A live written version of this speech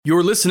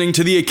You're listening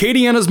to the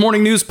Acadiana's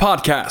Morning News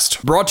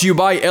Podcast, brought to you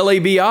by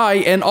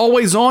LABI and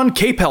always on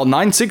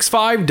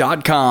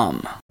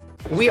KPEL965.com.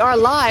 We are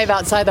live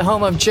outside the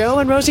home of Joe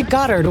and Rosie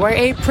Goddard, where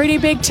a pretty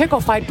big tickle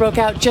fight broke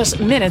out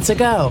just minutes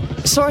ago.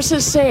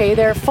 Sources say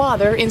their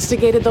father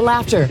instigated the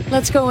laughter.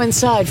 Let's go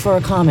inside for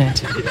a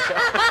comment.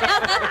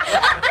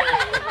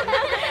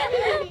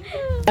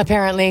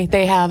 Apparently,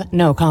 they have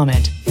no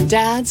comment.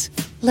 Dads,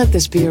 let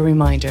this be a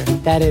reminder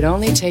that it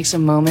only takes a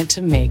moment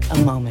to make a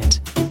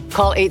moment.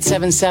 Call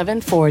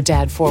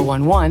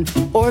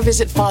 877-4DAD-411 or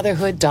visit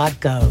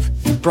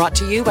fatherhood.gov. Brought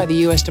to you by the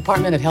U.S.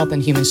 Department of Health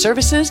and Human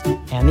Services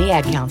and the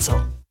Ad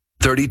Council.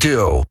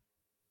 32.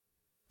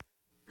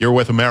 You're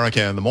with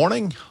America in the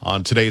Morning.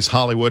 On today's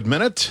Hollywood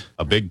Minute,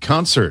 a big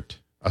concert,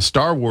 a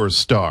Star Wars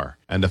star,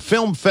 and a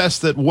film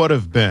fest that would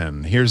have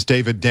been. Here's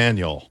David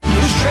Daniel.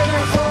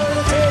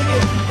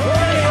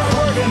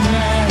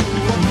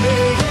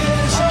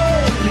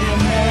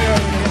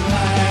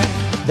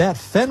 That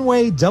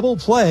Fenway double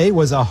play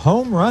was a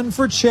home run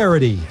for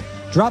charity.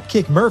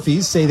 Dropkick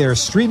Murphys say their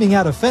Streaming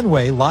Out of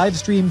Fenway live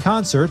stream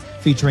concert,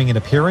 featuring an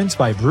appearance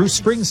by Bruce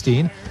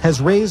Springsteen, has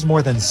raised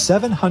more than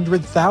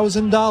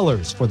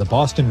 $700,000 for the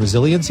Boston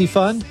Resiliency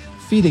Fund,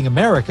 Feeding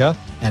America,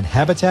 and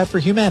Habitat for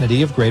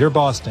Humanity of Greater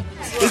Boston.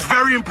 It's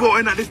very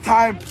important at this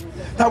time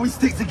that we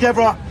stick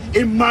together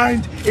in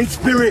mind, in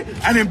spirit,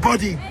 and in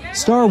body.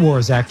 Star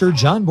Wars actor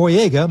John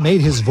Boyega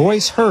made his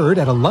voice heard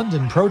at a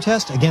London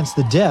protest against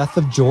the death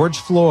of George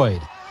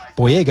Floyd.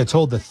 Boyega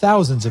told the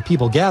thousands of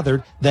people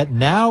gathered that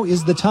now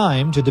is the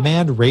time to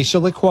demand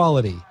racial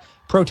equality.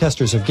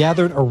 Protesters have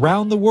gathered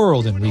around the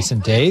world in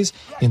recent days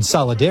in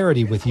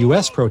solidarity with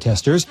U.S.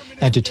 protesters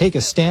and to take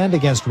a stand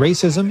against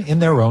racism in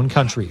their own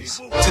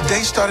countries.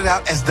 Today started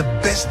out as the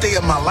best day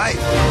of my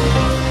life.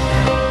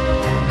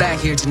 Back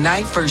here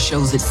tonight, first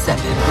show's at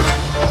 7.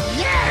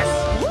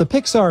 The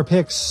Pixar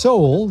pick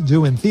Soul,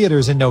 due in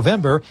theaters in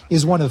November,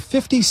 is one of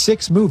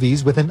 56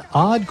 movies with an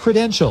odd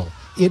credential.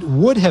 It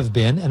would have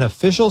been an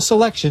official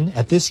selection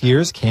at this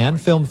year's Cannes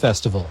Film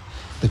Festival.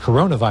 The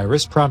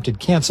coronavirus prompted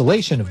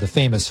cancellation of the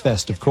famous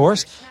fest, of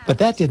course, but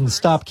that didn't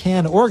stop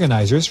Cannes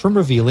organizers from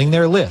revealing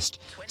their list.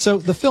 So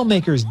the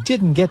filmmakers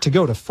didn't get to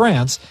go to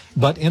France,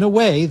 but in a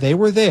way they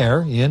were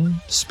there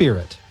in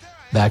spirit.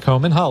 Back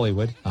home in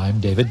Hollywood, I'm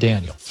David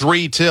Daniel.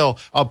 3 till.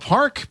 A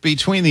park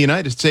between the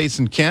United States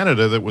and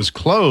Canada that was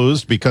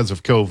closed because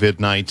of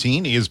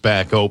COVID-19 is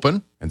back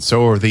open, and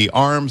so are the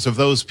arms of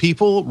those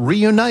people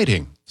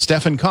reuniting.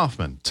 Stephen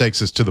Kaufman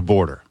takes us to the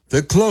border.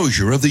 The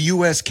closure of the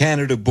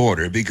U.S.-Canada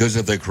border because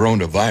of the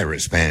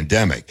coronavirus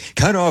pandemic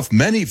cut off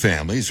many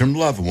families from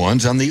loved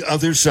ones on the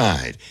other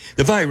side.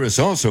 The virus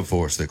also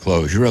forced the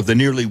closure of the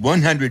nearly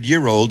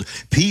 100-year-old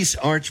Peace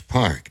Arch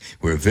Park,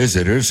 where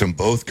visitors from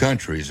both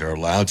countries are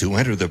allowed to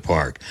enter the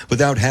park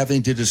without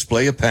having to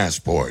display a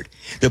passport.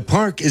 The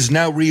park is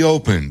now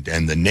reopened,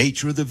 and the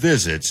nature of the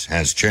visits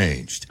has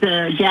changed.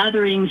 The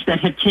gatherings that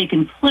have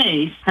taken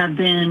place have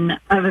been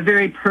of a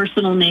very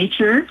personal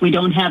nature. We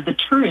don't have the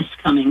tourists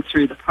coming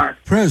through the park.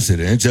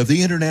 President of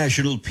the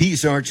International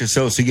Peace Arch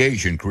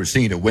Association,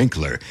 Christina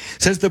Winkler,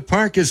 says the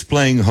park is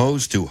playing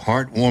host to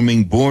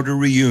heartwarming border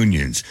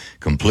reunions,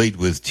 complete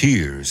with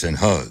tears and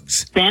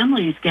hugs.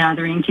 Families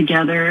gathering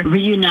together,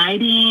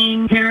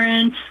 reuniting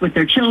parents with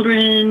their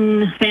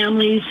children,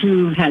 families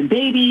who've had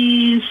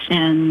babies,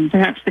 and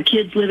perhaps the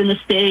kids live in the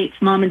States,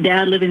 mom and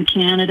dad live in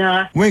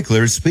Canada.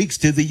 Winkler speaks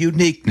to the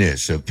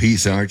uniqueness of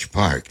Peace Arch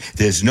Park.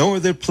 There's no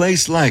other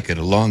place like it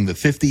along the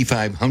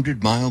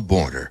 5,500-mile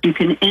border. You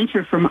can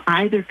enter from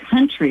either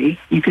country.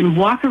 You can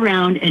walk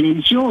around and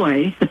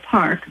enjoy the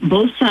park,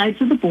 both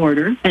sides of the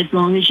border, as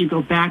long as you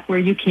go back where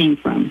you came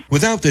from.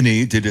 Without the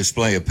need to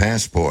display a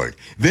passport,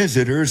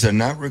 visitors are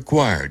not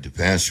required to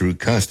pass through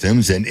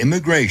customs and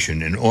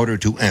immigration in order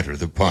to enter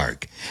the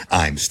park.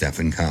 I'm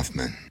Stephen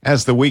Kaufman.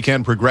 As the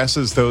weekend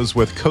progresses, those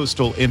with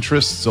coastal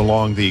interests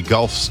along the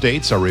Gulf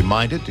states are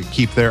reminded to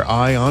keep their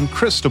eye on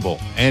Cristobal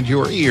and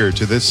your ear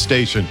to this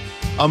station.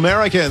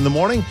 America in the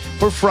Morning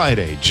for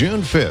Friday,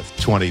 June 5th,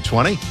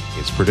 2020.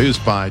 It's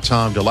produced by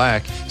Tom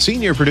Delac,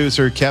 senior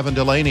producer Kevin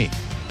Delaney.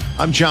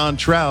 I'm John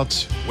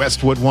Trout,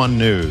 Westwood One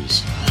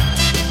News.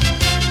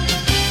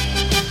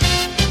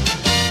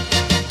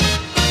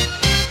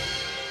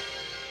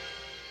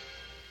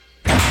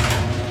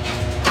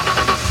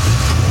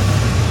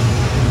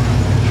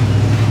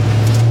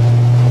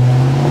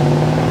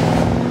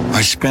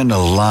 I spend a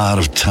lot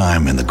of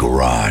time in the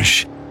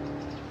garage,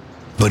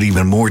 but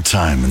even more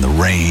time in the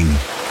rain,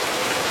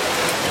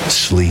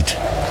 sleet,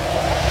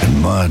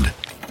 and mud.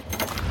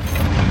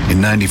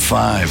 In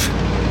 95,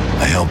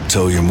 I helped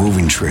tow your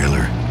moving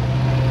trailer.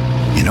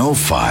 In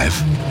 05,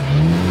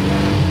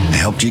 I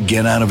helped you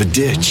get out of a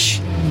ditch.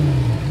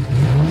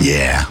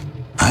 Yeah,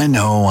 I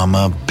know I'm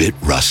a bit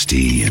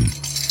rusty, and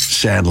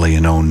sadly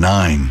in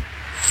 09,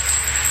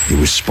 it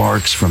was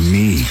sparks from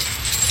me,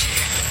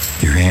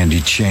 your handy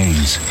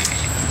chains,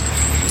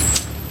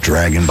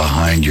 dragging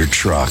behind your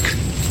truck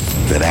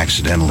that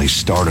accidentally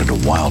started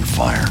a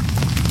wildfire.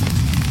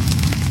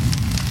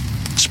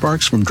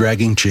 Sparks from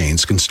dragging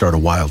chains can start a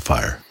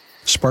wildfire.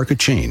 Spark a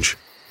change.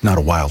 not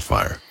a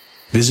wildfire.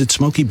 Visit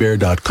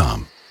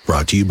SmokeyBear.com.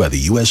 Brought to you by the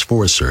U.S.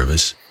 Forest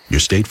Service, your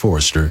state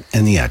forester,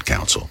 and the Ad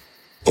Council.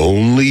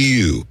 Only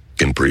you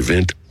can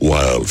prevent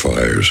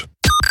wildfires.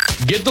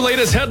 Get the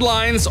latest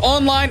headlines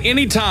online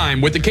anytime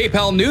with the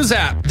KPEL News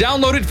app.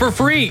 Download it for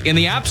free in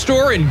the App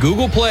Store and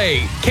Google Play.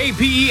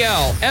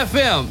 KPEL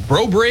FM,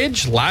 Breaux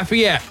Bridge,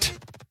 Lafayette.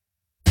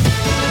 A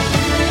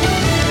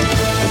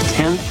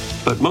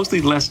 10th, but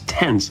mostly less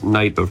tense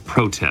night of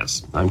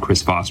protests. I'm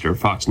Chris Foster,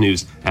 Fox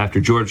News. After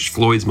George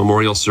Floyd's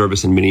memorial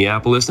service in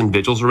Minneapolis and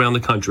vigils around the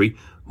country,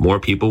 more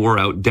people were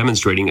out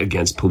demonstrating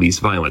against police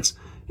violence.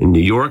 In New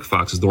York,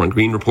 Fox's Lauren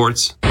Green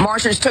reports.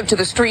 Marchers took to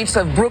the streets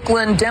of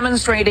Brooklyn,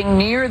 demonstrating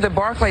near the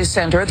Barclays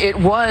Center. It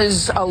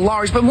was a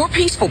large but more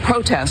peaceful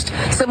protest.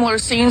 Similar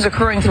scenes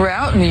occurring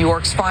throughout New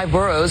York's 5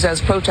 boroughs as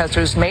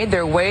protesters made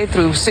their way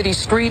through city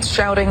streets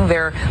shouting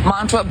their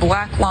mantra,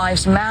 Black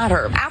Lives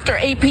Matter. After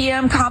 8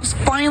 p.m., cops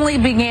finally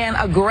began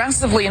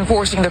aggressively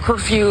enforcing the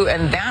curfew,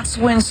 and that's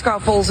when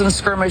scuffles and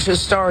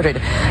skirmishes started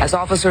as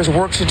officers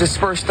worked to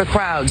disperse the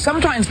crowd,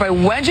 sometimes by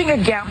wedging a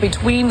gap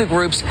between the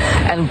groups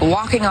and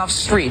blocking off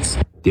streets.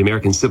 The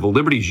American Civil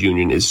Liberties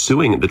Union is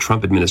suing the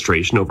Trump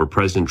administration over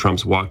President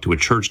Trump's walk to a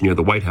church near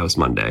the White House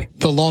Monday.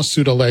 The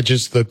lawsuit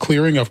alleges the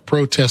clearing of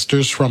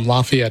protesters from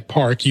Lafayette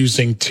Park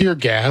using tear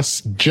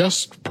gas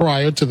just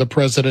prior to the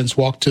president's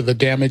walk to the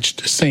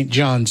damaged St.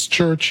 John's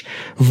Church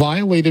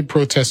violated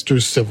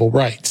protesters' civil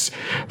rights.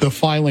 The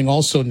filing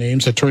also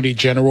names Attorney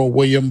General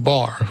William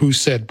Barr, who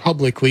said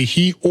publicly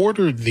he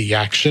ordered the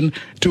action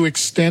to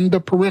extend a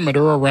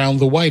perimeter around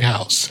the White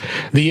House.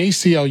 The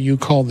ACLU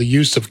called the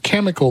use of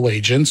chemical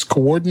agents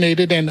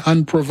coordinated and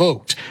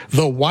unprovoked.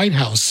 The White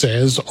House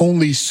says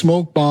only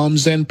smoke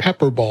bombs and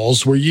pepper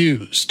balls were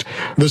used.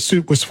 The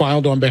suit was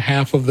filed on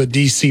behalf of the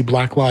D.C.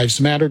 Black Lives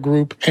Matter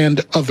group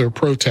and other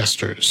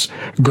protesters.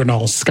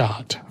 Gernal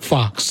Scott,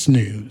 Fox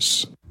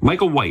News.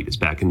 Michael White is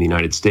back in the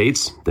United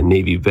States. The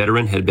Navy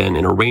veteran had been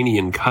in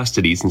Iranian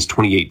custody since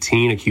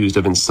 2018, accused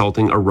of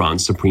insulting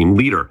Iran's supreme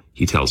leader.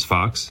 He tells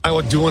Fox,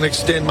 I do want to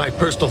extend my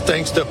personal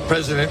thanks to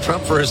President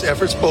Trump for his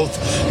efforts, both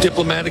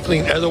diplomatically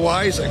and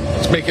otherwise.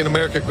 It's making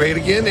America great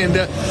again, and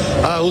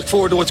I look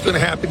forward to what's going to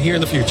happen here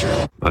in the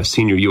future. A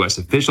senior U.S.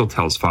 official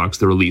tells Fox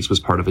the release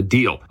was part of a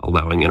deal,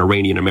 allowing an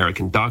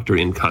Iranian-American doctor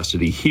in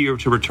custody here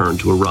to return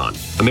to Iran.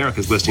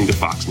 America's listening to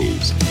Fox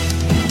News.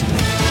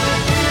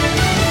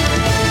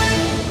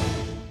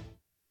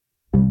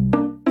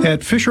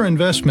 At Fisher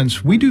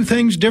Investments, we do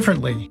things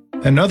differently,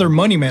 and other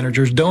money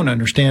managers don't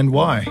understand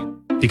why.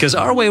 Because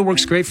our way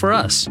works great for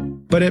us.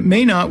 But it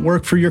may not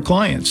work for your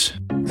clients.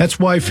 That's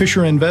why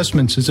Fisher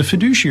Investments is a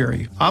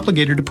fiduciary,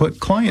 obligated to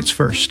put clients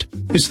first.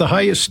 It's the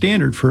highest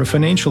standard for a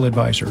financial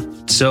advisor.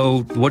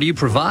 So, what do you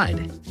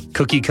provide?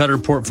 Cookie-cutter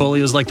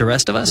portfolios like the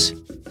rest of us?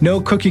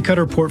 No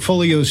cookie-cutter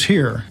portfolios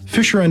here.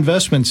 Fisher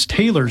Investments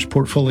tailors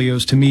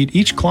portfolios to meet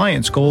each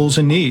client's goals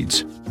and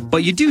needs.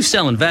 But you do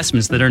sell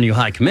investments that earn you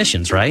high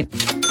commissions, right?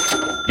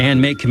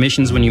 And make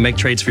commissions when you make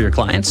trades for your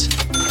clients?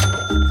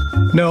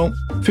 No,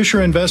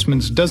 Fisher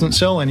Investments doesn't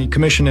sell any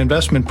commission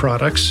investment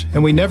products,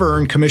 and we never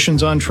earn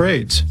commissions on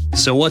trades.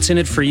 So what's in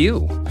it for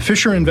you?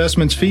 Fisher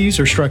Investments fees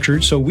are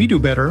structured so we do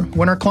better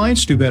when our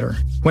clients do better.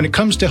 When it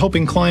comes to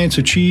helping clients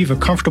achieve a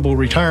comfortable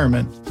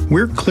retirement,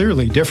 we're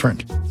clearly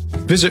different.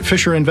 Visit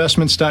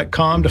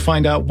FisherInvestments.com to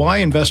find out why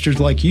investors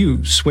like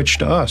you switch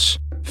to us.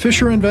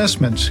 Fisher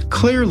Investments,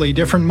 clearly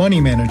different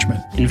money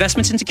management.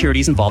 Investments in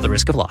securities involve the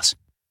risk of loss.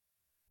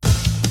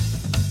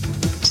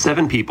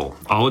 7 people,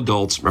 all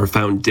adults, are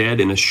found dead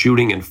in a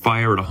shooting and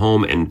fire at a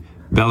home in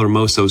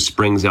Vallehermoso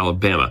Springs,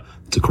 Alabama.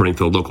 It's according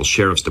to the local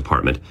sheriff's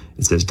department.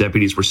 It says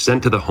deputies were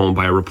sent to the home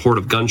by a report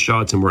of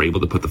gunshots and were able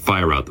to put the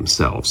fire out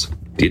themselves.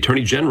 The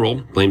Attorney General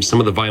blames some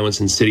of the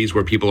violence in cities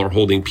where people are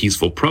holding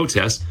peaceful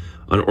protests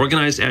on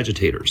organized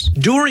agitators.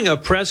 During a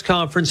press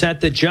conference at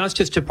the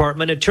Justice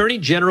Department, Attorney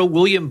General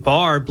William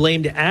Barr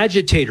blamed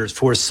agitators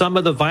for some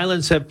of the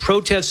violence at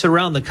protests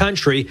around the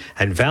country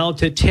and vowed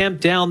to tamp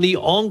down the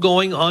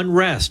ongoing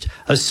unrest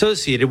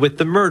associated with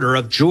the murder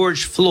of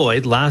George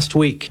Floyd last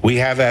week. We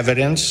have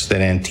evidence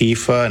that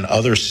Antifa and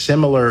other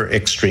similar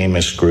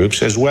extremist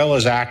groups, as well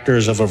as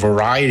actors of a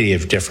variety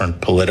of different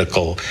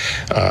political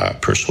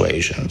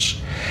persuasions,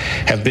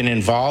 have been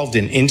involved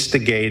in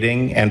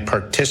instigating and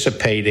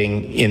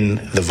participating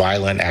in the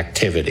violent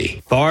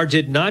activity. Barr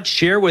did not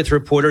share with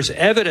reporters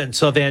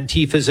evidence of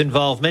Antifa's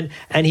involvement,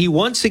 and he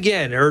once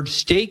again urged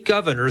state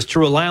governors to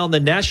rely on the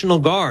National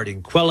Guard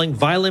in quelling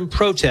violent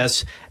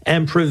protests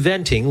and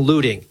preventing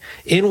looting.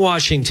 In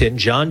Washington,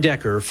 John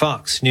Decker,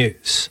 Fox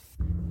News.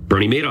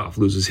 Bernie Madoff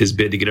loses his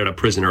bid to get out of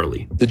prison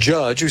early. The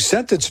judge who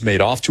sentenced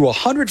Madoff to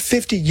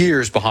 150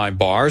 years behind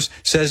bars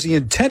says he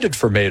intended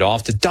for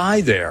Madoff to die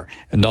there,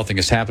 and nothing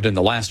has happened in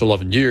the last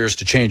 11 years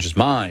to change his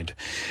mind.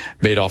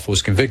 Madoff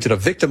was convicted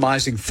of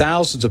victimizing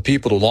thousands of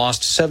people who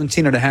lost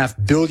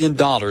 $17.5 billion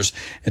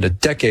in a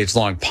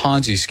decades-long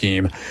Ponzi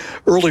scheme.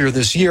 Earlier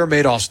this year,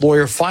 Madoff's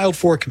lawyer filed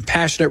for a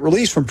compassionate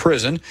release from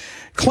prison,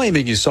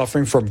 claiming he's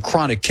suffering from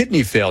chronic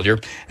kidney failure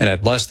and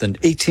had less than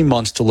 18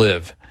 months to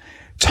live.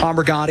 Tom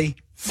Rigotti,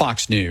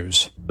 Fox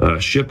News. A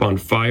ship on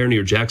fire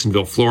near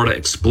Jacksonville, Florida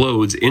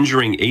explodes,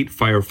 injuring 8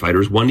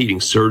 firefighters, one needing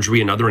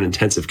surgery, another in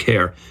intensive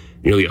care.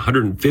 Nearly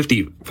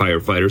 150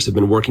 firefighters have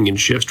been working in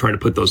shifts trying to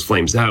put those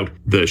flames out.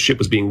 The ship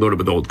was being loaded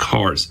with old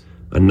cars.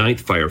 A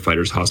 9th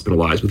firefighter is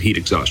hospitalized with heat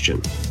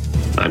exhaustion.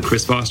 I'm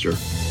Chris Foster,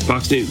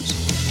 Fox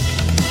News.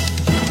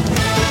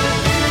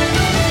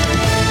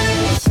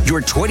 Your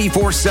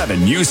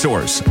 24/7 news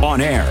source, on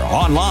air,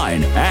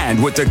 online,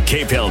 and with the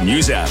KPEL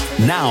News app.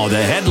 Now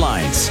the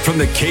headlines from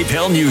the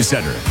KPEL News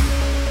Center.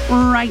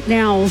 Right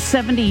now,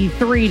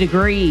 73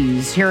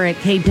 degrees here at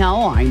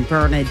KPEL. I'm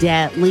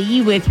Bernadette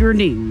Lee with your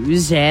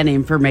news and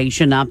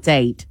information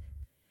update.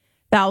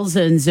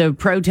 Thousands of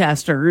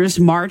protesters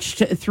marched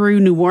through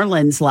New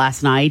Orleans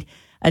last night,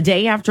 a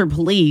day after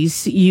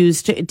police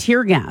used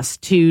tear gas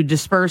to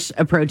disperse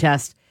a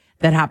protest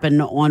that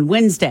happened on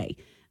Wednesday.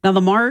 Now, the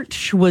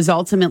march was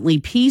ultimately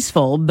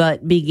peaceful,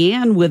 but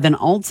began with an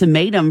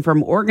ultimatum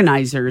from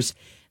organizers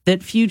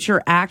that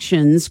future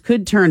actions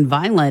could turn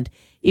violent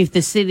if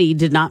the city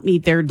did not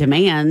meet their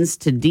demands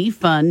to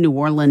defund New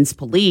Orleans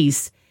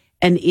police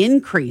and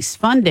increase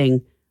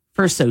funding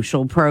for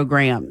social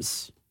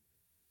programs.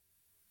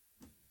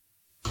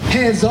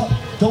 Hands up,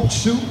 don't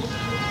shoot.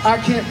 I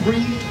can't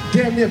breathe.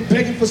 Damn near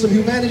begging for some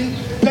humanity,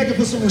 begging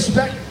for some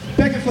respect,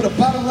 begging for the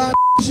bottom line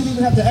you shouldn't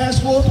even have to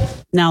ask for.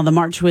 Now, the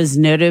march was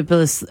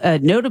noticeably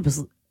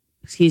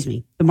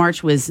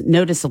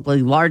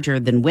larger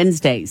than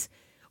Wednesday's.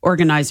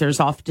 Organizers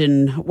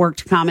often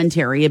worked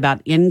commentary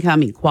about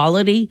income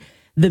equality,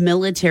 the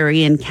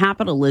military, and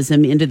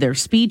capitalism into their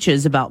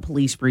speeches about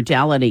police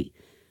brutality.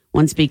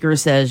 One speaker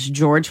says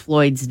George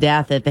Floyd's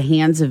death at the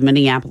hands of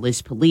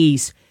Minneapolis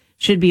police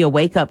should be a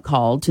wake-up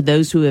call to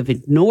those who have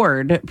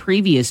ignored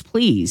previous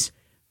pleas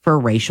for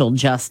racial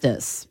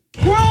justice.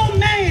 Grown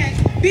man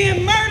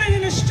being murdered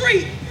in the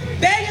street,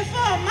 begging for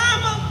a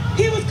mama.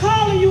 He was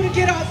calling you to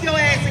get off your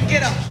ass and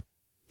get up.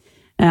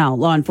 Now,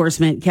 law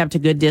enforcement kept a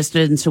good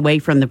distance away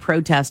from the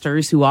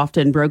protesters, who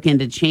often broke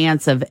into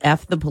chants of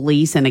F the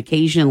police and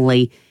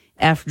occasionally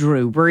F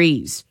Drew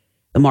Brees.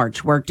 The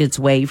march worked its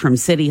way from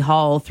City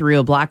Hall through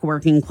a black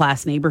working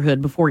class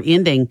neighborhood before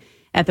ending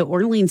at the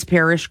Orleans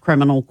Parish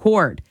Criminal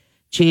Court.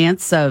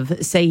 Chants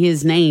of Say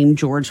His Name,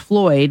 George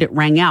Floyd,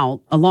 rang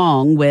out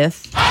along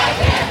with I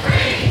can't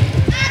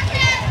breathe, I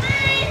can't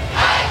breathe,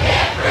 I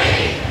can't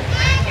breathe,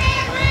 I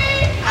can't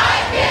breathe,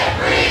 I can't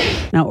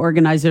breathe. Now,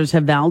 organizers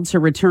have vowed to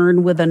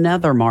return with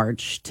another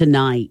march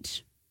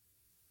tonight.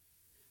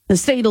 The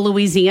state of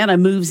Louisiana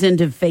moves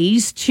into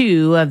phase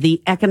 2 of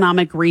the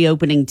economic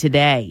reopening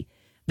today.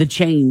 The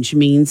change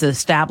means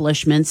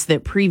establishments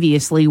that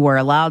previously were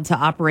allowed to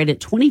operate at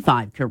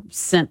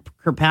 25%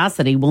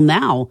 capacity will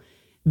now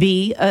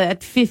be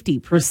at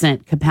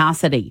 50%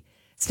 capacity.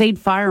 State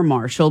Fire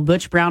Marshal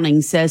Butch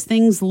Browning says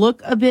things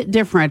look a bit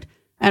different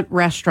at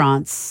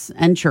restaurants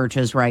and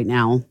churches right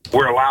now.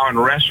 We're allowing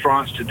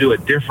restaurants to do a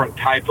different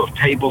type of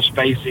table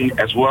spacing,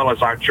 as well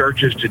as our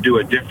churches to do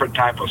a different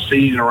type of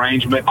seating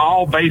arrangement,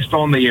 all based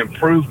on the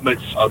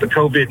improvements of the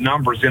COVID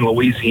numbers in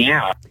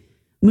Louisiana.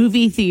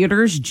 Movie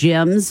theaters,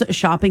 gyms,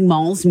 shopping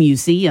malls,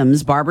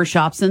 museums,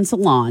 barbershops, and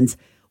salons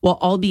will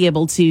all be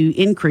able to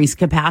increase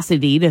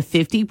capacity to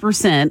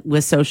 50%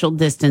 with social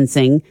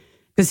distancing.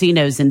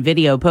 Casinos and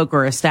video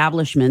poker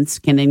establishments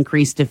can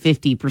increase to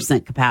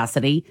 50%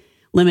 capacity,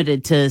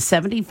 limited to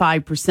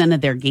 75%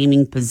 of their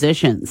gaming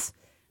positions.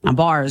 Now,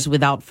 bars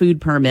without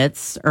food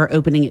permits are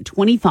opening at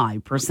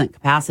 25%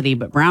 capacity,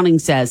 but Browning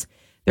says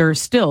there are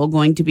still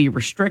going to be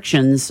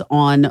restrictions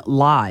on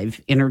live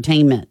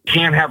entertainment.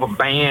 Can't have a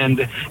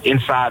band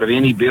inside of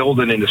any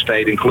building in the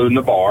state, including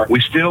the bar.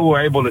 We still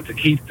were able to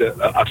keep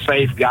a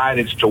safe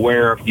guidance to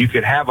where you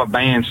could have a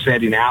band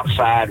setting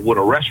outside with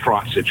a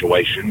restaurant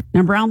situation.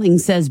 Now, Browning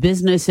says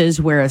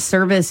businesses where a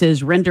service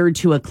is rendered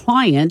to a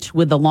client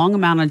with a long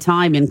amount of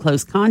time in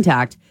close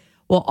contact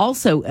will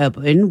also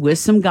open with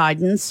some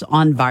guidance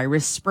on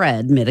virus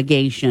spread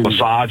mitigation.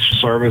 Massage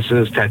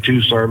services,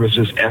 tattoo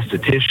services,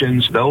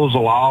 estheticians, those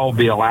will all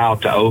be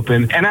allowed to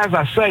open. And as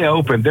I say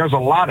open, there's a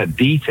lot of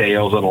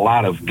details and a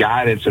lot of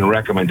guidance and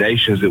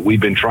recommendations that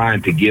we've been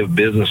trying to give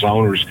business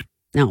owners.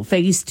 Now,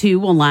 phase 2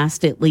 will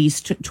last at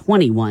least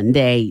 21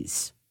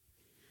 days.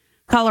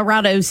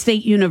 Colorado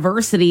State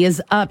University has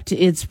upped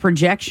its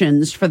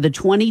projections for the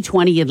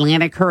 2020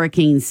 Atlantic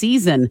hurricane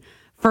season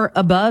for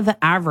above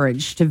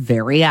average to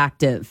very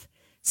active.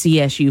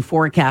 CSU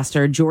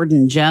forecaster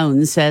Jordan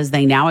Jones says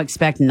they now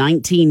expect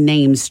 19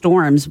 named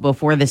storms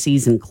before the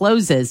season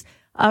closes,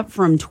 up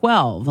from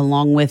 12,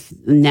 along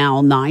with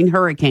now 9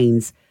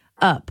 hurricanes,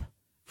 up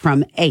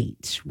from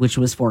 8, which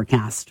was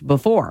forecast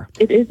before.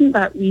 It isn't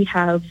that we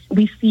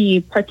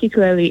see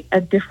particularly a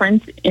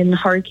difference in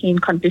hurricane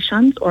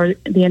conditions or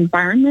the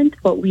environment,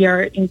 but we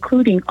are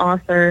including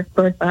Arthur,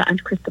 Bertha,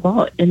 and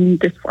Cristobal in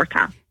this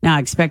forecast. Now,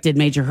 expected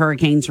major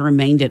hurricanes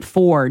remained at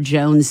 4.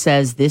 Jones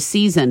says this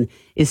season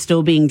is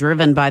still being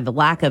driven by the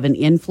lack of an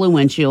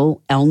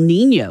influential El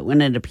Nino,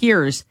 and it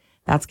appears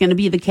that's going to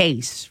be the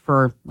case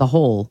for the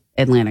whole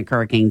Atlantic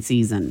hurricane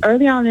season.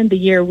 Early on in the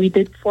year, we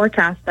did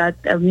forecast that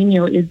El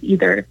Nino is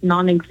either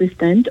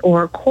non-existent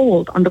or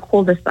cold on the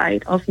colder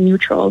side of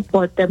neutral,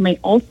 but there may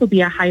also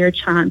be a higher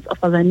chance of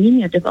a La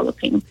Nina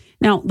developing.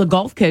 Now, the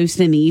Gulf Coast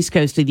and the East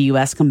Coast of the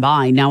U.S.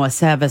 combined now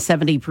have a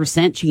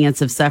 70%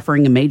 chance of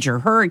suffering a major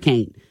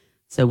hurricane.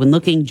 So when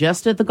looking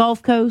just at the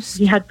Gulf Coast,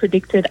 we had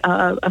predicted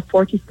a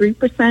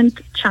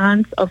 43%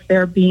 chance of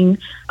there being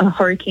a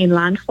hurricane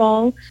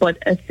landfall, but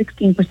a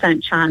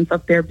 16% chance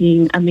of there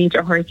being a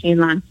major hurricane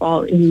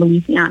landfall in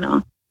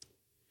Louisiana.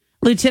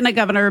 Lieutenant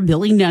Governor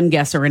Billy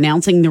Nungesser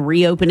announcing the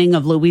reopening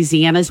of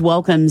Louisiana's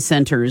welcome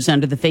centers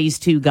under the Phase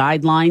 2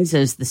 guidelines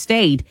as the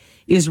state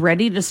is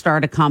ready to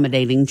start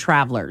accommodating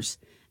travelers.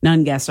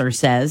 Nungesser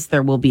says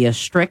there will be a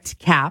strict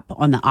cap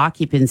on the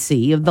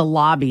occupancy of the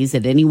lobbies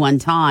at any one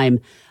time,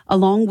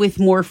 along with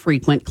more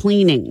frequent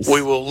cleanings.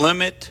 We will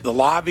limit the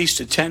lobbies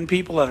to 10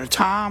 people at a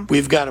time.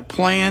 We've got a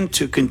plan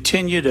to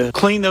continue to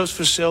clean those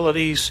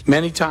facilities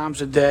many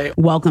times a day.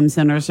 Welcome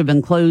centers have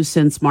been closed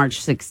since March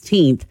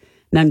 16th.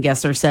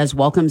 Nungesser says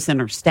Welcome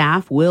Center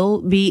staff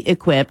will be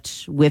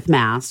equipped with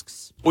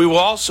masks. We will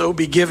also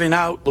be giving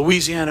out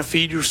Louisiana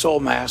Feed Your Soul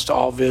masks to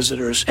all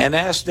visitors and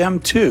ask them,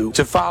 too,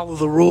 to follow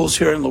the rules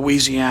here in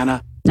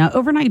Louisiana. Now,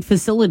 overnight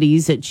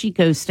facilities at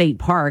Chico State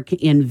Park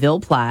in Ville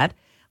Platte,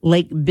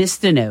 Lake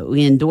Bistineau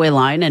in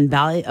Doyline, and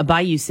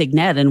Bayou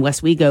Signet in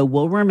Westwego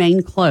will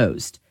remain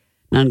closed.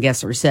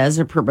 Nungesser says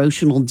a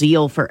promotional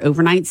deal for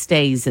overnight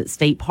stays at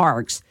state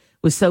parks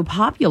was so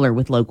popular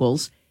with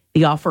locals,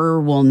 the offer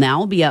will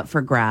now be up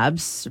for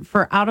grabs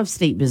for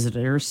out-of-state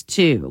visitors,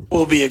 too.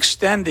 We'll be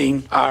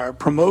extending our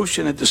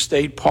promotion at the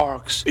state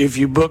parks. If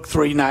you book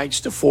 3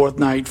 nights, the 4th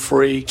night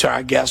free to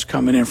our guests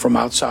coming in from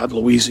outside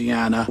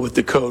Louisiana with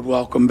the code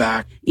Welcome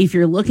Back. If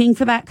you're looking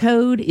for that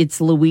code, it's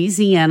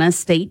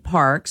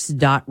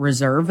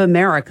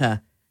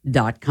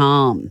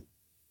louisianastateparks.reserveamerica.com.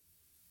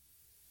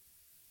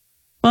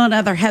 Well, in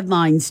other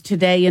headlines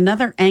today,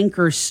 another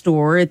anchor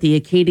store at the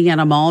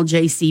Acadiana Mall,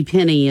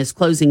 JCPenney, is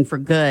closing for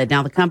good.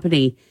 Now, the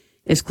company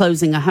is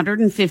closing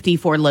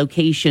 154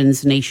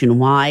 locations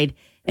nationwide,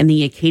 and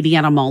the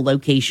Acadiana Mall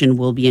location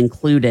will be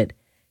included.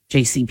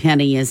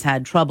 JCPenney has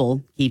had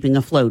trouble keeping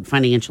afloat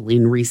financially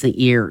in recent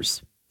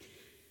years.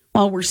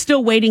 While we're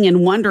still waiting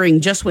and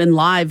wondering just when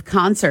live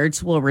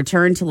concerts will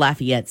return to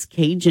Lafayette's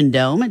Cajun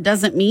Dome, it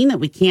doesn't mean that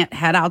we can't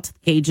head out to the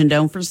Cajun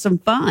Dome for some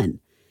fun.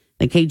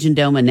 The Cajun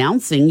Dome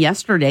announcing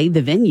yesterday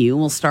the venue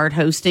will start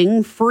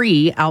hosting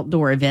free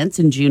outdoor events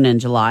in June and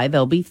July.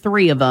 There'll be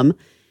 3 of them.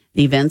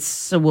 The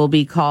events will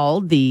be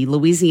called the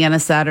Louisiana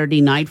Saturday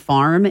Night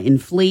Farm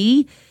and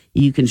Flea.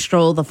 You can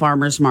stroll the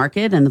farmers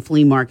market and the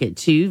flea market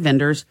too.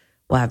 Vendors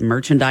will have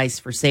merchandise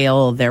for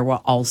sale. There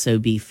will also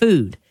be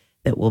food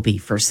that will be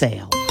for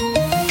sale.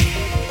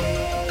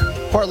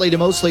 Partly to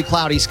mostly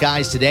cloudy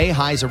skies today.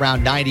 Highs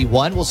around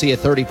 91. We'll see a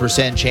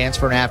 30% chance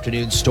for an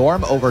afternoon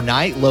storm.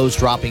 Overnight, lows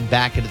dropping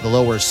back into the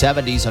lower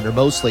 70s under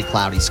mostly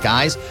cloudy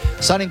skies.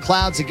 Sun and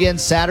clouds again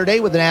Saturday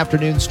with an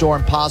afternoon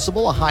storm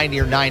possible. A high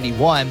near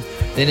 91.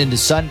 Then into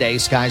Sunday,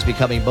 skies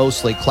becoming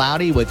mostly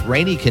cloudy with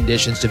rainy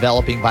conditions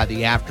developing by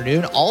the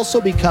afternoon.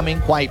 Also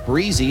becoming quite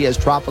breezy as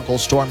Tropical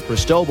Storm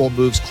Cristobal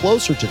moves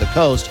closer to the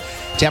coast.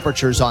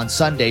 Temperatures on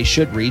Sunday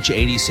should reach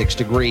 86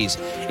 degrees.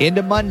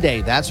 Into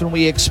Monday, that's when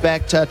we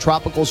expect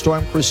Tropical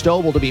Storm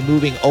Cristobal to be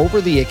moving over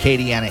the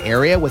Acadiana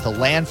area with a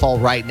landfall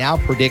right now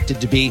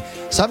predicted to be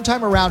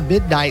sometime around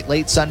midnight,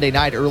 late Sunday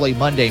night, early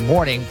Monday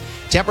morning.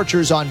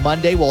 Temperatures on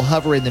Monday will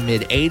hover in the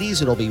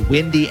mid-80s. It'll be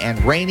windy and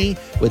rainy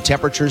with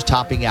temperatures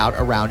topping out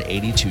around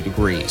 82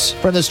 degrees.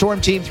 From the Storm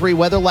Team 3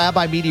 Weather Lab,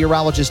 I'm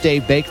meteorologist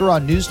Dave Baker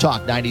on News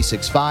Talk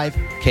 96.5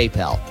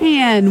 KPEL.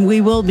 And we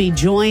will be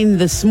joined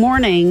this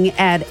morning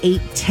at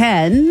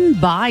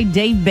 8:10 by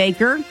Dave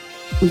Baker.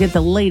 We'll get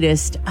the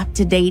latest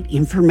up-to-date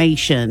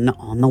information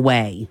on the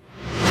way.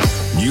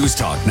 News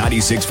Talk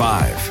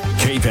 96.5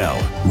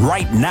 KPEL.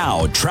 Right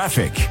now,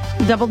 traffic.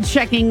 Double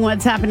checking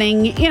what's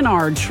happening in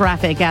our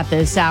traffic at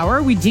this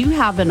hour. We do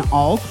have an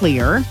all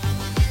clear.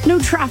 No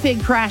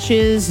traffic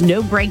crashes,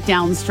 no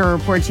breakdowns to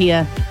report to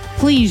you.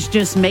 Please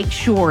just make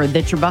sure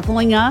that you're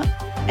buckling up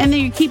and that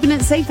you're keeping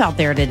it safe out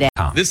there today.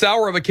 This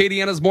hour of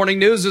Acadiana's Morning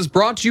News is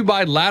brought to you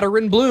by Ladder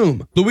 &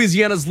 Bloom,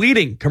 Louisiana's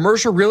leading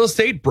commercial real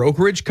estate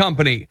brokerage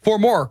company. For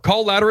more,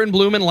 call Ladder &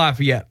 Bloom in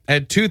Lafayette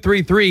at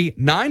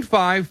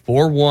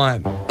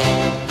 233-9541.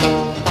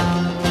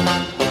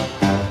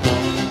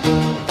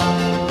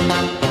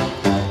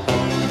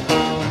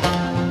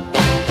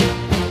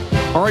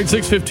 All right,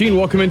 6:15.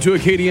 Welcome into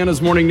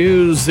Acadiana's Morning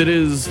News. It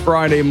is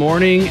Friday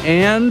morning,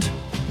 and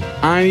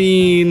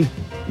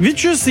it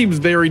just seems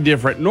very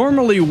different.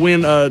 Normally,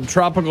 when a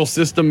tropical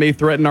system may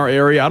threaten our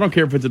area, I don't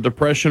care if it's a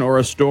depression or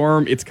a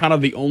storm, it's kind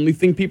of the only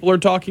thing people are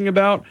talking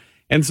about.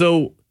 And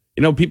so,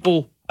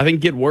 people, I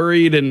think, get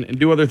worried and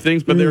do other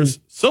things, but there's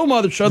so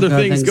much other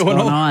things going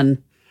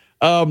on.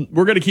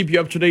 We're going to keep you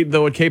up to date,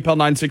 though, at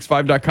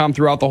KPEL965.com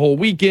throughout the whole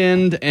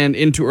weekend and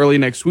into early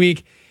next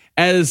week.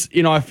 As,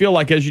 I feel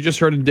like, as you just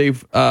heard in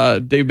Dave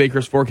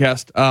Baker's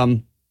forecast,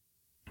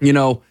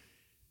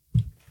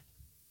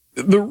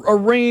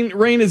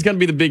 Rain is going to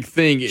be the big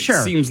thing. It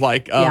seems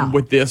like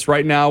with this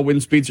right now,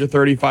 wind speeds are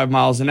 35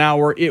 miles an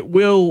hour. It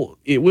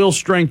will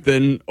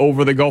strengthen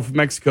over the Gulf of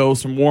Mexico,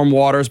 some warm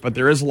waters, but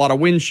there is a lot of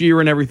wind shear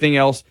and everything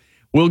else.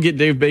 We'll get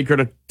Dave Baker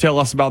to tell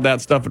us about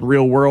that stuff in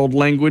real world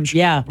language.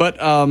 Yeah.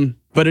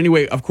 But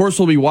anyway, of course,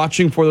 we'll be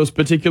watching for those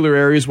particular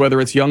areas, whether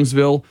it's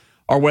Youngsville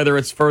or whether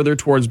it's further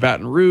towards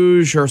Baton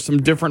Rouge or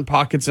some different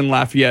pockets in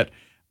Lafayette,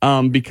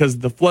 because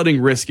the flooding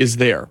risk is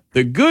there.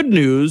 The good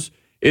news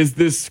is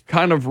this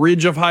kind of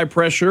ridge of high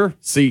pressure.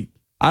 See,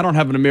 I don't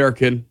have an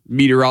American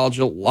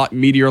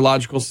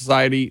Meteorological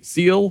Society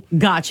seal.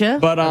 Gotcha.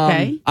 But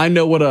I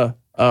know what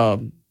a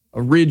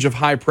ridge of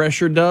high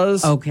pressure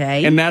does.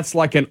 Okay. And that's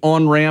like an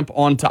on-ramp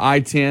onto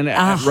I-10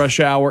 at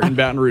rush hour in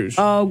Baton Rouge.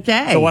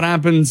 Okay. So what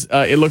happens,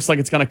 it looks like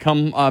it's going to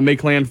come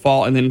make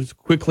landfall and then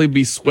quickly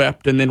be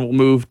swept, and then we'll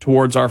move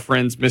towards our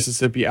friends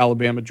Mississippi,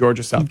 Alabama,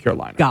 Georgia, South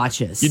Carolina.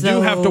 Gotcha. You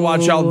do have to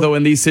watch out, though,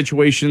 in these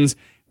situations.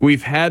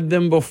 We've had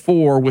them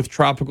before with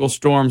tropical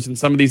storms and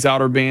some of these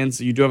outer bands.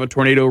 You do have a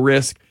tornado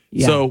risk.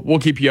 Yeah. So we'll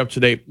keep you up to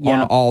date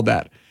on all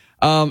that.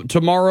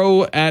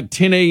 Tomorrow at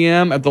 10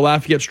 a.m. at the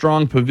Lafayette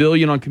Strong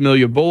Pavilion on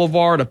Camellia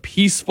Boulevard, a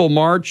peaceful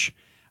march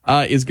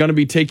is going to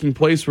be taking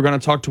place. We're going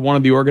to talk to one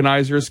of the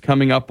organizers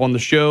coming up on the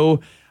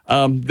show.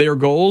 Their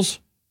goals,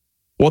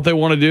 what they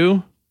want to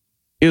do.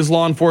 Is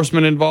law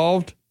enforcement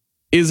involved?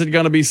 Is it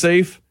going to be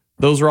safe?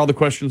 Those are all the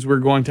questions we're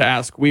going to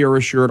ask. We are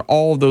assured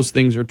all of those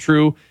things are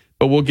true,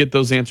 but we'll get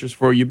those answers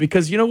for you.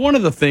 Because, one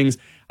of the things,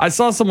 I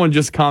saw someone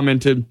just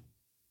commented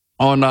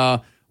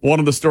on one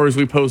of the stories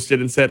we posted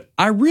and said,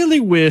 I really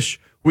wish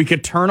we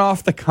could turn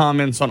off the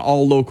comments on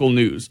all local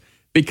news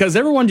because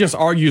everyone just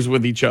argues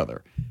with each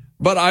other.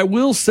 But I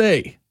will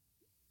say,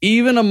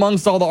 even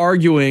amongst all the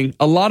arguing,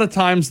 a lot of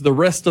times the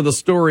rest of the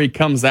story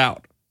comes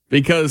out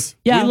because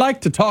we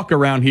like to talk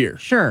around here.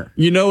 Sure.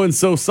 And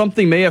so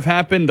something may have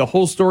happened. The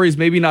whole story is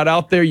maybe not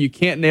out there. You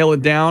can't nail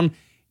it down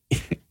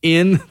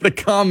in the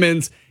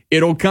comments.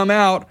 It'll come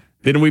out.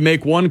 Then we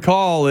make one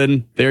call,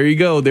 and there you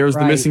go. There's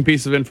the missing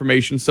piece of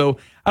information. So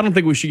I don't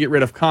think we should get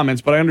rid of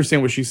comments, but I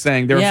understand what she's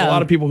saying. There's a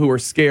lot of people who are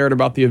scared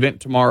about the event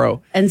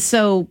tomorrow. And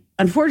so,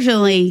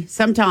 unfortunately,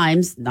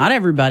 sometimes, not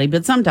everybody,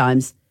 but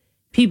sometimes,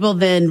 people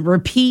then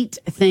repeat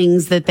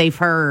things that they've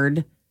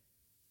heard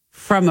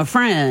from a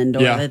friend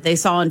or that they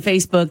saw on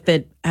Facebook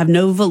that have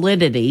no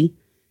validity.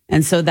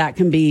 And so that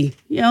can be,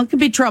 it can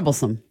be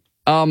troublesome.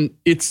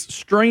 It's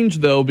strange,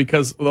 though,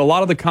 because a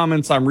lot of the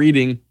comments I'm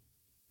reading,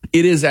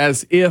 it is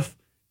as if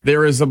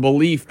there is a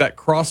belief that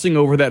crossing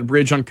over that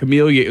bridge on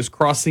Camellia is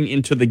crossing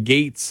into the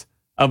gates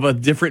of a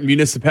different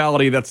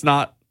municipality that's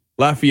not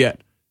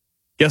Lafayette.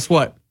 Guess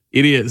what?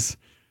 It is.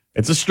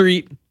 It's a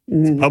street.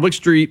 It's a public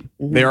street.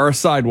 There are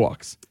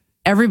sidewalks.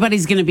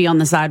 Everybody's going to be on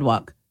the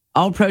sidewalk.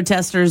 All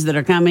protesters that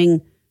are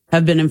coming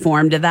have been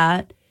informed of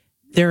that.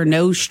 There are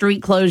no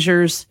street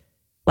closures.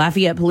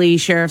 Lafayette Police,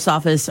 Sheriff's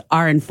Office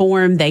are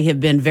informed. They have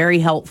been very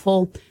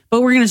helpful.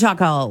 But we're going to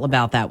talk all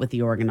about that with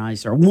the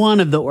organizer. One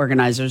of the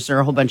organizers, there are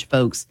a whole bunch of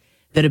folks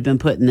that have been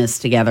putting this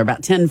together,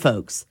 about 10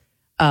 folks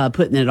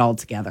putting it all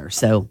together.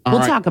 So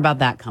we'll talk about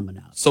that coming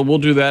up. So we'll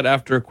do that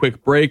after a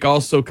quick break.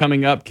 Also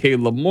coming up,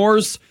 Caleb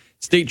Morse,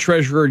 State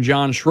Treasurer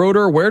John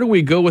Schroeder. Where do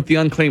we go with the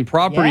unclaimed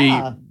property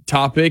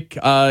topic?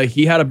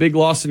 He had a big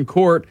loss in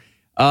court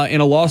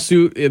in a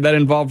lawsuit that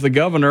involved the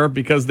governor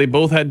because they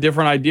both had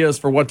different ideas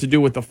for what to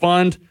do with the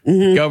fund.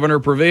 Governor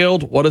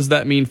prevailed. What does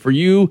that mean for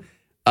you?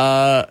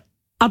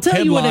 I'll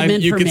tell you what it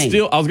meant for me.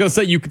 I was going to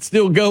say, you could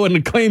still go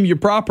and claim your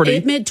property.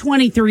 It meant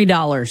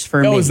 $23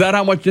 for me. Oh, is that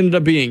how much it ended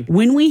up being?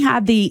 When we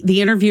had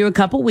the interview a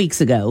couple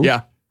weeks ago,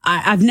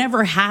 I've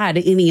never had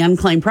any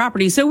unclaimed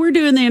property. So we're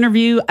doing the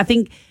interview. I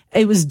think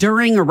it was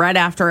during or right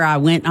after I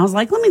went. I was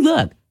like, let me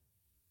look.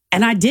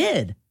 And I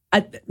did.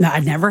 I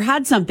never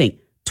had something.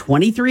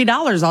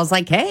 $23. I was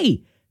like,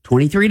 hey,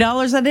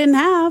 $23 I didn't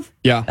have.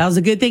 Yeah. That was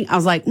a good thing. I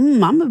was like, I'm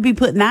going to be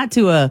putting that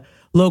to a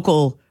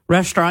local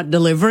restaurant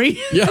delivery,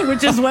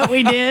 which is what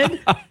we did.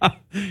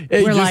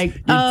 Hey, we're like,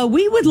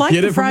 we would like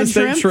the fried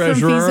shrimp from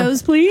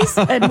Fizzo's, please.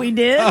 And we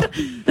did.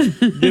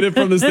 Get it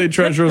from the state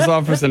treasurer's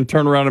office and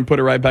turn around and put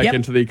it right back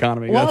into the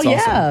economy. Well, that's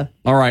awesome. Yeah.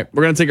 All right.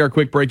 We're going to take our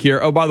quick break here.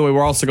 Oh, by the way,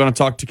 we're also going to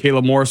talk to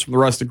Caleb Morris from the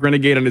Rustic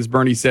Renegade and, as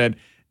Bernie said,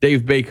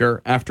 Dave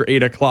Baker after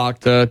 8 o'clock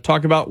to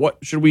talk about what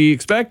should we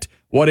expect,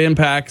 what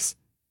impacts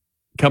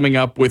coming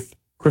up with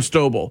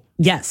Cristobal.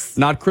 Yes.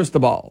 Not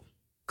Cristobal.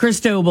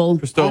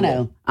 Cristobal. I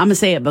know. I'm going to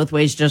say it both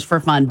ways just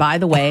for fun. By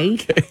the way,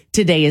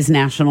 today is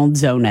National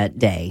Donut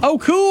Day. Oh,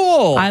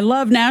 cool. I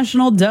love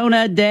National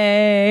Donut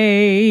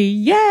Day.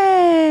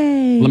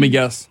 Yay. Let me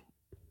guess.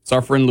 It's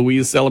our friend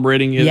Louise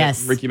celebrating it.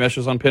 Yes. Ricky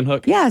Meshes on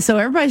Pinhook. Yeah, so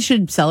everybody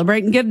should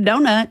celebrate and get a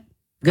donut.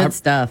 Good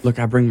stuff. Look,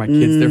 I bring my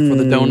kids there for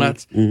the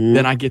donuts.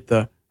 Then I get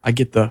the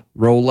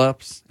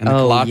roll-ups and the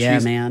kolaches. Yeah,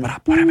 man. But I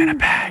put them in a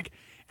bag.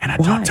 And I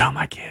don't tell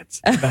my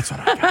kids. That's what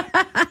I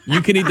got.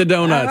 You can eat the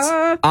donuts.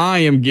 I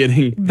am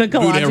getting the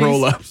boudin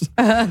roll-ups.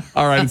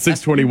 All right, it's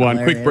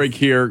 6:21. Quick break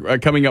here.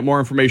 Coming up, more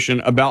information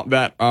about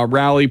that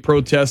rally,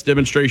 protest,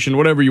 demonstration,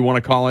 whatever you want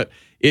to call it,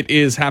 It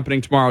is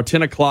happening tomorrow,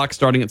 10 o'clock,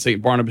 starting at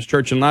St. Barnabas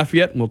Church in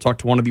Lafayette, and we'll talk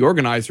to one of the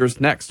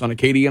organizers next on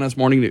Acadiana's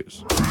Morning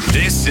News.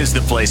 This is the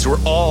place where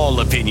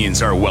all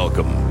opinions are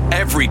welcome.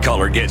 Every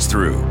caller gets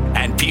through,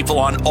 and people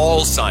on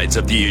all sides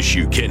of the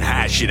issue can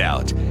hash it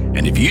out.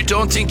 And if you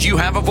don't think you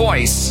have a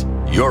voice,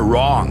 you're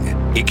wrong.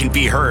 It can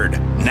be heard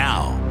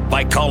now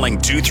by calling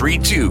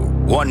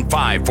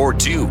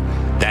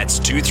 232-1542. That's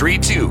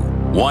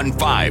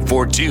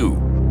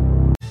 232-1542.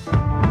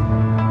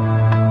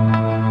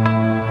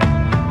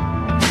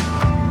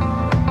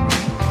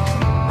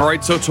 All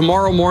right, so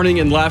tomorrow morning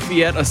in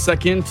Lafayette, a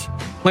second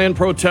planned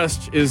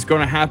protest is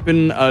going to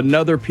happen.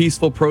 Another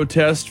peaceful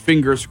protest,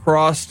 fingers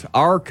crossed.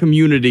 Our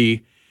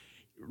community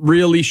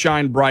really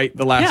shined bright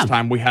the last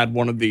time we had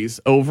one of these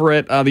over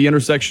at the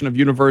intersection of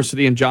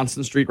University and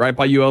Johnson Street, right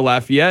by UL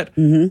Lafayette.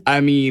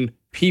 I mean,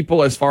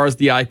 people, as far as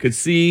the eye could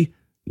see,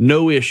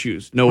 no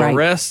issues, no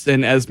arrests.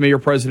 And as Mayor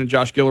President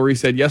Josh Guillory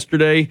said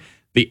yesterday,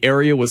 the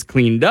area was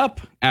cleaned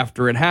up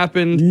after it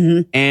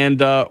happened,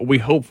 and we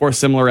hope for a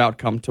similar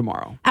outcome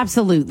tomorrow.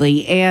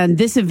 Absolutely. And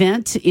this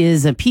event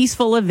is a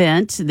peaceful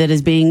event that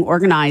is being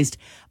organized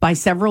by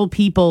several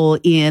people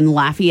in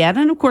Lafayette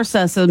and, of course,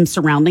 some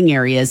surrounding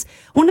areas.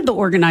 One of the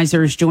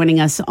organizers joining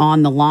us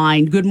on the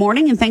line. Good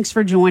morning, and thanks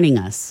for joining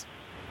us.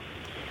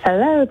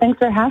 Hello, thanks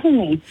for having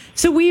me.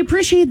 So we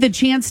appreciate the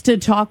chance to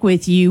talk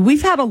with you.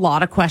 We've had a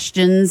lot of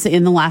questions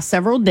in the last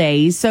several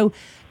days. So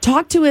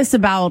talk to us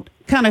about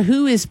kind of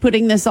who is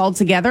putting this all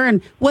together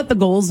and what the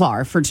goals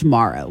are for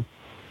tomorrow.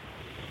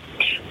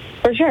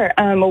 For sure.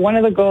 One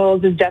of the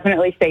goals is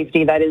definitely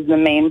safety. That is the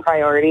main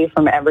priority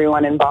from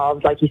everyone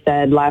involved. Like you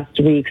said, last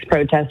week's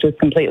protest was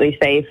completely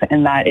safe,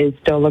 and that is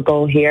still the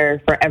goal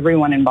here for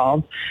everyone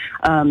involved.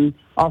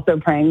 Also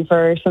praying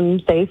for some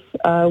safe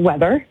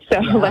weather. So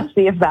let's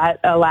see if that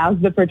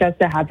allows the protest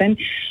to happen.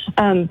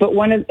 But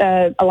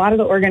a lot of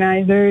the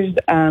organizers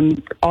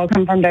all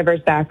come from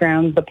diverse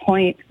backgrounds.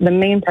 The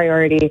main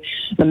priority,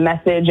 the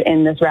message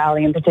in this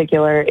rally in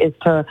particular is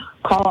to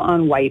call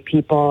on white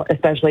people,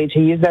 especially, to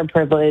use their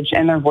privilege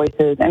and their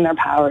voices and their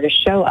power to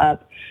show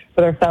up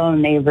for their fellow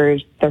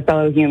neighbors, their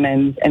fellow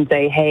humans, and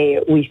say, hey,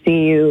 we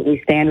see you,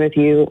 we stand with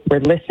you, we're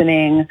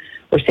listening,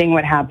 we're seeing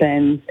what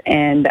happens,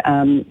 and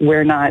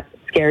we're not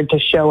scared to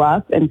show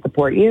up and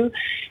support you.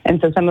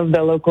 And so some of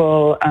the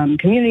local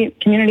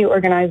community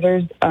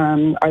organizers are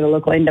the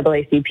local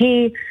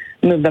NAACP,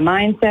 Move the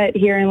Mindset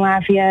here in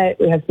Lafayette.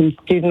 We have some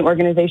student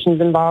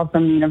organizations involved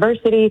from the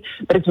university,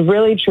 but it's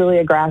really, truly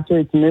a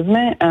grassroots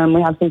movement.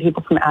 We have some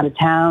people from out of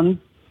town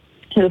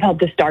who have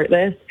helped to start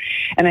this.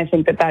 And I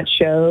think that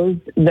shows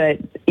that,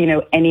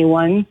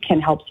 anyone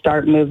can help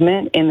start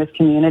movement in this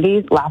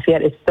community.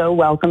 Lafayette is so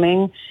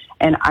welcoming.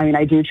 And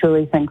I do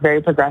truly think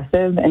very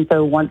progressive. And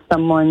so once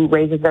someone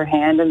raises their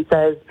hand and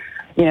says,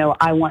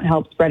 I want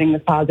help spreading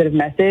this positive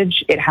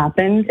message, it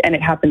happens. And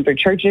it happened through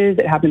churches.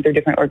 It happened through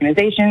different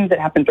organizations. It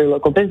happened through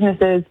local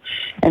businesses.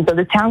 And so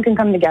the town can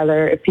come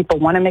together. If people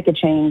want to make a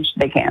change,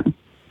 they can.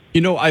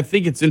 I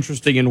think it's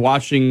interesting in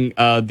watching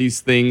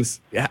these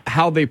things,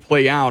 how they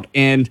play out.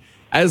 And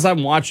as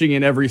I'm watching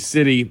in every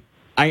city,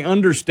 I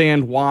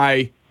understand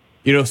why,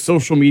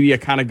 social media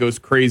kind of goes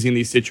crazy in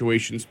these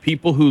situations.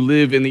 People who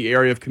live in the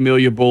area of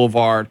Camellia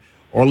Boulevard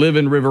or live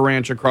in River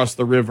Ranch across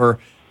the river,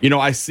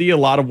 I see a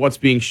lot of what's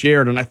being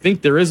shared. And I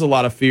think there is a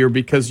lot of fear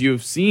because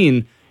you've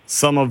seen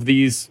some of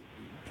these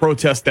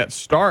protests that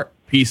start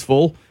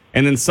peaceful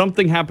and then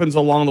something happens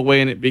along the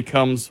way and it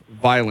becomes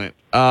violent.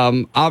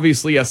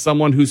 Obviously, as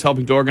someone who's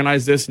helping to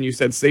organize this, and you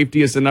said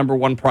safety is the number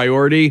one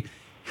priority,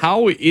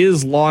 how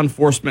is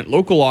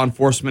local law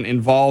enforcement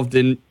involved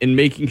in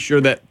making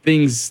sure that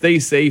things stay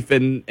safe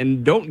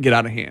and don't get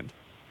out of hand?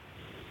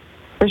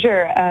 For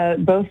sure.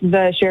 Both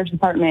the Sheriff's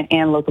Department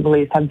and local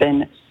police have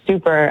been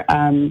super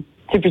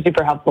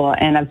helpful,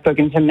 and I've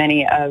spoken to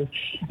many of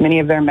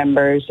their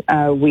members.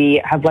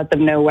 We have let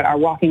them know what our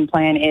walking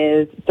plan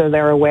is, so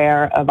they're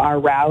aware of our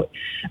route.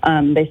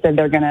 They said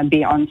they're going to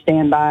be on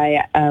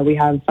standby. We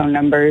have phone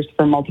numbers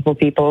for multiple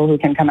people who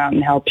can come out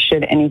and help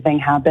should anything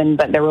happen,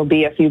 but there will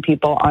be a few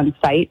people on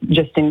site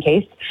just in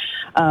case.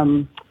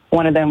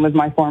 One of them was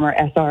my former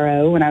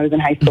SRO when I was in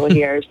high school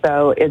here.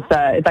 So it's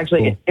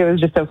actually, it was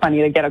just so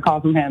funny to get a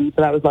call from him.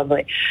 So that was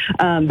lovely.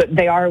 But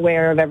they are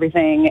aware of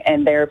everything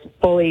and they're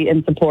fully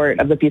in support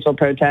of the peaceful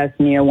protest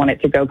and, want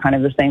it to go kind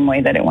of the same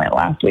way that it went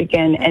last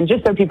weekend. And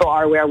just so people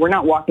are aware, we're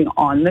not walking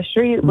on the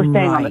street. We're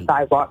staying on the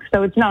sidewalk.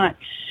 So it's not,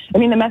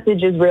 the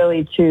message is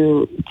really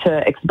to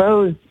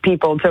expose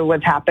people to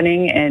what's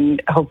happening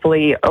and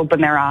hopefully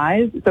open their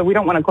eyes. So we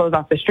don't want to close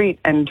off the street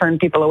and turn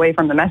people away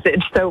from the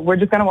message. So we're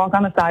just going to walk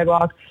on the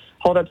sidewalk,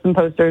 hold up some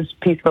posters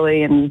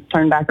peacefully, and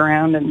turn back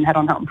around and head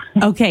on home.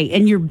 Okay,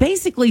 and you're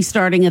basically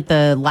starting at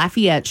the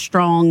Lafayette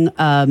Strong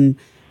kind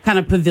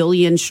of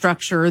pavilion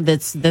structure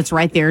that's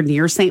right there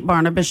near St.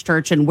 Barnabas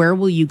Church, and where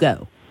will you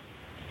go?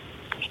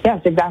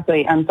 Yes,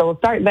 exactly. So we'll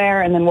start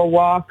there, and then we'll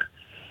walk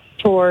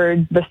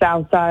towards the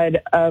south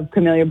side of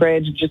Camellia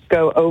Bridge, just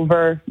go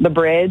over the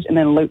bridge, and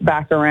then loop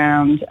back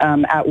around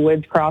at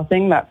Woods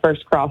Crossing, that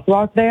first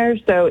crosswalk there.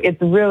 So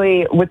it's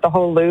really, with the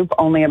whole loop,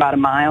 only about a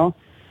mile.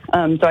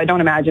 So I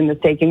don't imagine this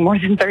taking more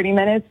than 30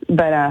 minutes,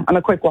 but I'm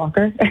a quick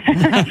walker.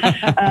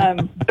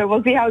 So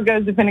we'll see how it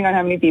goes depending on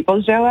how many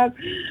people show up.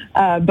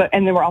 And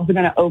then we're also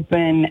going to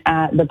open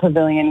at the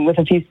pavilion with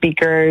a few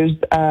speakers,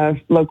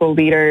 local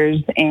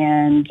leaders,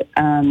 and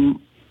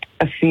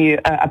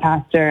a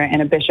pastor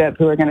and a bishop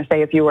who are going to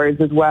say a few words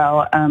as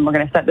well. We're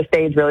going to set the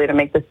stage really to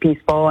make this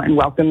peaceful and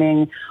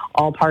welcoming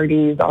all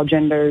parties, all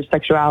genders,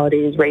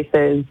 sexualities,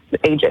 races,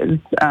 ages.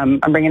 I'm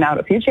bringing out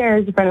a few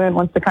chairs if anyone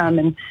wants to come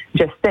and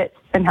just sit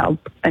and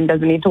help and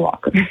doesn't need to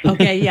walk.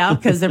 Okay, yeah,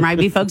 because there might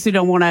be folks who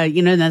don't want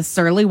to,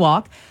 necessarily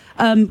walk.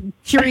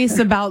 Curious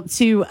about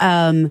too,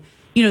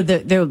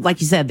 there, like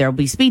you said, there'll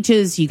be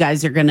speeches. You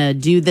guys are going to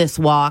do this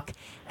walk.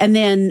 And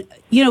then,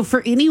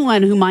 for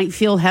anyone who might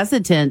feel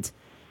hesitant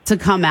to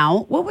come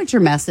out, what would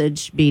your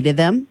message be to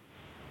them?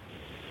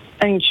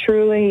 I mean,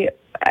 truly,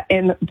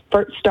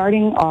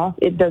 starting off,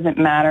 it doesn't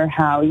matter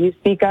how you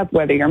speak up,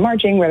 whether you're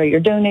marching, whether you're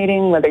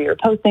donating, whether you're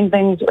posting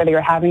things, whether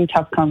you're having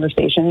tough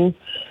conversations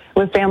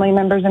with family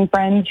members and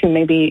friends who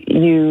maybe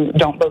you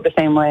don't vote the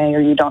same way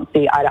or you don't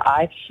see eye to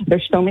eye.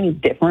 There's so many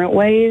different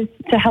ways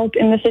to help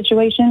in this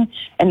situation,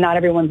 and not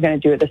everyone's going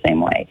to do it the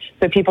same way.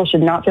 So people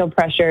should not feel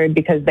pressured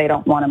because they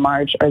don't want to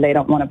march or they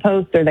don't want to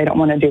post or they don't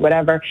want to do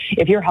whatever.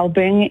 If you're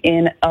helping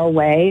in a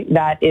way,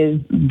 that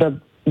is the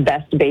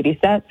best baby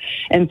step.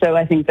 And so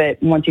I think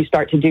that once you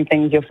start to do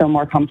things, you'll feel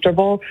more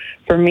comfortable.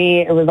 For me,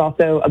 it was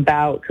also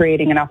about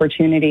creating an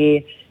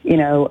opportunity, in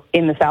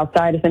the south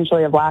side,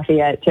 essentially, of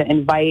Lafayette, to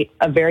invite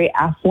a very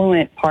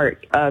affluent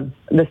part of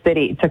the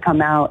city to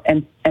come out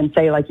and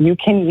say, like, you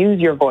can use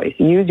your voice,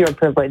 use your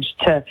privilege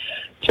to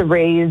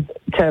raise,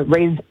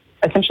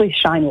 essentially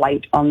shine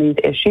light on these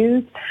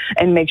issues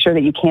and make sure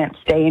that you can't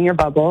stay in your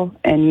bubble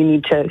and you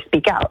need to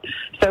speak out.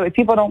 So if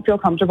people don't feel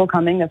comfortable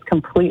coming, that's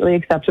completely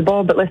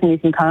acceptable. But listen, you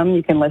can come,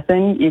 you can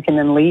listen, you can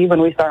then leave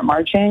when we start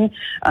marching.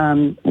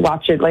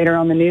 Watch it later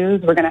on the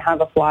news. We're going to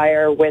have a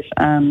flyer with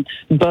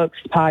books,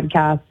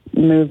 podcasts,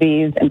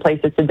 movies, and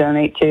places to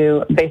donate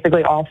to,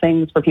 basically all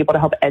things for people to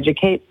help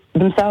educate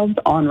themselves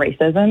on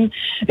racism,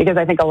 because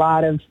I think a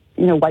lot of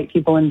white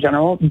people in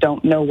general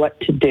don't know what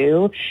to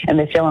do, and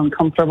they feel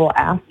uncomfortable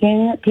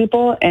asking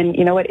people. And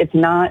you know what? It's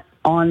not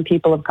on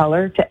people of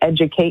color to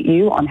educate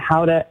you on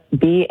how to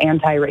be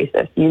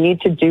anti-racist. You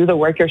need to do the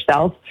work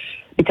yourself,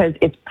 because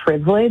it's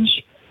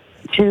privilege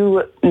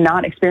to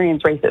not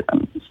experience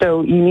racism.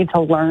 So you need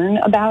to learn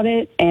about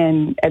it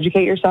and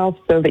educate yourself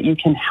so that you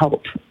can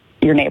help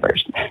your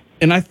neighbors.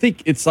 And I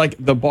think it's like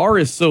the bar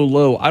is so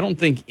low. I don't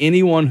think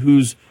anyone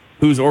who's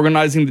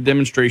organizing the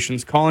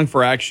demonstrations, calling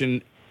for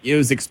action,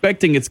 is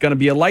expecting it's going to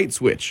be a light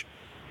switch.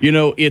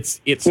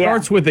 It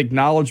starts with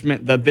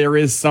acknowledgement that there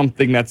is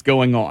something that's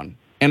going on.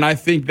 And I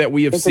think that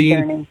we have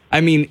seen,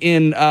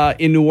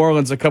 in New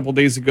Orleans a couple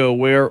days ago,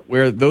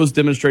 where those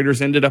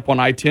demonstrators ended up on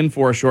I-10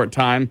 for a short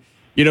time,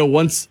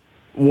 once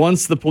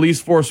the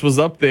police force was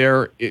up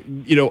there,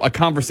 a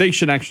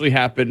conversation actually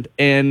happened,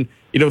 and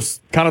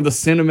kind of the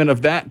sentiment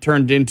of that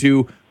turned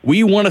into,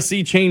 we want to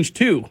see change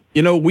too.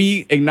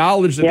 We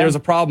acknowledge that there's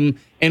a problem,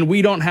 and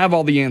we don't have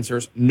all the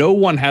answers. No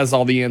one has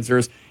all the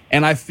answers,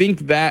 and I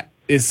think that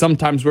is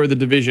sometimes where the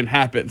division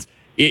happens.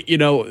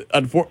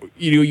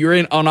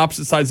 You're on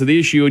opposite sides of the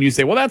issue, and you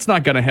say, well, that's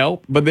not going to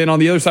help. But then on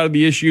the other side of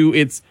the issue,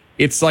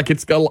 it's like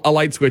it's got a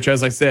light switch,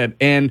 as I said,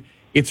 and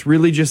it's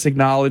really just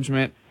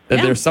acknowledgement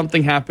that there's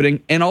something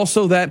happening, and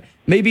also that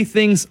maybe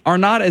things are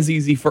not as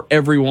easy for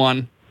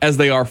everyone as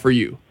they are for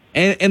you.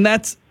 And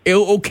that's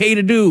okay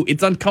to do.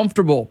 It's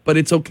uncomfortable, but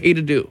it's okay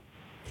to do.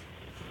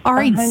 All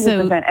right, 100%. so...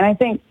 And I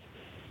think...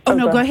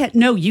 go ahead.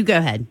 No, you go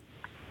ahead.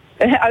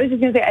 I was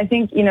just going to say, I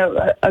think,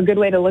 a good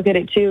way to look at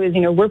it, too, is,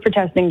 we're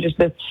protesting just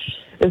this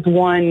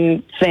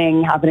one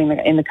thing happening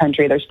in the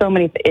country. There's so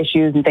many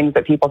issues and things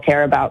that people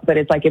care about, but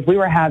it's like if we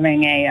were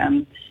having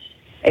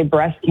a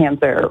breast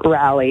cancer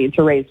rally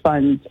to raise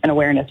funds and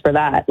awareness for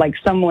that, like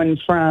someone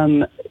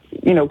from,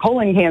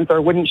 colon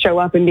cancer wouldn't show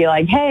up and be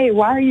like, hey,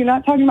 why are you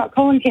not talking about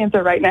colon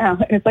cancer right now?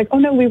 And it's like, oh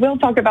no, we will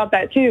talk about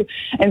that too.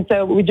 And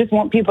so we just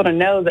want people to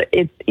know that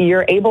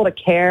you're able to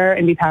care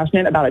and be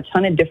passionate about a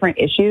ton of different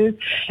issues.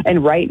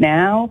 And right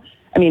now,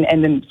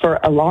 and then for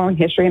a long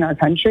history in our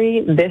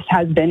country, this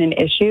has been an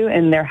issue,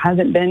 and there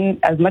hasn't been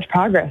as much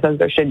progress as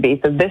there should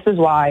be. So this is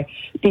why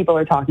people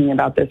are talking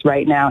about this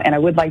right now. And I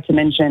would like to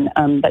mention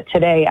that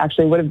today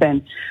actually would have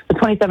been the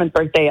 27th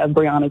birthday of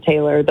Breonna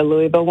Taylor, the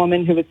Louisville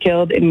woman who was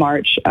killed in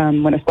March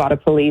when a squad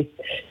of police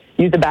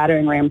used a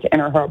battering ram to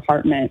enter her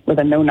apartment with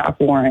a no-knock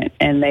warrant,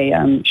 and they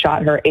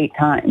shot her 8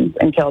 times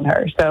and killed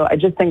her. So I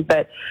just think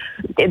that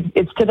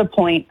it's to the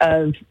point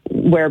of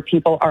where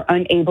people are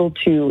unable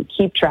to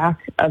keep track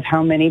of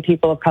how many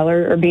people of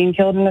color are being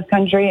killed in this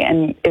country,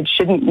 and it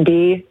shouldn't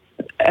be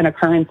an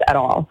occurrence at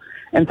all.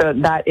 And so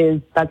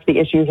that's the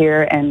issue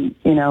here. And,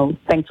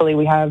 thankfully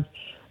we have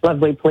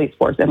lovely police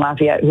force in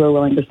Lafayette who are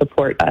willing to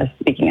support us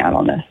speaking out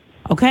on this.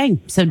 Okay,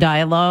 so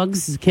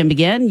dialogues can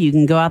begin. You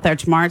can go out there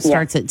tomorrow. It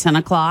starts at 10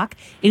 o'clock.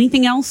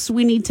 Anything else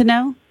we need to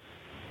know?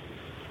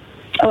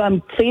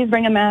 Please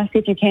bring a mask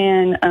if you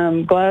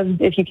can, gloves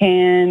if you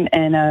can,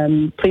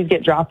 and please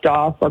get dropped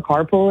off or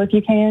carpool if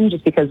you can,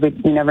 just because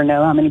we never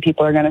know how many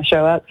people are going to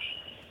show up.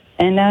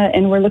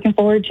 And we're looking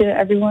forward to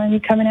everyone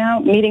coming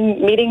out,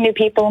 meeting new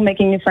people,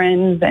 making new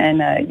friends,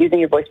 and using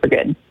your voice for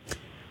good.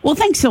 Well,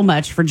 thanks so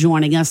much for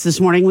joining us this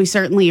morning. We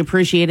certainly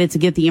appreciate it to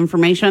get the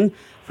information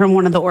from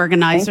one of the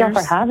organizers. Thank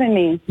you for having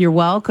me. You're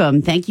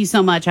welcome. Thank you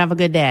so much. Have a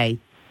good day.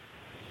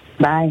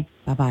 Bye.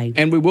 Bye-bye.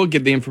 And we will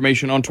get the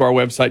information onto our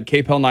website,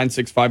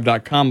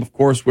 kpel965.com, of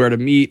course, where to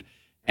meet.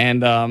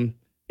 And,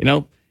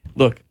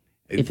 look.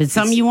 If it's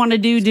something you want to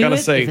do, do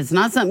it. If it's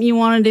not something you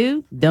want to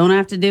do, don't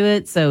have to do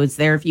it. So it's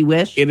there if you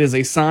wish. It is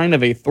a sign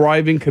of a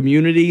thriving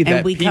community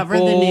that we people cover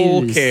the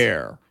news.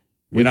 care.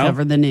 We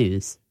cover the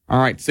news. All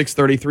right,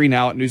 6:33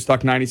 now at News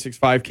Talk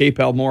 96.5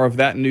 KPEL. More of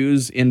that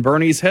news in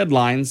Bernie's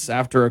headlines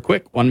after a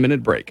quick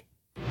 1-minute break.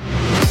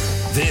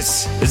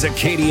 This is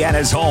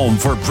Acadiana's home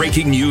for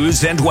breaking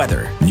news and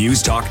weather.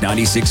 News Talk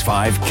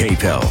 96.5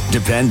 KPEL.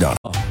 Depend on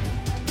it.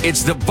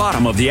 It's the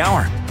bottom of the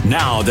hour.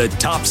 Now the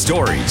top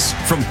stories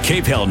from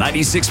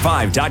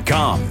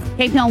KPEL965.com.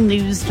 KPEL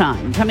News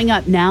Time. Coming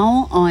up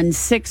now on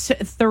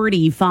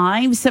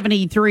 6:35,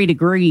 73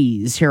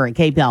 degrees here at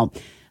KPEL.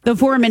 The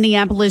 4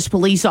 Minneapolis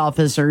police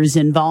officers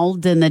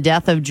involved in the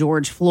death of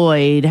George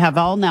Floyd have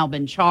all now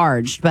been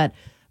charged, but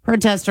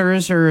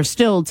protesters are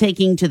still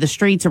taking to the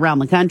streets around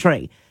the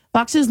country.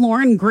 Fox's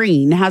Lauren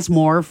Green has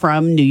more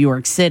from New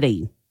York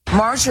City.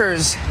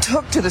 Marchers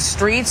took to the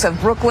streets of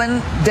Brooklyn,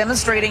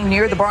 demonstrating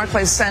near the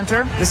Barclays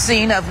Center, the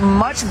scene of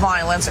much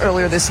violence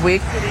earlier this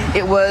week.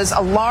 It was a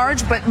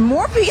large but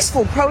more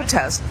peaceful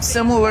protest,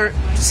 similar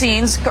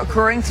scenes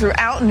occurring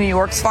throughout New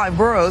York's 5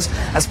 boroughs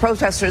as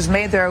protesters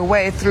made their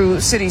way through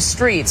city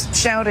streets,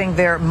 shouting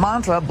their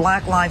mantra,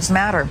 Black Lives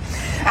Matter.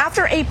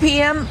 After 8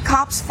 p.m.,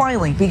 cops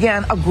finally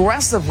began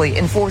aggressively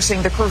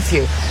enforcing the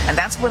curfew, and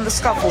that's when the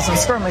scuffles and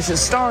skirmishes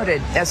started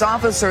as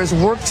officers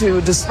worked to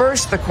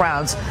disperse the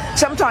crowds,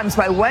 sometimes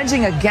by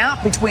wedging a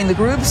gap between the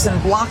groups and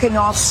blocking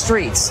off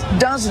streets.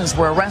 Dozens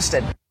were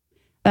arrested.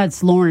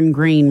 That's Lauren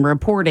Green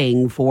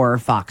reporting for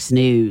Fox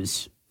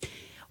News.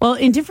 Well,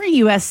 in different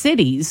U.S.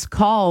 cities,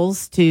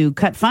 calls to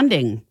cut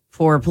funding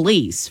for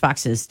police.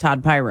 Fox's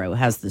Todd Pyro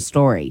has the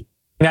story.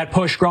 That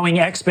push growing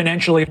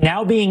exponentially,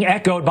 now being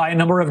echoed by a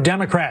number of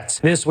Democrats.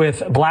 This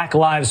with Black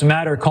Lives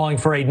Matter calling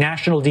for a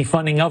national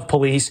defunding of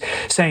police,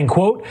 saying,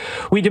 quote,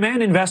 "We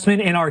demand investment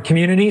in our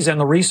communities and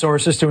the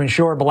resources to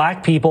ensure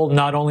Black people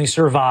not only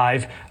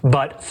survive,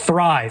 but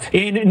thrive."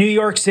 In New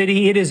York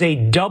City, it is a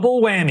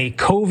double whammy.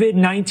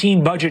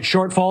 COVID-19 budget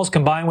shortfalls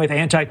combined with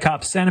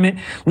anti-cop sentiment,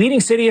 leading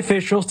city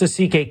officials to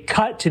seek a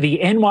cut to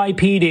the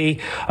NYPD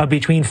of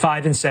between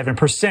 5 and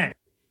 7%.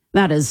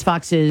 That is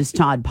Fox's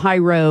Todd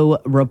Pyro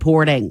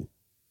reporting.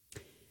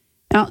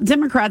 Now,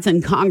 Democrats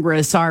in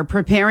Congress are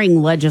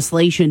preparing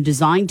legislation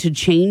designed to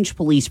change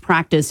police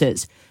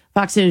practices.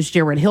 Fox's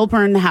Jared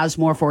Hilpern has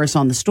more for us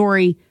on the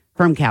story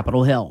from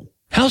Capitol Hill.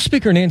 House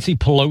Speaker Nancy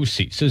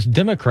Pelosi says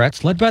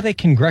Democrats, led by the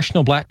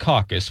Congressional Black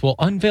Caucus, will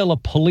unveil a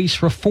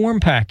police reform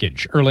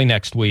package early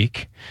next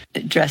week.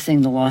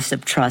 Addressing the loss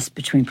of trust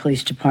between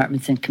police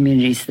departments and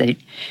communities they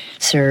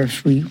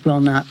serve, we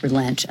will not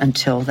relent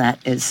until that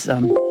is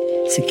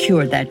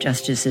secured, that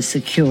justice is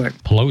secured.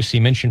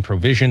 Pelosi mentioned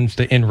provisions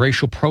that end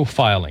racial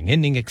profiling,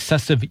 ending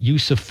excessive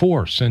use of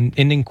force, and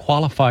ending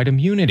qualified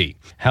immunity.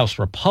 House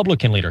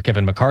Republican leader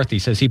Kevin McCarthy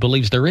says he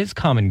believes there is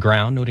common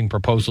ground, noting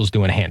proposals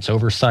to enhance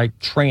oversight,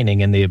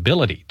 training, and the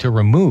ability to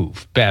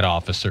remove bad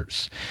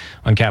officers.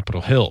 On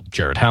Capitol Hill,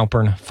 Jared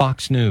Halpern,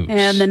 Fox News.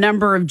 And the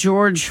number of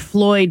George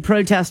Floyd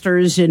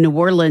protesters in New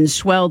Orleans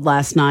swelled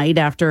last night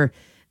after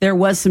there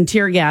was some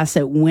tear gas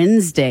at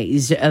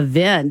Wednesday's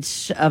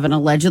event of an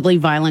allegedly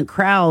violent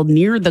crowd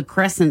near the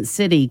Crescent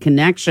City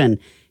connection.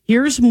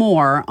 Here's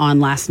more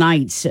on last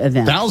night's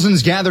event.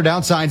 Thousands gathered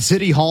outside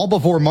City Hall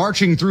before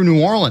marching through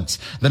New Orleans.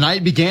 The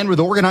night began with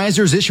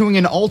organizers issuing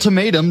an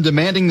ultimatum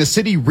demanding the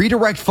city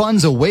redirect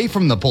funds away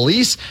from the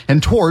police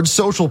and towards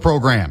social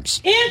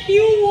programs. If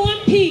you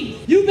want peace,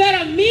 you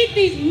better meet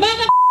these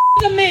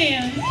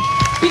demands,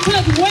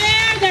 because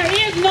where there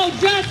is no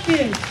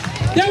justice,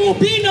 there will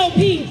be no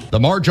peace. The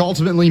march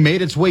ultimately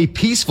made its way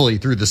peacefully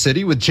through the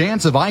city with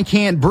chants of "I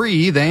Can't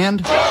Breathe"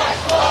 and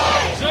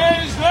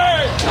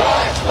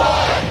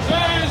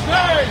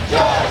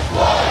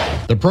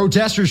the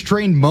protesters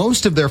trained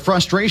most of their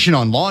frustration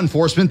on law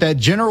enforcement that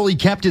generally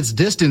kept its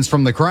distance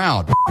from the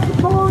crowd.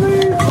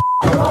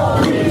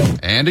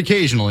 And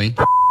occasionally,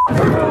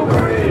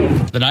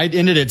 the night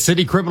ended at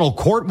City Criminal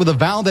Court with a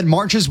vow that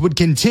marches would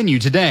continue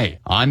today.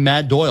 I'm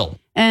Matt Doyle.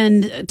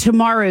 And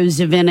tomorrow's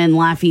event in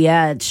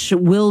Lafayette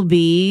will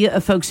be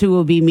folks who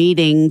will be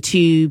meeting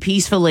to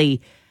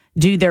peacefully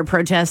do their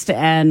protest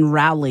and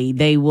rally.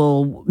 They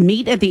will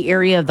meet at the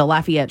area of the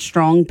Lafayette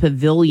Strong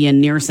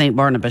Pavilion near St.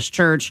 Barnabas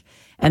Church,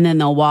 and then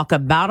they'll walk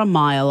about a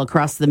mile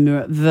across the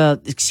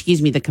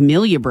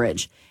Camellia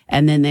Bridge,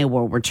 and then they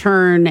will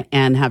return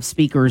and have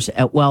speakers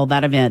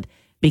that event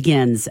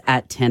begins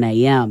at 10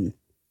 a.m.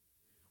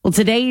 Well,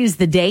 today is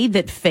the day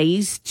that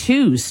Phase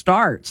 2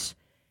 starts.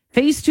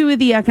 Phase 2 of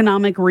the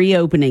economic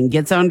reopening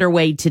gets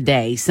underway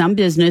today. Some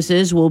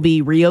businesses will be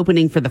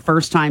reopening for the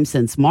first time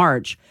since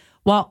March,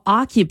 while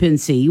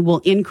occupancy will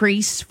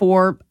increase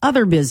for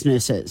other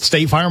businesses.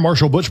 State Fire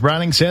Marshal Butch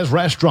Browning says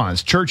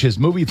restaurants, churches,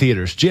 movie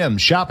theaters,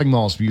 gyms, shopping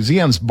malls,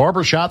 museums,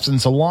 barbershops,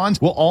 and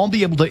salons will all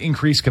be able to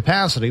increase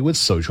capacity with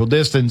social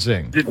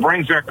distancing. It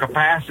brings our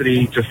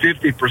capacity to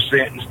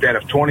 50% instead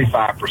of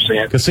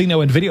 25%.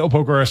 Casino and video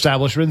poker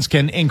establishments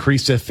can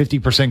increase to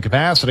 50%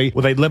 capacity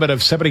with a limit of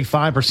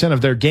 75% of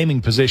their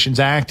gaming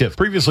positions active.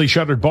 Previously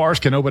shuttered bars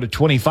can open at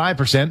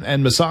 25%,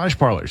 and massage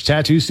parlors,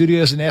 tattoo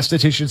studios, and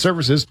esthetician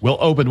services will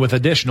open with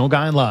additional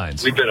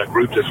guidelines. We've been a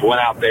group that's went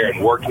out there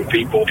and worked with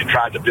people and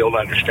tried to build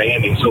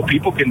understanding so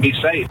people can be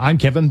safe. I'm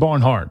Kevin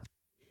Barnhart.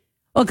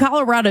 Well,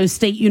 Colorado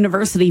State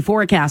University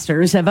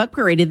forecasters have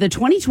upgraded the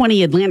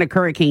 2020 Atlantic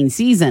hurricane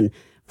season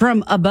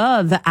from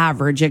above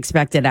average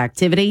expected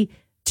activity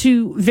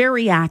to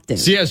very active.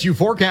 CSU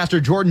forecaster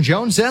Jordan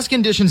Jones says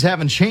conditions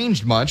haven't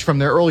changed much from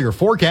their earlier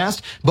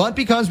forecast, but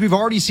because we've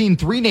already seen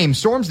 3 named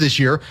storms this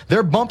year,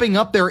 they're bumping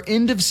up their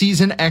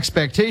end-of-season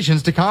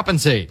expectations to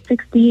compensate.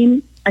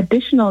 16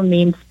 additional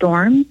named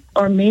storms.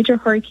 Our major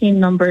hurricane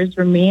numbers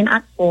remain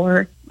at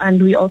 4,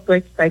 and we also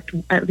expect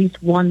at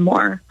least 1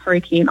 more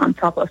hurricane on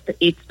top of the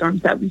 8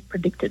 storms that we've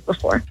predicted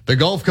before. The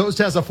Gulf Coast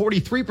has a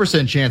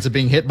 43% chance of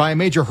being hit by a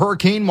major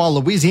hurricane, while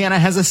Louisiana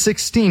has a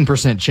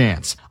 16%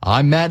 chance.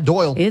 I'm Matt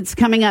Doyle. It's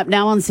coming up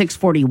now on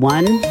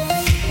 641.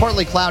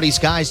 Partly cloudy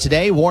skies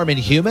today, warm and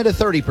humid, a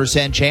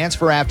 30% chance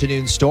for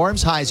afternoon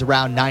storms, highs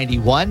around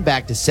 91,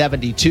 back to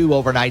 72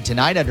 overnight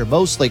tonight under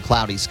mostly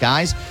cloudy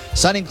skies.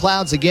 Sun and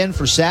clouds again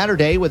for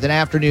Saturday with an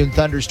afternoon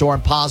thunderstorm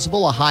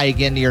possible, a high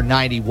again near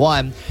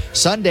 91.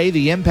 Sunday,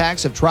 the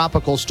impacts of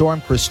Tropical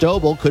Storm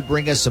Cristobal could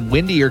bring us some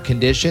windier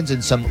conditions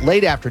and some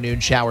late afternoon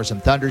showers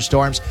and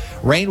thunderstorms.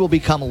 Rain will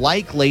become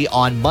likely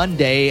on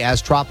Monday as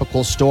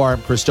Tropical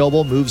Storm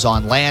Cristobal moves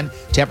on land.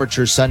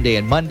 Temperatures Sunday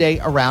and Monday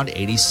around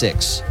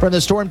 86. From the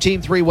Storm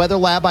Team 3 Weather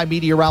Lab, I'm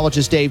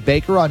meteorologist Dave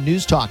Baker on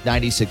News Talk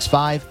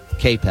 96.5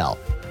 KPEL.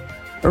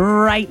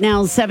 Right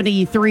now,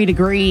 73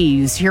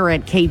 degrees here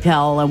at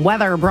KPEL, and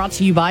weather brought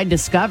to you by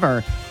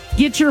Discover.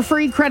 Get your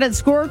free credit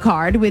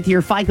scorecard with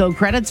your FICO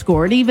credit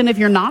score, and even if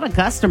you're not a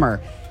customer.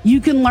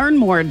 You can learn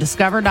more at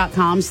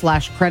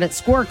discover.com/credit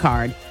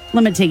scorecard.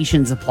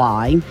 Limitations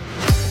apply.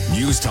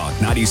 News Talk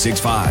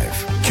 96.5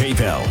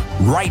 KPEL.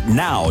 Right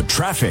now,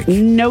 traffic.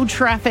 No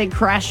traffic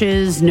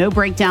crashes, no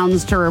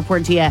breakdowns to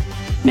report to you.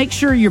 Make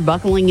sure you're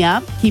buckling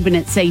up, keeping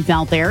it safe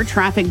out there.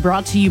 Traffic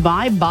brought to you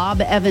by Bob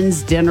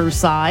Evans Dinner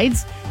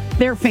Sides.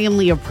 Their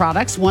family of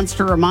products wants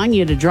to remind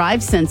you to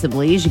drive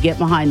sensibly as you get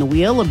behind the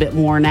wheel a bit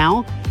more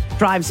now.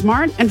 Drive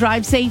smart and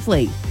drive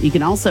safely. You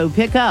can also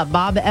pick up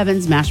Bob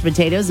Evans mashed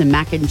potatoes and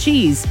mac and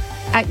cheese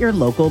at your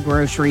local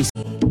grocery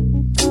store.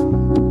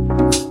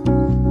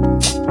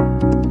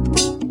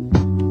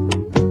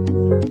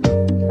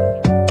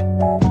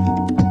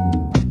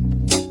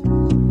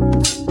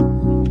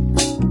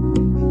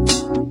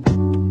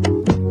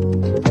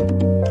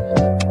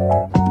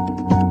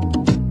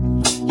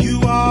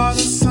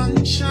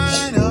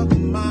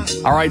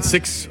 All right,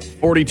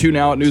 6:42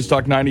 now at News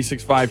Talk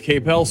 96.5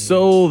 KPEL.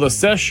 So the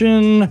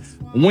session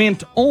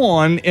went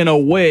on in a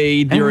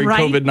way during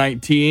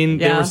COVID-19.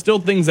 Yeah. There were still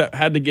things that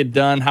had to get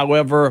done.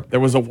 However, there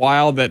was a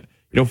while that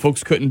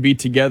folks couldn't be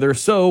together.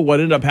 So what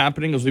ended up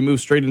happening is we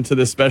moved straight into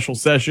this special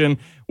session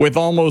with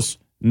almost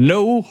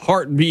no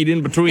heartbeat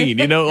in between.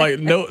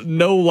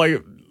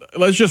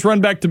 Let's just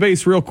run back to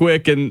base real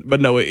quick. But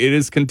no, it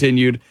is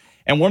continued.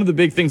 And one of the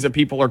big things that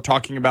people are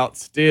talking about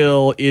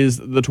still is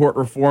the tort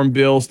reform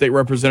bill. State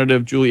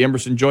Representative Julie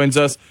Emerson joins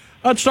us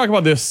to talk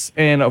about this.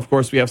 And, of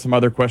course, we have some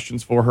other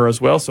questions for her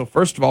as well. So,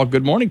 first of all,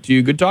 good morning to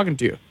you. Good talking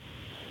to you.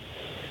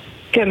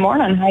 Good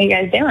morning. How you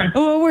guys doing?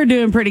 Oh, we're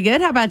doing pretty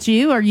good. How about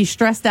you? Are you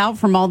stressed out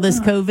from all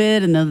this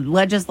COVID and the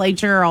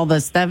legislature, all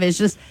this stuff? It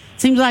just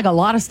seems like a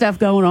lot of stuff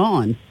going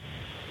on.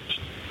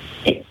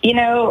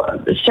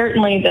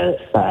 Certainly the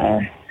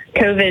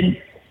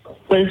COVID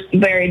was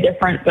very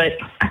different, but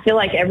I feel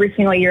like every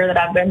single year that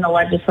I've been in the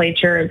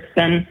legislature, it's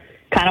been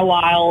kind of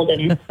wild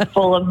and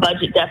full of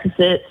budget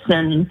deficits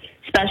and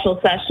special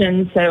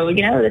sessions. So,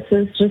 this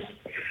is just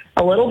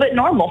a little bit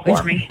normal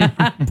for me.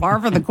 Par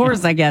for the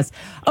course, I guess.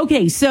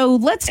 Okay, so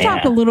let's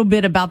talk a little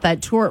bit about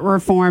that tort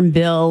reform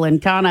bill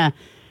and kind of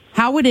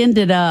how it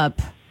ended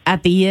up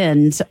at the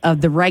end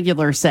of the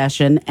regular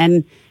session,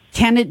 and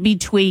can it be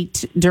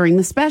tweaked during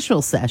the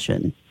special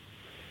session?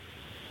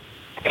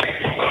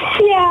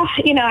 Yeah,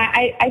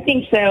 I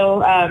think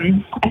so.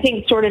 I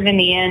think sort of in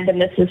the end,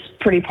 and this is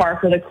pretty par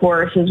for the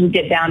course as we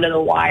get down to the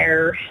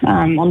wire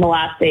on the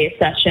last day of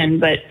session,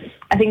 but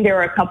I think there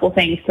were a couple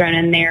things thrown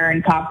in there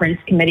in conference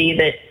committee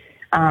that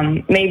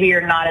maybe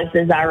are not as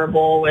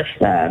desirable with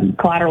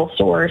collateral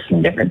source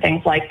and different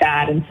things like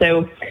that. And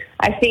so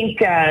I think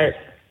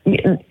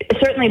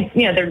certainly,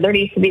 there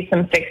needs to be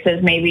some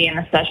fixes maybe in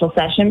a special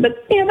session,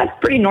 but, that's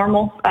pretty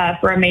normal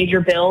for a major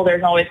bill.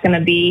 There's always going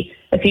to be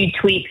a few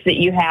tweaks that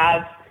you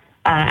have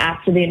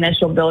after the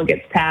initial bill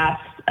gets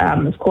passed.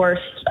 Of course,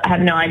 I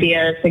have no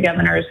idea if the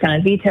governor is going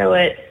to veto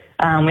it.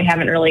 We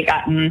haven't really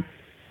gotten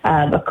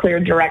a clear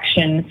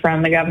direction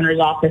from the governor's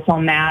office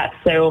on that.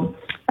 So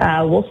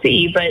we'll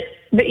see.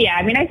 But yeah,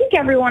 I mean, I think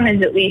everyone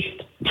is at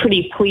least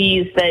pretty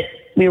pleased that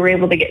we were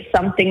able to get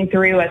something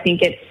through. I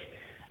think it's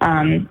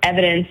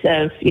evidence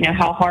of,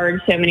 how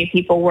hard so many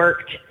people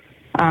worked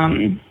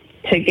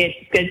to get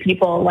good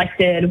people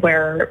elected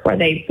where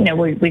they,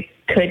 we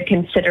could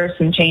consider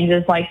some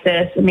changes like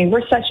this. I mean,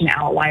 we're such an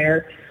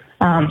outlier.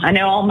 I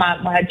know all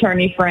my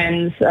attorney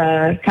friends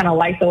kind of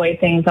like the way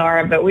things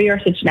are, but we are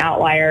such an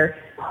outlier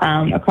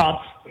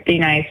across the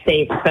United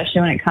States,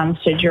 especially when it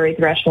comes to jury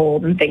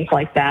threshold and things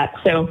like that.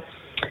 So,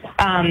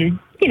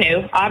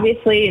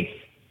 obviously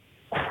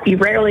you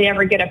rarely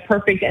ever get a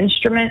perfect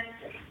instrument,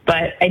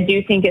 but I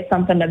do think it's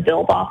something to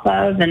build off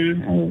of,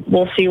 and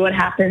we'll see what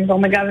happens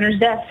on the governor's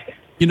desk.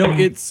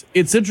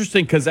 It's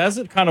interesting because as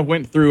it kind of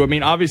went through, I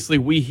mean, obviously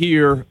we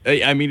hear,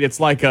 it's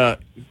like a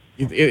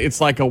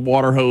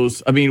water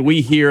hose. I mean,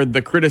 we hear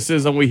the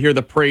criticism, we hear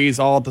the praise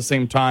all at the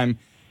same time.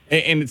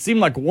 And it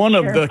seemed like one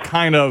of the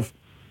kind of,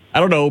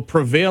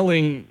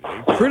 prevailing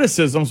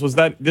criticisms was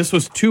that this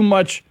was too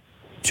much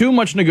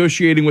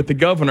negotiating with the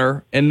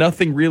governor and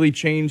nothing really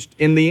changed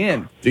in the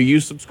end. Do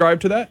you subscribe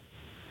to that?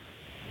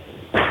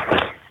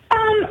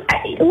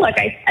 Look,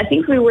 I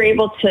think we were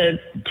able to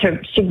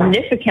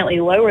significantly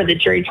lower the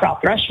jury trial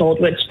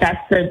threshold, which that's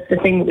the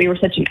thing that we were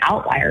such an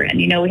outlier in.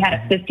 We had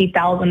a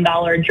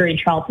 $50,000 jury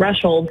trial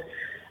threshold,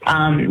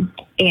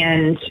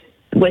 and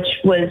which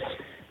was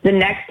the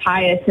next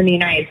highest in the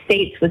United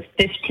States with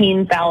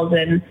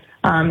 $15,000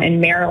 in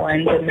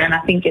Maryland, and then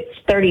I think it's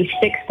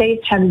 36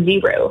 states have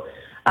zero.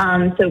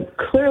 So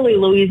clearly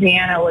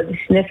Louisiana was a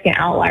significant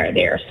outlier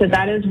there. So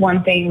that is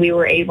one thing we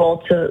were able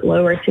to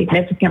lower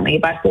significantly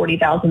by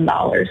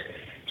 $40,000.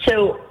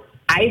 So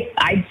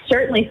I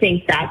certainly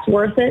think that's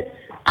worth it.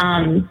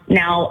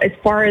 Now, as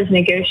far as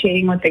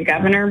negotiating with the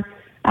governor,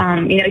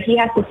 he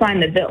has to sign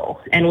the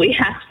bill, and we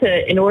have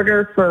to, in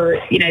order for,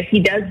 if he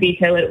does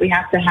veto it, we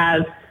have to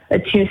have a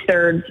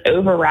 2/3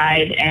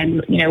 override.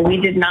 And, we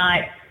did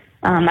not,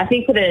 I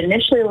think when it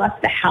initially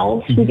left the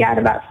House, we got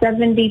about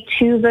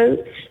 72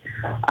 votes.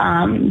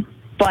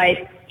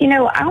 But,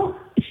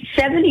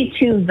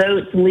 72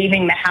 votes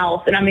leaving the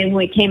House. And I mean, when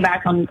we came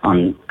back from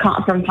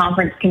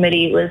conference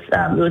committee, it was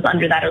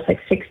under that. It was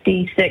like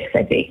 66,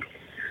 I think.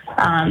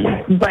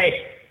 But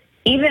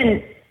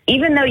even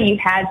though you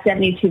had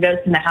 72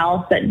 votes in the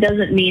House, that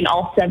doesn't mean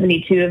all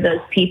 72 of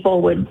those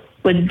people would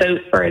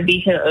vote for a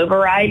veto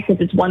override,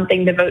 because it's one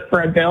thing to vote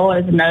for a bill,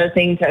 it's another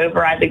thing to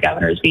override the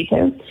governor's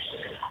veto.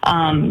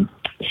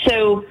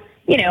 So,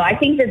 I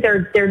think that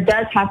there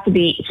does have to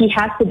be, he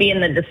has to be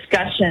in the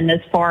discussion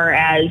as far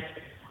as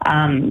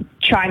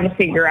trying to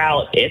figure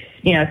out if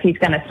he's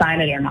going to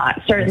sign it or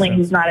not. Certainly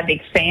he's not a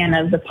big fan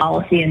of the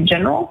policy in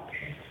general.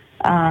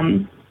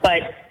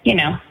 But,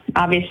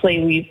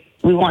 obviously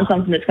we want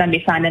something that's going to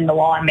be signed into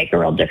law and make a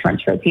real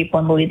difference for people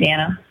in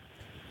Louisiana.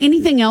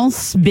 Anything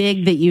else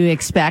big that you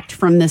expect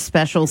from this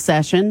special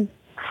session?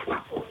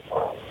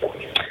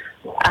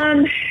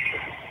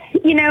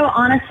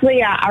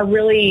 Honestly,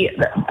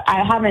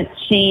 I haven't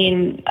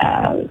seen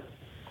a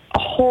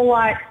whole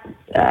lot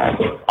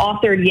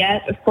authored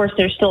yet. Of course,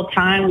 there's still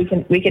time. We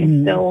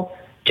can still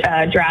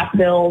draft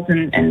bills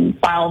and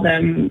file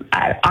them.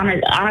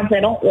 Honestly, I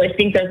don't really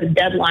think there's a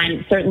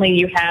deadline. Certainly,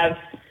 you have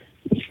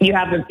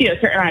a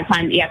certain amount of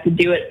time that you have to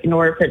do it in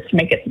order for it to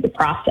make it through the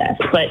process.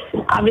 But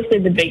obviously,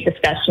 the big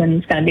discussion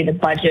is going to be the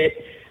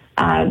budget.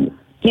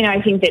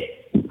 I think that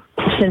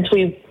since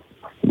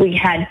we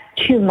had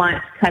 2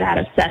 months cut out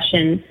of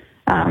session.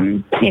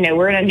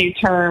 We're in a new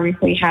term.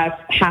 We have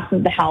half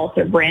of the House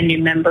are brand new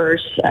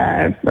members,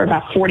 or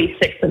about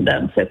 46 of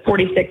them. So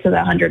 46 of the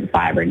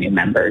 105 are new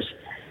members.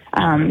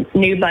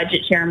 New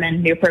budget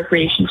chairman, new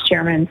appropriations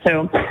chairman.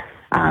 So,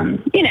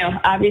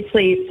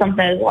 obviously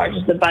something as large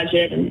as the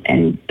budget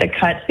and the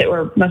cuts that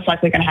we're most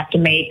likely going to have to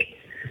make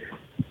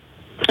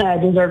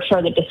deserve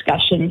further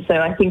discussion. So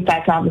I think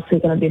that's obviously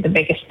going to be the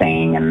biggest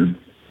thing.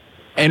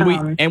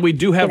 And we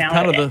do have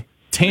kind of the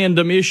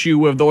tandem issue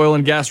with the oil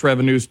and gas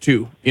revenues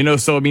too.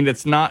 So I mean,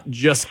 it's not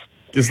just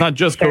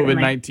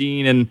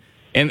COVID-19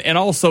 and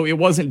also it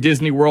wasn't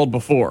Disney World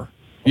before.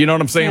 You know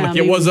what I'm saying?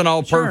 It wasn't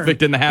all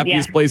perfect and the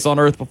happiest place on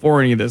earth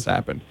before any of this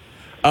happened.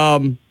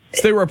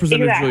 State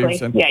Representative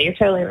Williamson. Yeah, you're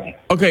totally right.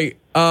 Okay,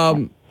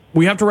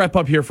 we have to wrap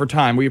up here for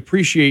time. We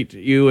appreciate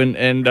you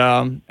and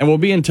we'll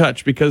be in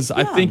touch because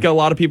I think a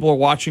lot of people are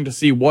watching to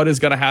see what is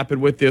going to happen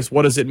with this.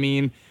 What does it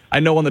mean? I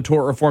know on the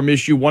tort reform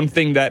issue, one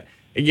thing that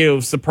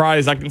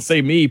surprised, I can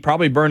say me,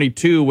 probably Bernie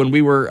too, when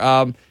we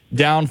were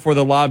down for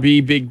the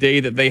lobby big day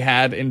that they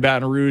had in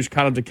Baton Rouge,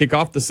 kind of to kick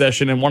off the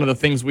session. And one of the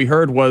things we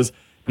heard was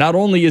not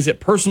only is it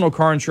personal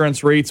car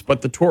insurance rates,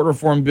 but the tort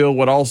reform bill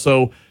would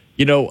also,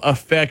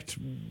 affect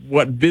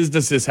what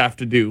businesses have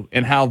to do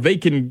and how they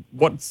can,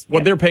 what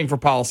they're paying for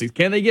policies.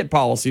 Can they get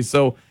policies?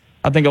 So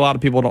I think a lot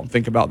of people don't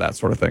think about that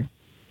sort of thing.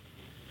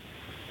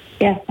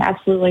 Yeah,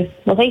 absolutely.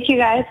 Well, thank you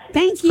guys.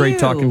 Thank you. Great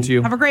talking to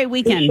you. Have a great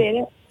weekend. Appreciate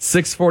it.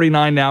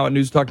 6:49 now at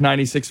News Talk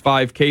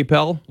 96.5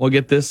 KPEL. We'll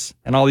get this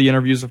and all the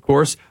interviews, of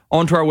course,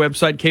 onto our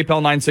website,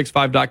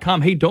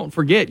 kpel965.com. Hey, don't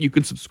forget, you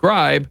can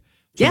subscribe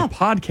to the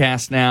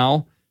podcast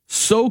now.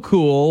 So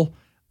cool.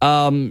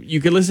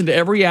 You can listen to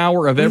every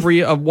hour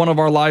of one of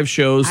our live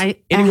shows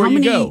anywhere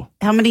you go.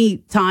 How many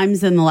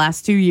times in the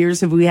last 2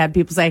 years have we had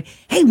people say,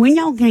 hey, when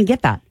y'all going to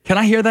get that? Can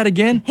I hear that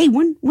again? Hey,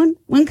 when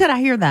could I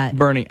hear that?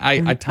 Bernie,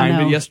 I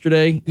timed it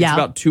yesterday. Yeah. It's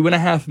about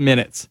 2.5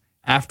 minutes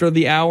after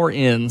the hour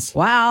ends.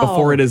 Wow.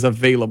 Before it is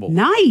available.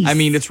 Nice. I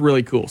mean, it's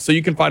really cool. So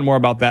you can find more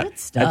about that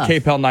at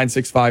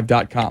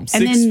kpel965.com.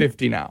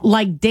 6:50 now.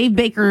 Like Dave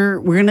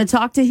Baker, we're going to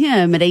talk to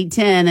him at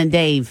 8:10. And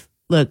Dave,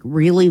 look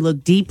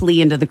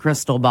deeply into the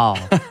crystal ball.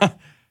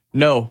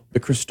 No, the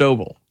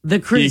Cristobal. The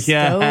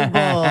Cristobal. Bump.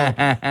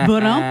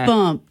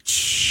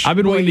 I've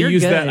been waiting to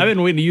use that. I've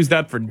been waiting to use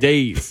that for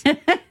days.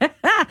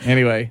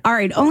 Anyway. All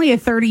right. Only a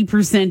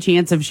 30%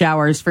 chance of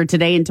showers for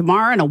today and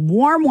tomorrow, and a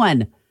warm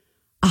one.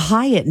 A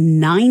high at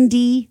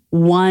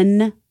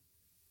 91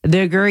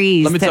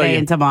 degrees today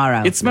and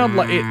tomorrow. It smelled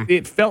like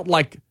it felt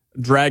like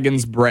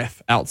dragon's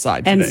breath outside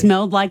today. And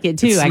smelled like it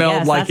too. It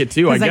smelled like it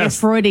too, I guess. Like a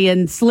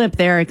Freudian slip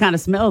there. It kind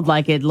of smelled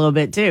like it a little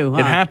bit too.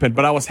 It happened,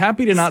 but I was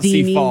happy to not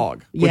see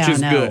fog, which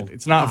is good.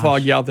 It's not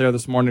foggy out there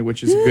this morning,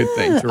 which is a good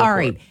thing to report. All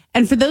right.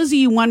 And for those of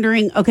you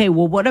wondering, okay,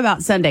 well, what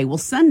about Sunday? Well,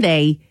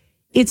 Sunday,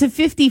 it's a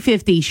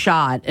 50-50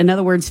 shot. In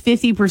other words,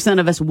 50%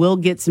 of us will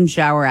get some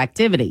shower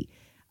activity.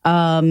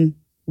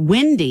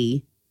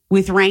 Windy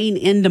with rain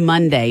into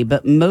Monday,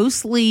 but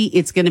mostly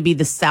it's going to be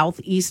the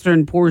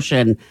southeastern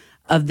portion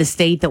of the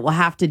state that will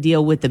have to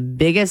deal with the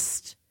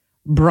biggest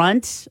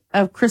brunt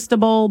of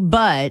Cristobal.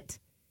 But,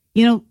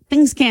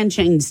 things can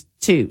change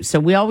too. So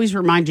we always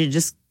remind you,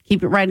 just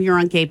keep it right here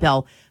on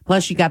KPEL.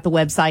 Plus, you got the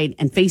website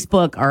and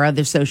Facebook, our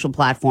other social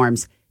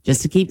platforms,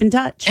 just to keep in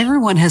touch.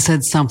 Everyone has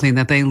said something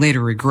that they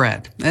later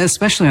regret,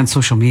 especially on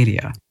social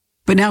media.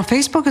 But now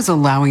Facebook is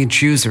allowing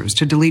its users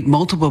to delete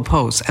multiple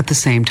posts at the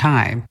same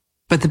time.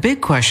 But the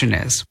big question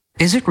is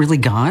it really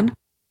gone?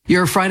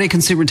 Your Friday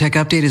Consumer Tech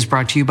Update is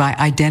brought to you by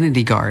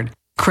Identity Guard.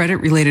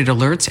 Credit-related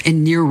alerts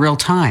in near real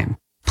time.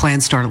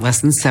 Plans start at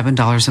less than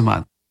 $7 a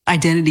month.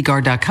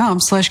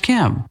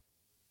 IdentityGuard.com/Kim.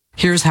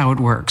 Here's how it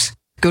works.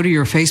 Go to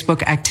your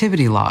Facebook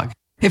activity log.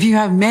 If you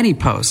have many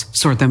posts,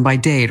 sort them by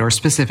date or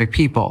specific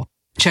people.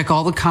 Check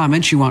all the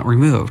comments you want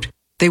removed.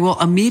 They will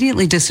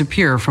immediately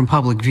disappear from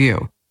public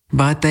view,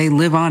 but they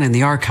live on in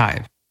the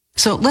archive.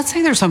 So let's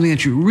say there's something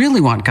that you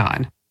really want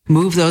gone.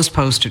 Move those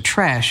posts to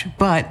trash,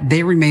 but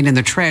they remain in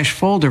the trash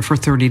folder for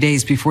 30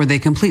 days before they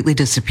completely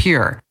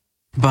disappear.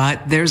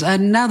 But there's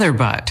another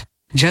but.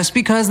 Just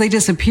because they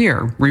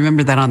disappear,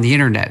 remember that on the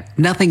internet,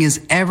 nothing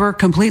is ever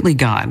completely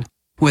gone.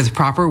 With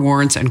proper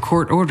warrants and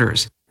court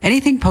orders,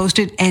 anything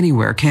posted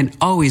anywhere can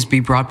always be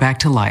brought back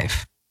to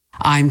life.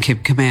 I'm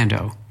Kip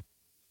Commando.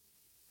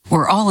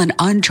 We're all in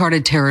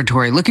uncharted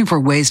territory looking for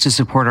ways to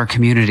support our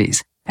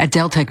communities. At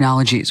Dell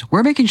Technologies,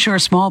 we're making sure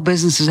small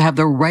businesses have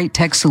the right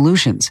tech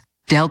solutions.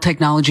 Dell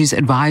Technologies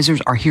advisors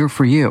are here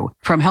for you,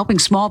 from helping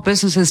small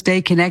businesses stay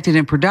connected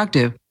and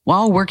productive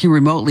while working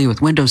remotely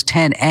with Windows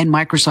 10 and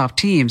Microsoft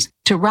Teams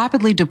to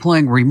rapidly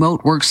deploying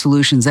remote work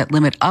solutions that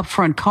limit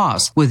upfront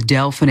costs with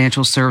Dell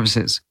Financial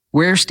Services.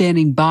 We're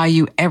standing by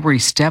you every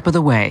step of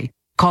the way.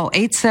 Call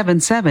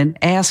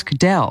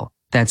 877-ASK-DELL.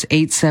 That's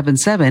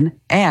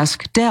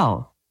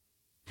 877-ASK-DELL.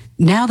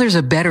 Now there's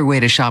a better way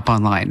to shop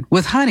online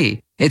with Honey.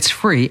 It's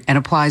free and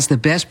applies the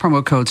best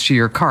promo codes to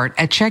your cart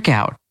at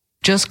checkout.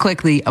 Just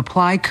click the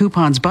Apply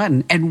Coupons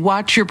button and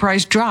watch your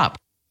price drop.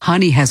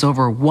 Honey has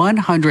over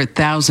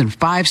 100,000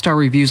 five-star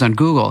reviews on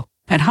Google,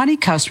 and Honey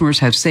customers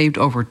have saved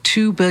over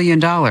 $2 billion.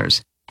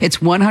 It's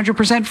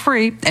 100%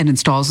 free and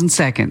installs in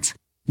seconds.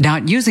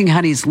 Not using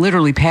Honey is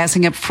literally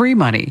passing up free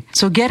money,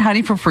 so get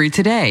Honey for free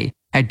today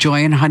at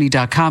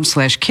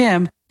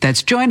joinhoney.com/Kim.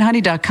 That's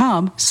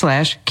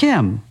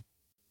joinhoney.com/Kim.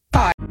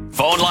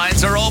 Phone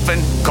lines are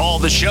open. Call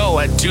the show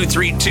at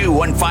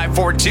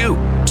 232-1542.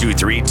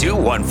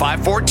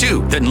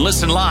 232-1542. Then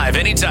listen live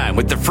anytime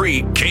with the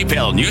free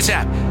KPEL News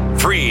app.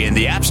 Free in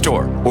the App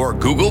Store or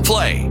Google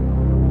Play.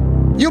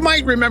 You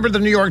might remember the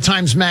New York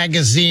Times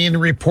Magazine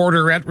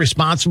reporterette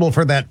responsible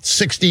for that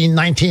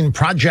 1619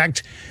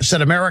 project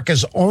said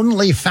America's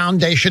only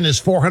foundation is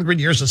 400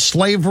 years of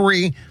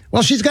slavery.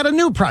 Well, she's got a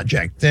new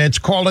project. It's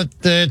called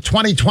the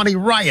 2020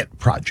 Riot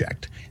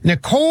Project.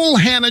 Nicole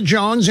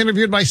Hannah-Jones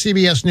interviewed by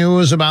CBS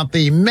News about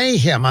the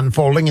mayhem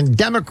unfolding in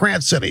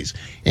Democrat cities.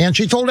 And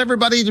she told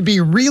everybody to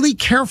be really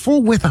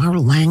careful with our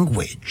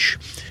language.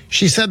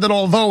 She said that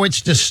although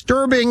it's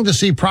disturbing to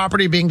see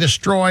property being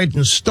destroyed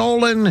and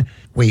stolen,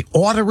 we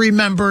ought to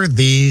remember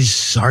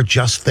these are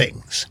just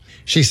things.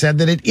 She said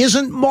that it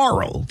isn't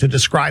moral to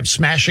describe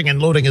smashing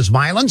and looting as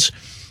violence.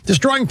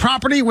 Destroying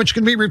property which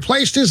can be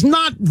replaced is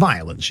not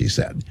violent, she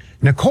said.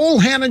 Nicole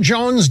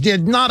Hannah-Jones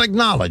did not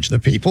acknowledge the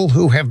people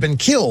who have been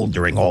killed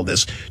during all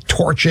this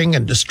torching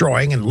and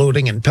destroying and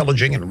looting and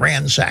pillaging and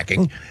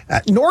ransacking,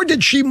 nor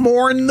did she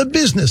mourn the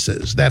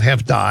businesses that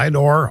have died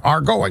or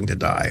are going to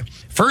die.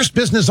 First,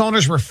 business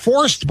owners were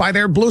forced by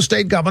their blue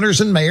state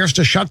governors and mayors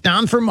to shut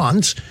down for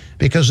months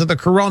because of the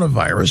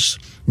coronavirus.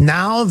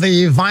 Now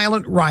the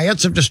violent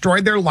riots have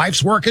destroyed their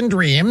life's work and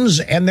dreams,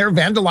 and their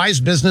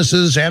vandalized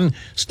businesses and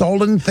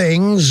stolen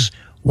things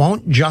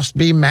won't just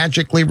be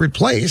magically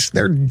replaced.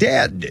 They're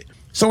dead.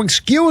 So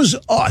excuse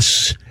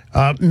us,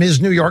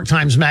 Ms. New York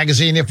Times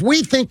Magazine, if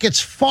we think it's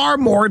far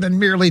more than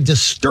merely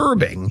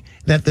disturbing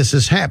that this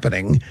is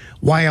happening,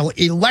 while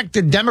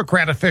elected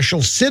Democrat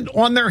officials sit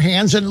on their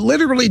hands and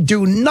literally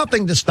do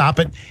nothing to stop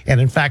it, and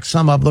in fact,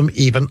 some of them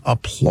even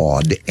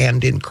applaud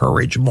and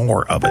encourage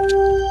more of it.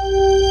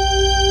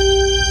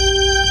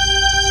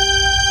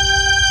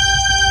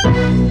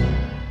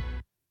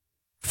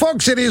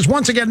 Folks, it is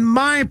once again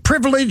my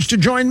privilege to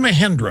join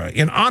Mahindra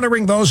in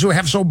honoring those who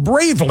have so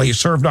bravely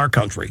served our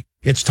country.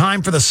 It's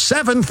time for the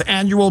 7th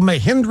annual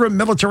Mahindra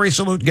Military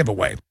Salute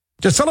Giveaway.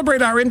 To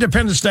celebrate our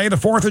Independence Day, the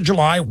 4th of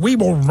July, we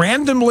will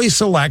randomly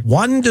select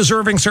one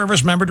deserving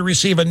service member to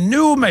receive a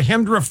new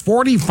Mahindra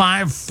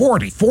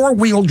 4540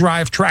 four-wheel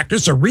drive tractor.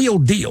 It's a real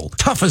deal.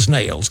 Tough as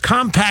nails.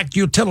 Compact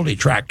utility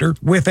tractor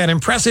with an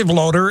impressive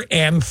loader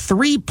and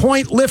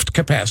 3-point lift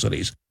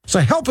capacities. So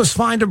help us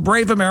find a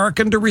brave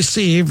American to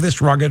receive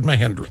this rugged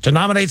Mahindra. To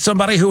nominate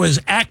somebody who is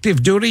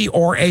active duty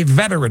or a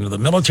veteran of the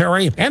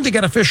military, and to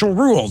get official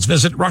rules,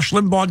 visit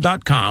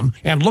rushlimbaugh.com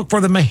and look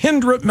for the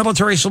Mahindra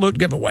Military Salute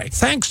Giveaway.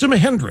 Thanks to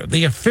Mahindra,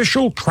 the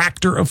official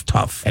tractor of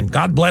tough. And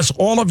God bless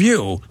all of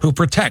you who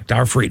protect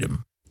our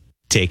freedom.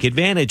 Take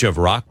advantage of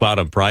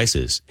rock-bottom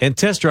prices and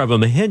test drive a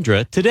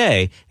Mahindra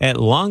today at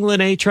Long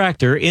Lene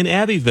Tractor in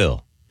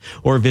Abbeville.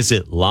 Or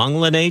visit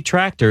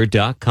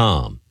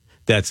longlenetractor.com.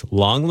 That's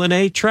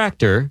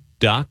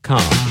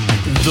longlenetractor.com.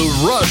 The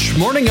Rush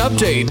Morning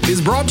Update is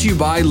brought to you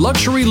by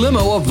Luxury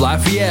Limo of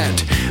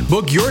Lafayette.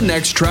 Book your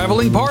next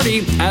traveling party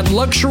at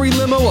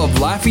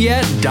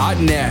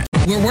luxurylimooflafayette.net.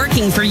 We're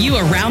working for you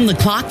around the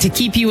clock to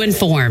keep you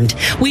informed.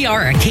 We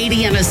are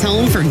Acadiana's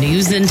home for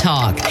news and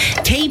talk.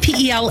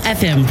 KPEL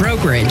FM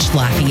Brokerage,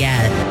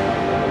 Lafayette.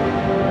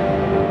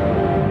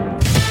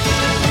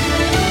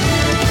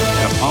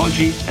 An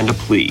apology and a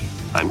plea.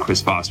 I'm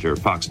Chris Foster,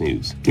 Fox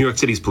News. New York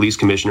City's police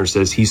commissioner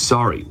says he's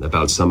sorry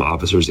about some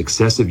officers'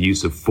 excessive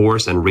use of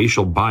force and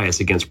racial bias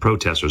against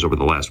protesters over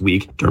the last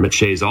week. Dermot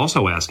Shea is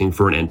also asking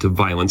for an end to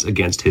violence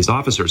against his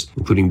officers,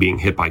 including being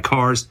hit by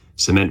cars,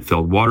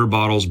 cement-filled water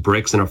bottles,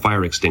 bricks, and a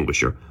fire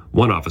extinguisher.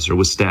 One officer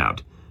was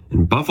stabbed.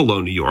 In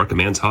Buffalo, New York, a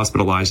man's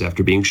hospitalized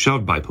after being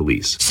shoved by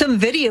police. Some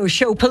videos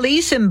show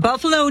police in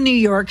Buffalo, New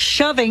York,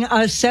 shoving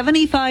a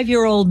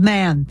 75-year-old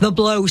man. The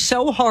blow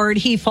so hard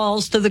he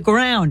falls to the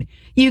ground.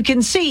 You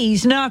can see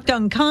he's knocked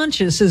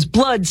unconscious as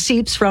blood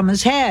seeps from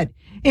his head.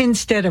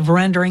 Instead of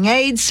rendering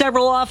aid,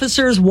 several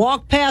officers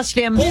walk past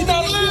him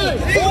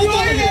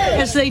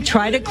as they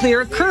try to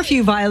clear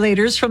curfew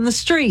violators from the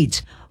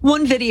streets.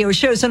 One video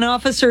shows an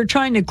officer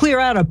trying to clear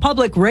out a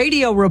public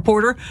radio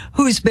reporter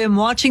who's been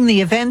watching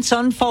the events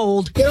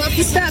unfold. Get off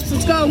the steps.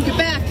 Let's go. Get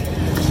back.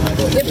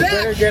 Get back.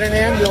 Better get an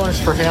ambulance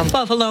for him.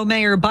 Buffalo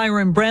Mayor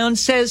Byron Brown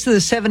says the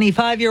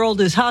 75-year-old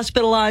is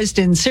hospitalized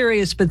in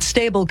serious but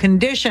stable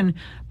condition.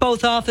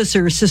 Both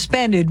officers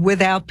suspended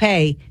without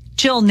pay.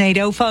 Jill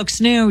Nato,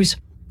 Fox News.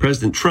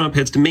 President Trump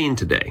heads to Maine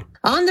today.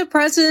 On the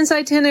president's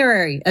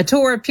itinerary, a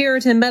tour of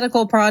Puritan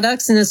medical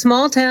products in the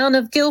small town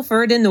of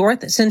Guilford in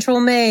north central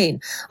Maine.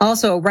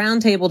 Also a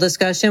roundtable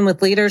discussion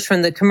with leaders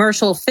from the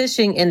commercial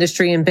fishing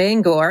industry in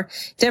Bangor.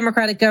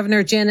 Democratic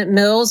Governor Janet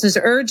Mills is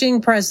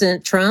urging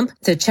President Trump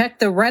to check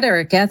the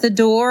rhetoric at the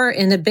door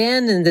and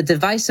abandon the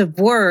divisive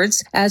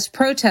words as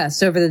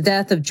protests over the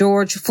death of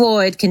George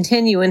Floyd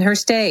continue in her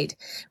state.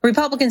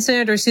 Republican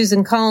Senator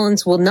Susan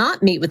Collins will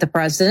not meet with the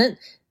president.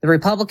 The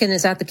Republican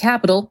is at the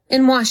Capitol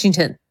in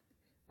Washington.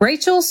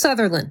 Rachel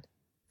Sutherland,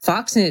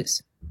 Fox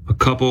News. A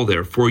couple,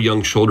 their 4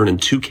 young children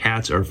and 2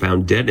 cats are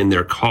found dead in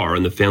their car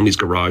in the family's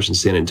garage in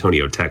San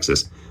Antonio,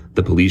 Texas.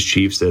 The police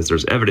chief says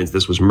there's evidence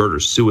this was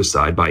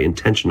murder-suicide by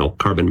intentional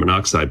carbon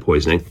monoxide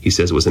poisoning. He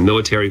says it was a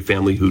military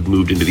family who'd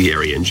moved into the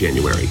area in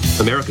January.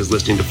 America's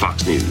listening to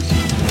Fox News.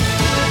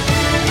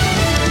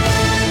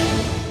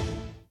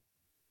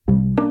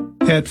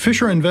 At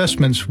Fisher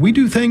Investments, we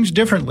do things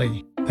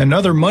differently, and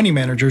other money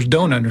managers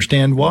don't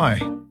understand why.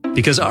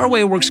 Because our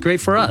way works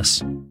great for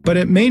us. But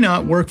it may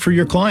not work for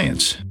your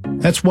clients.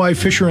 That's why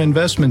Fisher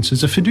Investments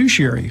is a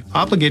fiduciary,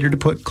 obligated to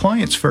put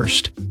clients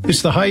first.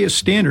 It's the highest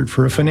standard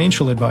for a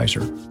financial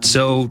advisor.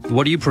 So,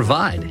 what do you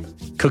provide?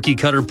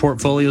 Cookie-cutter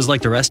portfolios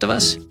like the rest of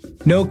us?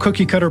 No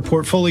cookie-cutter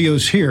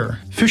portfolios here.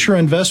 Fisher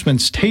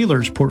Investments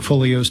tailors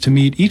portfolios to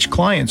meet each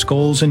client's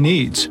goals and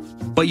needs.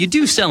 But you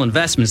do sell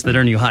investments that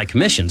earn you high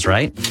commissions,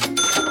 right?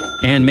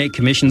 And make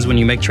commissions when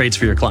you make trades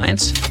for your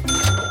clients?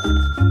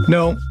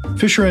 No.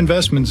 Fisher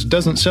Investments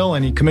doesn't sell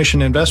any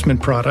commission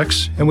investment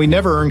products, and we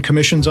never earn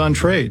commissions on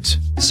trades.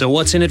 So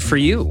what's in it for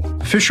you?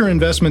 Fisher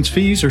Investments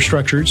fees are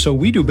structured so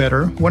we do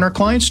better when our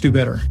clients do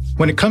better.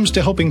 When it comes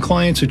to helping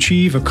clients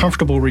achieve a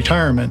comfortable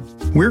retirement,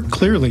 we're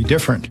clearly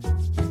different.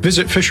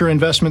 Visit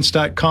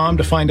FisherInvestments.com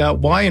to find out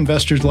why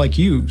investors like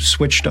you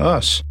switch to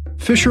us.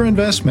 Fisher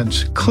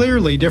Investments,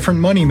 clearly different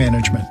money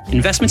management.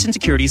 Investments in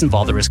securities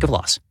involve the risk of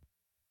loss.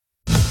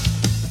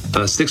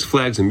 Six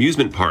Flags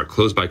amusement park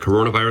closed by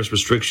coronavirus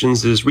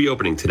restrictions is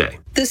reopening today.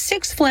 The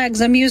Six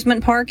Flags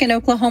amusement park in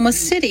Oklahoma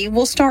City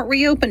will start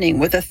reopening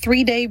with a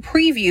 3-day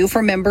preview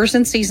for members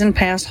and season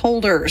pass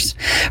holders.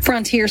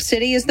 Frontier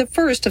City is the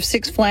first of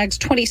Six Flags'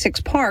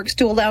 26 parks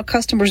to allow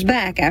customers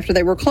back after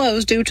they were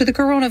closed due to the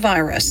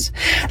coronavirus.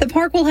 The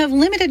park will have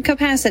limited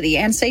capacity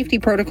and safety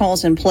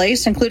protocols in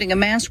place, including a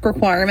mask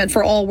requirement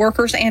for all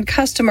workers and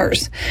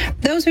customers.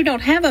 Those who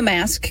don't have a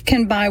mask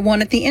can buy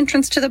one at the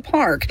entrance to the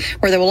park,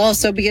 where there will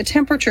also be a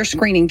temperature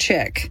screening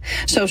check.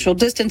 Social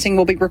distancing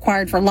will be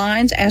required for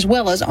lines as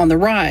well as on the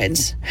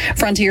rides.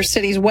 Frontier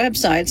City's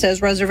website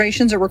says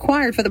reservations are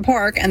required for the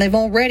park, and they've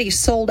already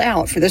sold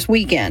out for this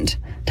weekend.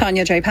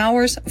 Tanya J.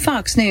 Powers,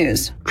 Fox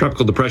News.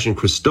 Tropical Depression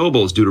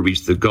Cristobal is due to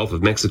reach the Gulf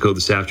of Mexico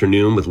this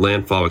afternoon, with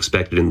landfall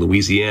expected in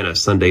Louisiana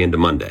Sunday into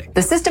Monday.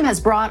 The system has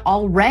brought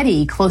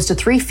already close to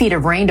 3 feet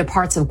of rain to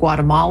parts of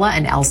Guatemala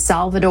and El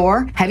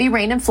Salvador. Heavy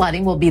rain and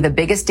flooding will be the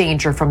biggest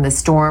danger from this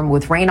storm,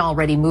 with rain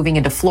already moving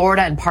into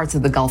Florida and parts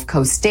of the Gulf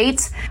Coast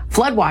states.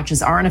 Flood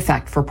watches are in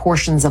effect for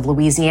portions of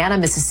Louisiana,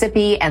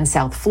 Mississippi, and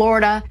South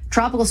Florida.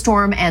 Tropical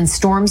storm and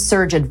storm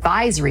surge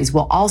advisories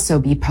will also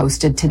be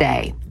posted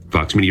today.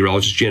 Fox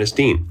meteorologist Janice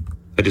Dean.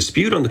 A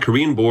dispute on the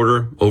Korean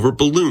border over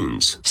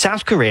balloons.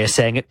 South Korea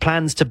saying it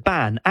plans to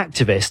ban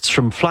activists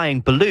from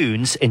flying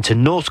balloons into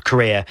North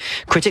Korea.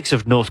 Critics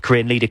of North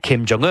Korean leader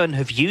Kim Jong-un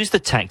have used the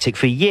tactic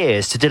for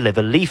years to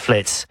deliver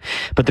leaflets.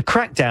 But the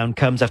crackdown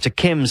comes after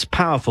Kim's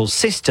powerful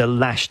sister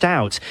lashed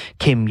out,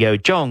 Kim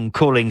Yo-jong,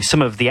 calling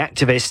some of the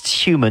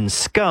activists human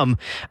scum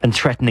and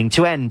threatening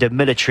to end a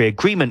military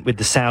agreement with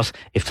the South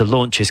if the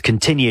launches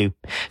continue.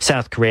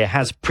 South Korea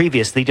has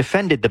previously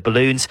defended the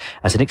balloons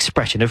as an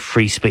expression of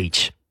free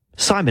speech.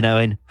 Simon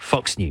Owen,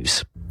 Fox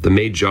News. The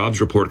May jobs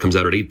report comes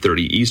out at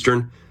 8:30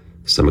 Eastern.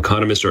 Some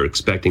economists are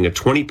expecting a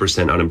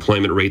 20%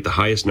 unemployment rate, the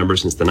highest number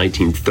since the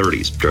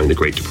 1930s during the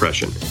Great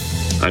Depression.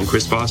 I'm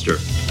Chris Foster.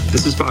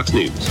 This is Fox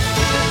News.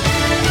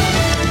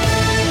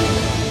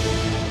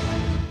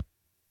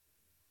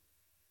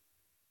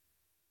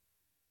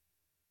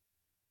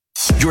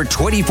 Your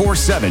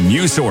 24/7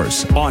 news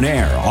source, on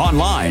air,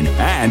 online,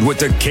 and with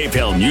the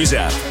KPEL News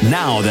app.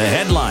 Now the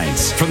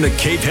headlines from the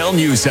KPEL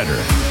News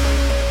Center.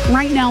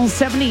 Right now,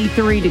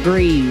 73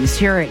 degrees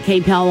here at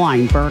KPEL.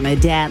 I'm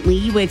Bernadette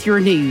Lee with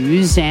your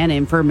news and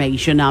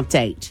information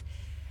update.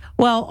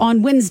 Well,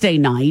 on Wednesday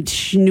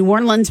night, New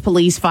Orleans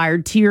police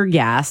fired tear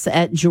gas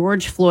at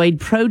George Floyd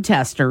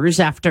protesters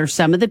after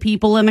some of the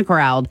people in the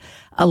crowd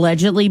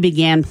allegedly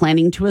began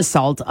planning to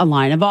assault a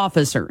line of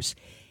officers.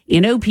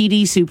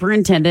 NOPD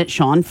Superintendent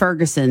Sean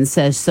Ferguson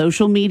says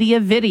social media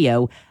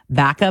video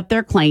back up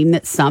their claim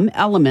that some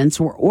elements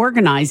were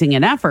organizing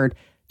an effort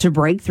to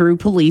break through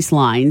police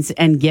lines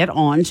and get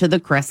on to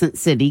the Crescent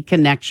City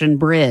Connection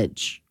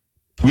Bridge.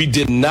 We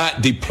did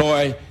not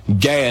deploy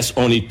gas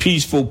on a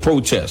peaceful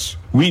protest.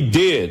 We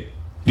did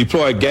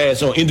deploy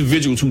gas on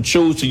individuals who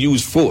chose to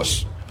use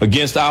force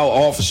against our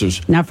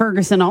officers. Now,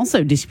 Ferguson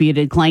also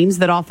disputed claims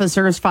that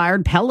officers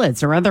fired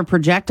pellets or other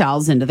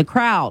projectiles into the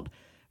crowd.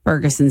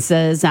 Ferguson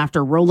says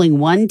after rolling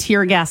one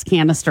tear gas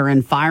canister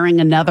and firing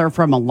another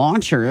from a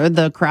launcher,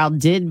 the crowd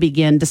did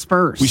begin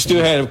disperse. We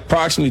still had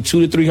approximately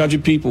 200 to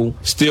 300 people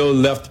still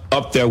left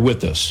up there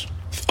with us.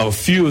 A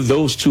few of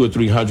those 200 or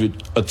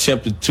 300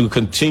 attempted to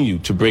continue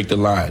to break the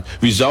line,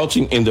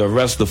 resulting in the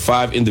arrest of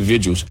 5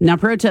 individuals. Now,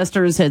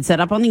 protesters had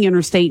set up on the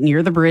interstate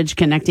near the bridge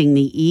connecting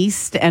the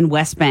east and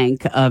west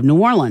bank of New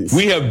Orleans.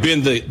 We have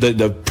been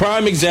the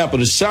prime example,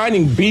 the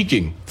shining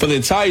beacon for the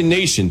entire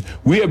nation.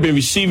 We have been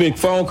receiving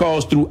phone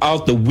calls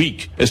throughout the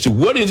week as to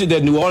what is it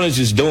that New Orleans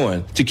is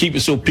doing to keep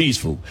it so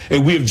peaceful.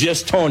 And we have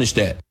just tarnished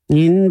that.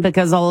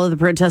 Because all of the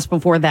protests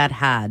before that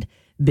had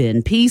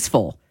been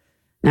peaceful.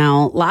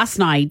 Now, last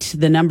night,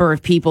 the number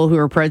of people who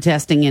are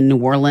protesting in New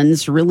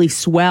Orleans really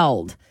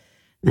swelled.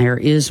 There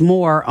is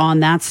more on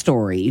that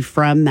story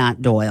from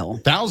Matt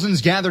Doyle. Thousands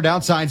gathered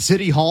outside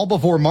City Hall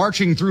before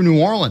marching through New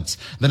Orleans.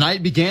 The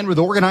night began with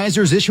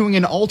organizers issuing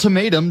an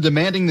ultimatum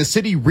demanding the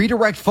city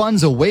redirect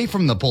funds away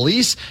from the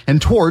police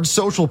and towards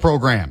social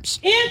programs.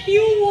 If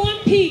you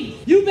want peace,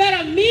 you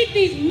better meet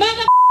these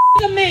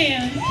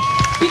demands,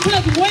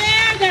 because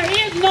where there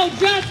is no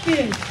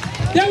justice,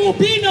 there will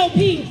be no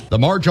peace. The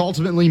march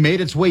ultimately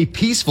made its way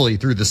peacefully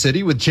through the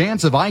city with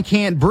chants of "I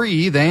Can't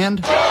Breathe"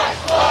 and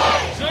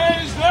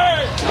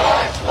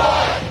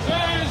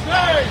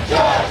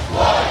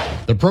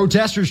the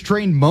protesters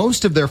trained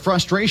most of their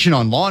frustration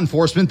on law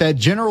enforcement that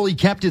generally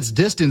kept its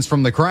distance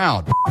from the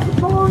crowd.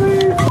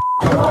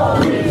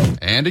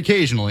 And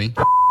occasionally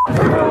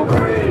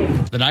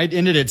The night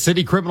ended at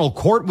City Criminal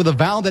Court with a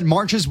vow that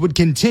marches would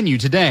continue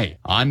today.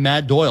 I'm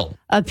Matt Doyle.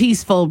 A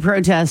peaceful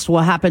protest will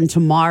happen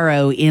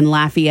tomorrow in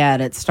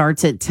Lafayette. It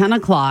starts at 10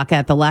 o'clock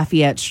at the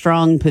Lafayette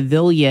Strong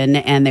Pavilion,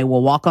 and they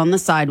will walk on the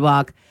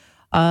sidewalk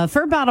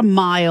for about a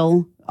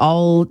mile.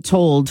 All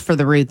told, for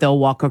the route, they'll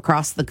walk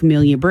across the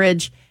Camellia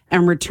Bridge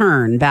and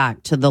return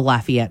back to the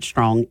Lafayette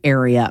Strong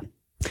area.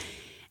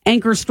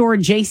 Anchor store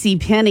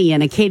JCPenney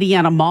in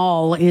Acadiana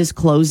Mall is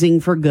closing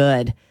for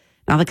good.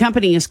 Now, the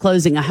company is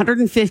closing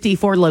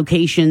 154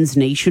 locations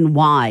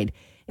nationwide,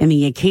 and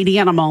the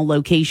Acadiana Mall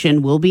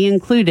location will be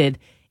included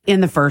in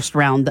the first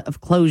round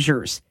of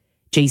closures.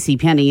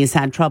 JCPenney has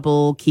had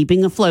trouble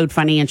keeping afloat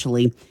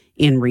financially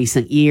in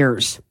recent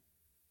years.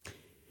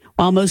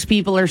 While most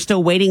people are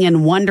still waiting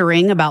and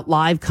wondering about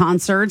live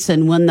concerts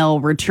and when they'll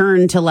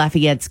return to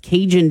Lafayette's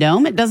Cajun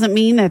Dome, it doesn't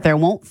mean that there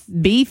won't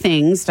be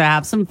things to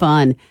have some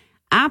fun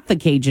at the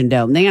Cajun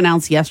Dome. They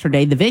announced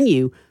yesterday the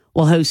venue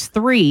will host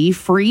 3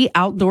 free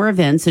outdoor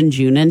events in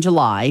June and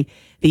July.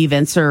 The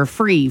events are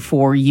free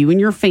for you and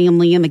your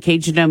family, and the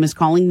Cajun Dome is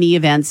calling the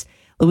events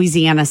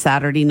Louisiana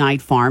Saturday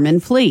Night Farm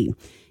and Flea.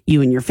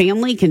 You and your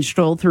family can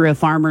stroll through a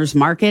farmer's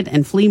market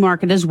and flea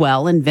market as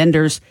well, and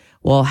vendors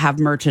will have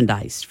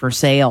merchandise for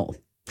sale.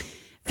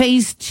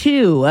 Phase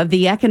 2 of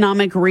the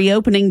economic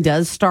reopening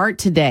does start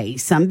today.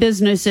 Some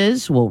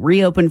businesses will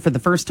reopen for the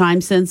first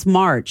time since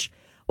March,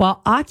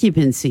 while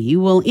occupancy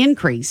will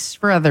increase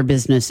for other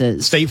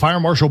businesses. State Fire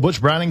Marshal Butch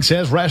Browning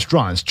says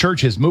restaurants,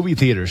 churches, movie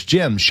theaters,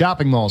 gyms,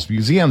 shopping malls,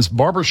 museums,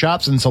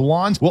 barbershops, and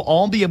salons will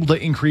all be able to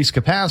increase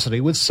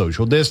capacity with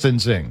social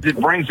distancing. It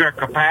brings our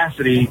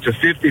capacity to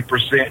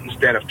 50%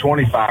 instead of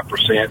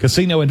 25%.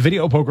 Casino and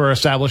video poker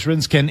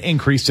establishments can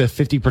increase to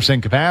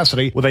 50%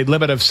 capacity with a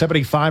limit of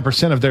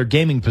 75% of their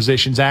gaming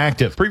positions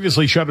active.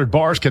 Previously shuttered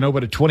bars can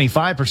open at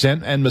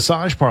 25%, and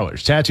massage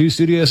parlors, tattoo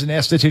studios, and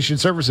esthetician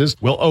services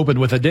will open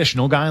with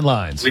additional guidelines.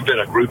 We've been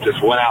a group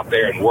that's went out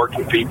there and worked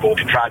with people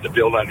and tried to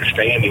build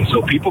understanding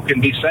so people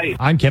can be safe.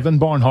 I'm Kevin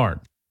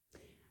Barnhart.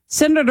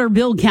 Senator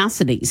Bill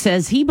Cassidy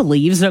says he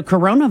believes a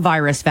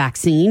coronavirus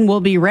vaccine will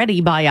be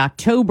ready by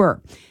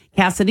October.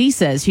 Cassidy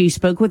says he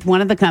spoke with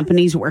one of the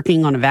companies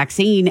working on a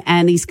vaccine,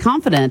 and he's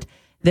confident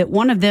that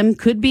one of them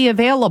could be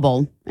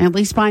available at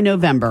least by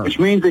November. Which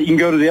means that you can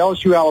go to the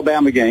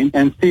LSU-Alabama game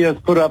and see us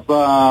put up,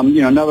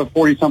 another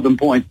 40-something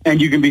points,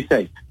 and you can be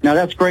safe. Now,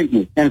 that's great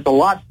news, and it's a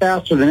lot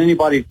faster than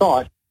anybody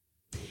thought.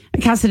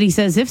 Cassidy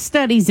says if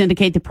studies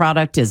indicate the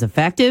product is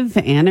effective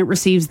and it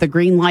receives the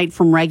green light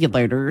from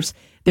regulators,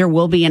 there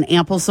will be an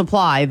ample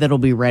supply that'll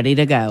be ready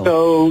to go.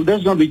 So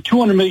there's going to be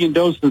 200 million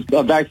doses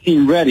of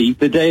vaccine ready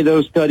the day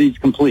those studies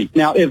complete.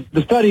 Now, if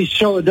the studies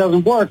show it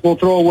doesn't work, we'll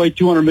throw away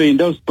 200 million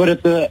doses. But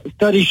if the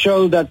studies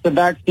show that the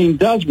vaccine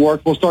does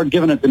work, we'll start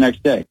giving it the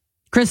next day.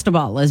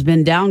 Cristobal has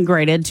been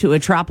downgraded to a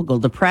tropical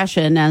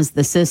depression as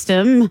the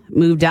system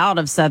moved out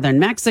of southern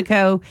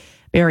Mexico.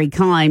 Barry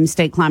Keim,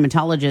 state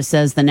climatologist,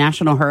 says the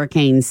National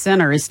Hurricane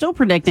Center is still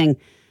predicting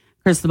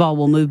Cristobal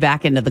will move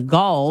back into the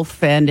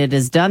Gulf, and it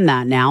has done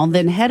that now,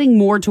 then heading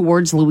more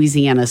towards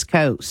Louisiana's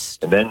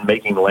coast. And then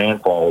making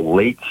landfall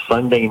late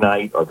Sunday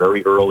night or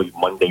very early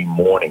Monday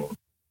morning.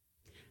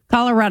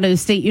 Colorado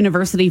State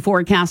University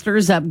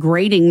forecasters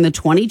upgrading the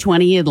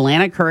 2020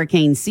 Atlantic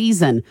hurricane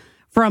season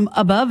from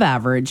above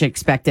average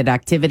expected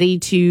activity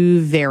to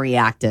very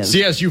active.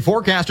 CSU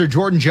forecaster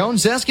Jordan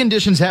Jones says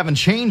conditions haven't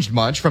changed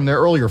much from their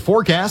earlier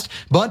forecast,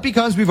 but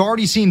because we've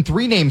already seen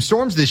 3 named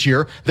storms this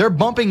year, they're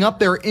bumping up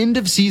their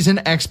end-of-season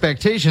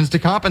expectations to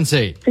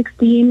compensate.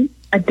 16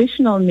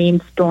 additional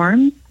named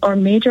storms. Our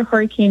major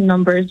hurricane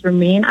numbers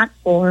remain at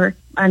 4,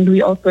 and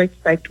we also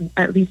expect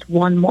at least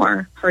 1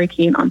 more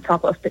hurricane on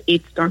top of the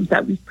 8 storms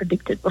that we've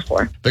predicted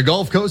before. The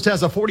Gulf Coast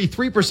has a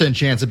 43%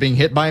 chance of being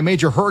hit by a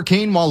major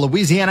hurricane, while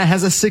Louisiana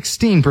has a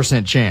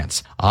 16%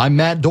 chance. I'm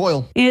Matt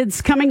Doyle.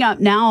 It's coming up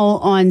now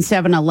on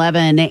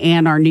 7-Eleven,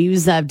 and our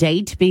news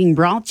update being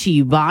brought to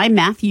you by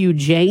Matthew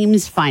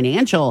James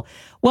Financial.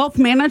 Wealth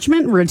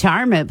management and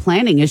retirement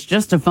planning is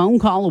just a phone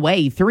call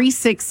away.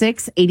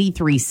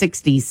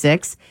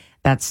 366-8366.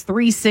 That's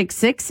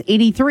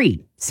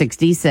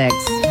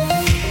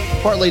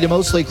 366-8366. Partly to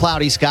mostly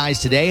cloudy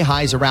skies today.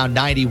 Highs around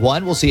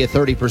 91. We'll see a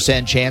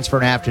 30% chance for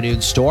an afternoon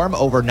storm.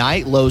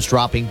 Overnight, lows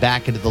dropping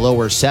back into the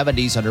lower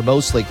 70s under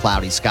mostly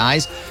cloudy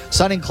skies.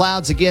 Sun and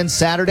clouds again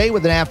Saturday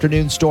with an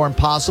afternoon storm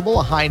possible.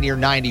 A high near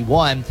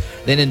 91.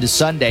 Then into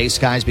Sunday,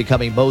 skies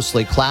becoming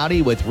mostly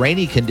cloudy with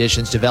rainy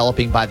conditions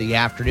developing by the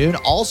afternoon.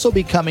 Also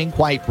becoming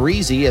quite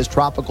breezy as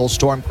Tropical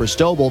Storm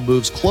Cristobal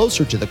moves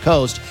closer to the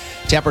coast.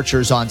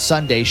 Temperatures on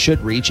Sunday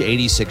should reach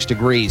 86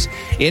 degrees.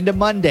 Into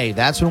Monday,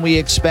 that's when we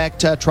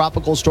expect Tropical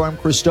Storm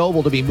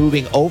Cristobal to be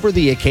moving over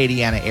the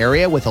Acadiana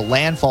area with a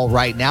landfall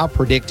right now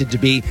predicted to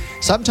be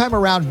sometime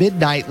around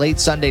midnight, late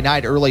Sunday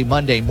night, early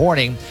Monday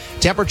morning.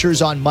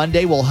 Temperatures on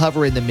Monday will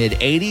hover in the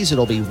mid-80s.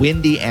 It'll be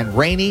windy and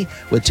rainy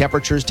with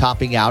temperatures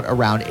topping out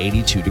around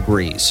 82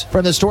 degrees.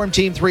 From the Storm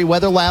Team 3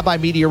 Weather Lab,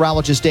 I'm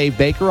meteorologist Dave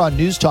Baker on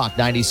News Talk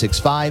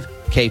 96.5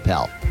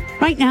 KPEL.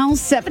 Right now,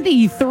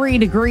 73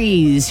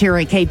 degrees here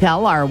at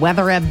KPEL. Our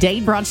weather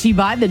update brought to you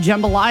by the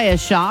Jambalaya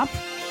Shop,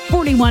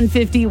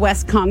 4150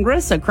 West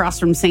Congress, across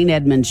from St.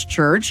 Edmund's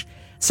Church.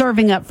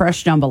 Serving up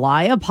fresh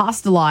jambalaya,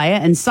 pastalaya,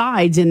 and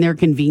sides in their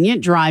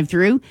convenient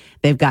drive-thru.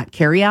 They've got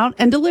carry-out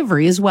and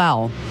delivery as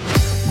well.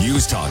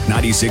 News Talk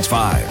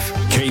 96.5,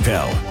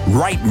 KPEL.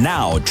 Right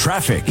now,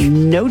 traffic.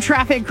 No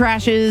traffic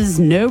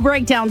crashes, no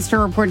breakdowns to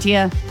report to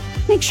you.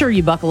 Make sure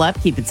you buckle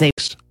up, keep it safe.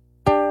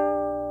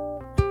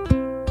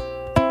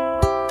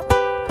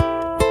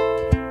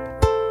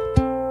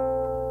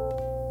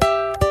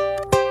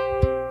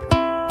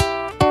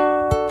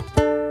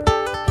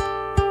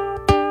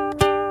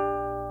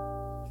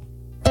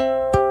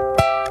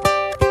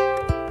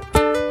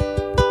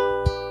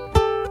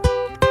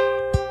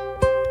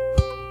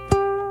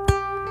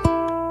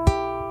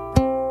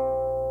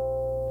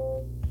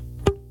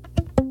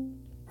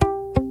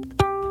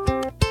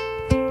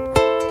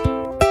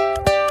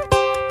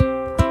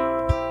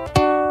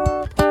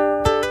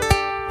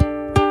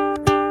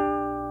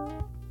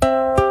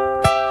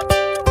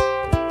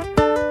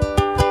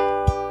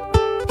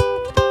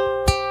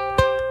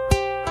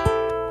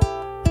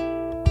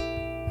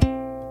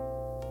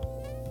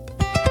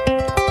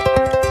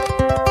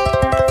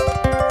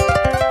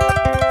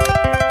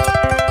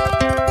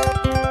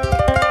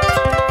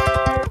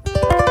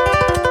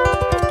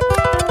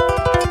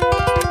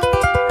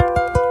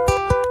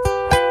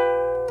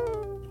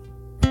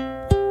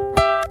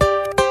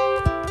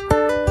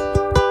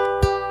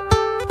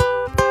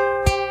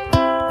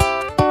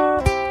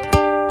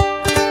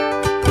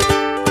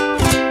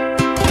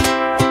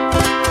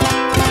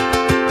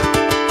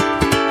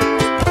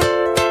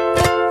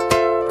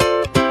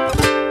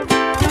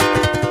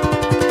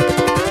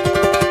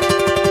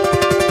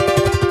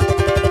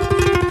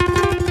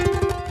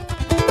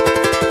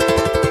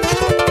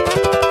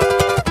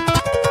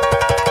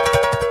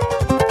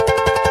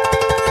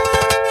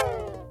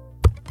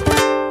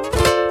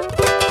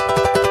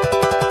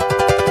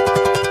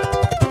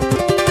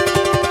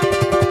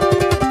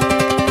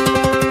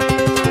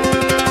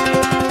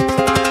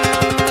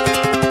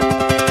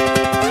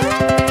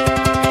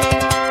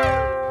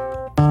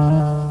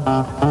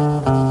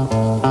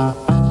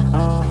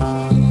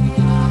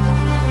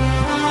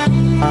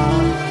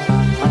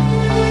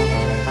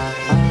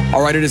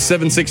 It is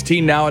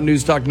 7:16 now at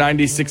News Talk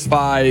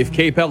 96.5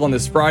 KPEL on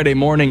this Friday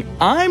morning.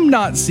 I'm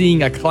not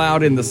seeing a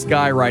cloud in the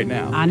sky right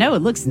now. I know,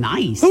 it looks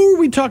nice. Who were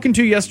we talking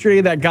to yesterday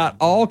that got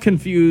all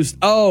confused?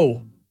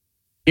 Oh,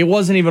 it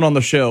wasn't even on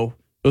the show.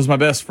 It was my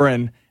best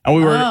friend, and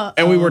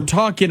we were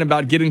talking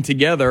about getting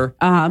together.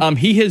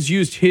 He has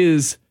used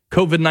his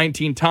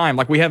COVID-19 time,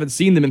 like we haven't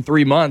seen them in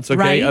 3 months. Okay,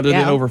 right, other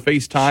than over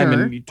FaceTime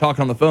and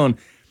talking on the phone.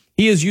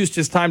 He has used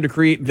his time to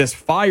create this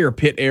fire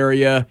pit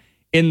area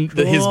in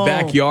his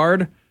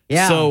backyard.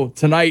 Yeah. So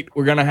tonight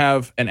we're going to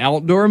have an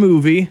outdoor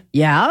movie.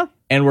 Yeah.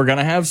 And we're going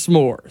to have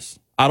s'mores.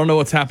 I don't know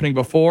what's happening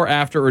before,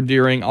 after, or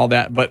during all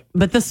that, but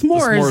the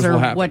s'mores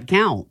are what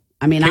count.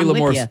 I mean, Caleb I'm with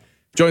Morris you.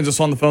 joins us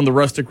on the phone, the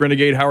Rustic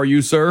Renegade. How are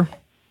you, sir?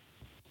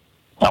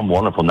 I'm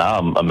wonderful. Now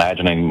I'm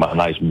imagining my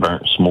nice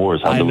burnt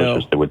s'mores, how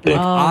delicious they would taste.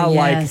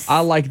 I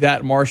like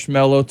that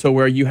marshmallow to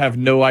where you have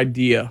no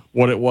idea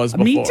what it was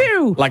before. Me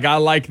too. Like, I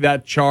like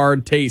that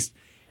charred taste.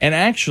 And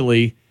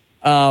actually,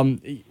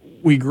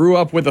 we grew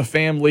up with a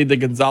family, the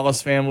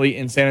Gonzalez family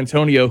in San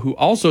Antonio, who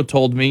also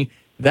told me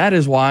that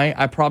is why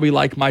I probably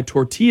like my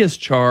tortillas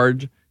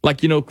charred,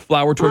 like,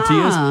 flour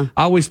tortillas.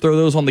 I always throw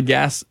those on the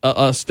gas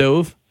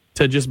stove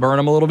to just burn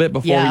them a little bit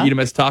before we eat them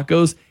as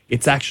tacos.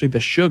 It's actually the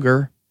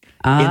sugar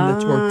in the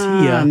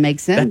tortilla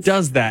makes sense. that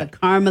does that. The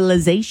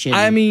caramelization.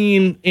 I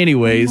mean,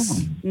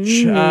 anyways.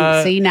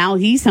 See, now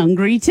he's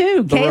hungry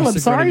too. Caleb,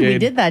 sorry we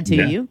did that to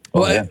you.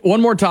 Well,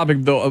 one more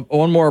topic, though.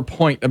 One more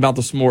point about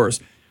the s'mores.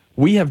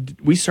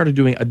 We started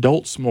doing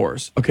adult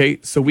s'mores. Okay,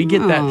 so we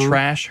get that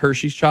trash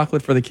Hershey's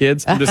chocolate for the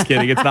kids. I'm just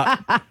kidding.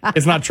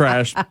 It's not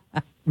trash.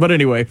 But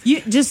anyway,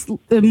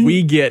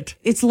 we get.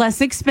 It's less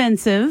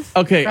expensive.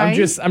 Okay,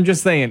 right? I'm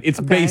just saying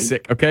it's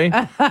basic. Okay,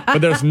 but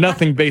there's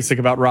nothing basic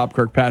about Rob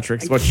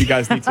Kirkpatrick's. What you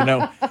guys need to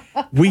know.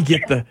 We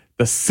get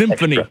the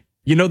symphony. Extra.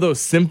 You know those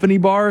symphony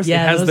bars?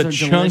 Yeah, it has the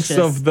chunks delicious.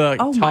 of the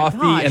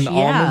toffee and the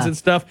almonds and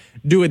stuff.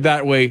 Do it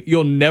that way.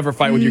 You'll never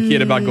fight with your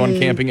kid about going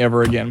camping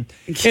ever again.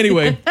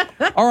 Anyway,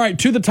 all right,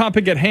 to the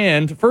topic at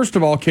hand. First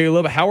of all,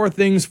 Caleb, how are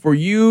things for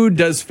you?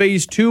 Does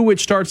phase 2, which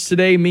starts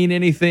today, mean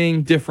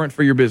anything different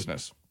for your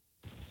business?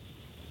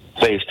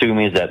 Phase 2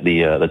 means that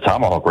the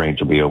Tomahawk range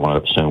will be opening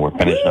up soon. We're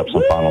finishing up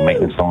some final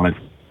maintenance on it.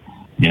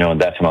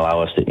 And that's going to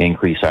allow us to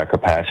increase our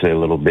capacity a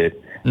little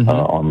bit.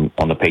 On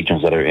the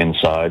patrons that are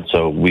inside.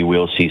 So we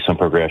will see some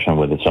progression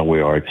with it. So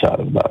we are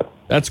excited about it.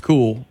 That's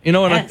cool. And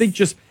I think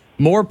just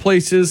more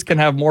places can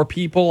have more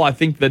people. I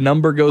think the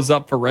number goes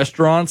up for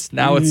restaurants.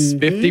 Now it's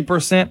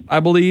 50%, I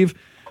believe,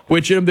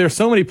 which there's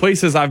so many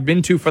places I've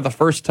been to for the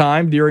first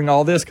time during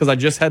all this because I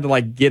just had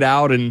to get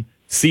out and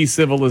see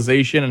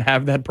civilization and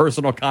have that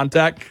personal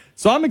contact.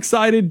 So I'm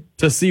excited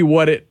to see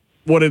what it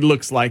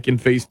looks like in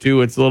phase 2.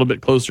 It's a little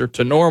bit closer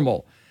to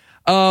normal.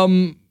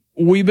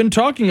 we've been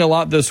talking a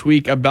lot this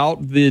week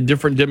about the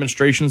different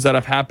demonstrations that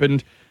have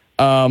happened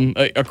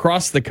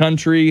across the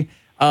country.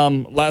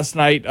 Last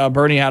night,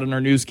 Bernie had on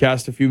our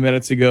newscast a few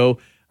minutes ago,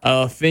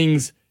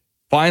 things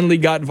finally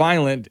got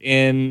violent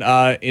in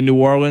New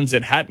Orleans.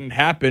 It hadn't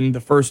happened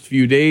the first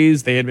few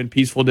days. They had been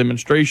peaceful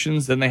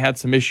demonstrations. Then they had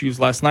some issues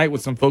last night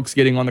with some folks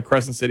getting on the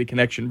Crescent City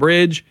Connection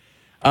Bridge.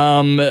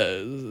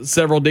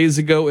 Several days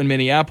ago in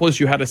Minneapolis,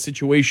 you had a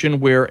situation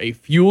where a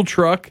fuel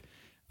truck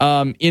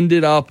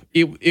ended up,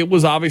 it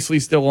was obviously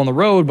still on the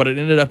road, but it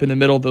ended up in the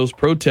middle of those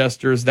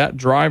protesters. That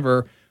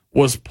driver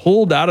was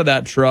pulled out of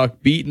that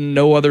truck, beaten.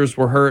 No others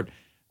were hurt.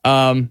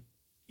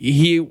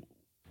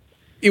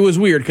 It was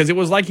weird because it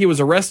was like he was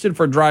arrested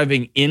for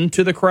driving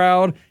into the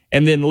crowd.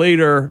 And then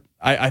later,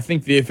 I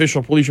think the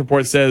official police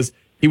report says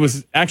he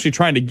was actually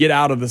trying to get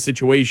out of the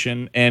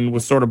situation and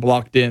was sort of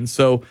blocked in.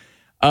 So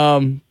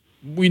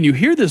when you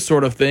hear this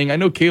sort of thing, I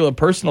know, Caleb,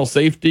 personal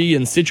safety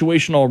and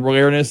situational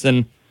awareness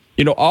and,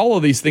 all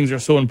of these things are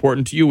so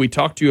important to you. We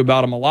talk to you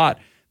about them a lot.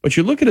 But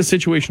you look at a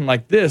situation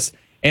like this,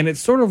 and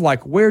it's sort of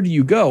like, where do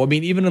you go? I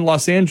mean, even in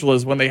Los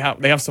Angeles, when they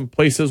have some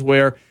places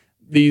where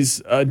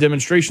these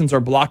demonstrations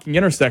are blocking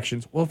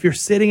intersections. Well, if you're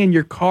sitting in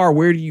your car,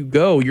 where do you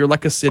go? You're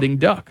like a sitting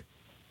duck.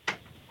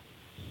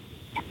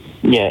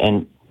 Yeah,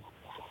 and,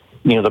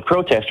 the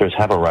protesters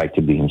have a right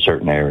to be in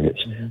certain areas.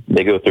 Mm-hmm.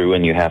 They go through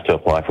and you have to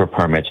apply for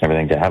permits and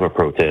everything to have a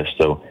protest,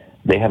 so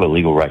they have a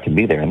legal right to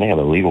be there, and they have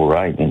a legal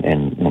right and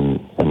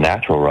a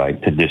natural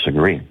right to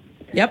disagree.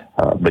 Yep.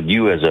 But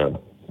you as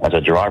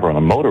a driver on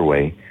a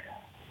motorway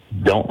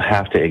don't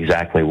have to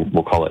exactly,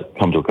 we'll call it,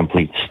 come to a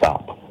complete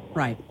stop.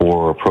 Right.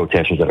 Or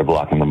protesters that are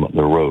blocking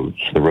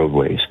the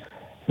roadways.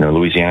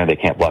 Louisiana, they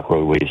can't block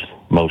roadways.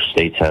 Most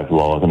states have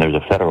laws, and there's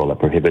a federal that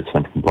prohibits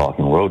them from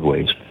blocking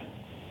roadways.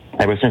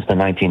 Ever since the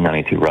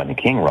 1992 Rodney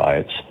King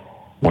riots,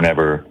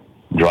 whenever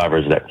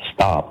drivers that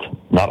stopped,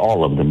 not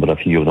all of them, but a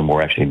few of them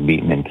were actually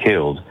beaten and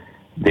killed,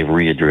 they've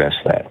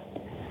readdressed that.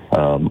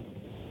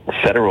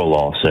 Federal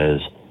law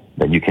says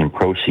that you can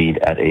proceed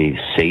at a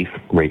safe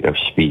rate of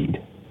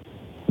speed.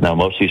 Now,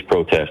 most of these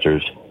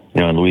protesters,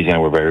 in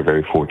Louisiana, we're very,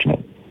 very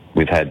fortunate.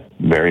 We've had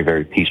very,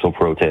 very peaceful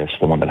protests.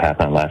 The one that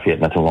happened in Lafayette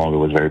not too long ago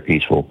was very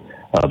peaceful.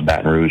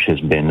 Baton Rouge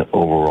has been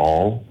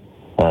overall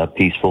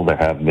peaceful. There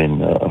have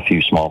been a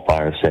few small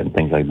fires set and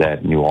things like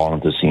that. New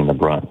Orleans has seen the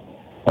brunt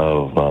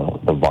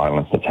of the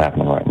violence that's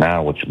happening right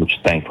now, which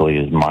thankfully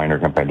is minor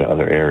compared to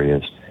other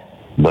areas.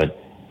 But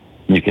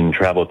you can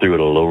travel through at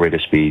a low rate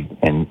of speed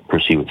and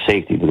proceed with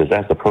safety, because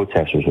as the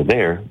protesters are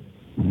there,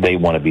 they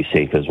want to be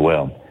safe as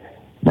well.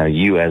 Now,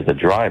 you as the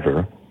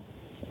driver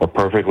are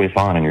perfectly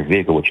fine in your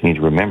vehicle. What you need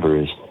to remember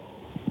is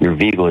your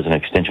vehicle is an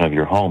extension of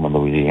your home in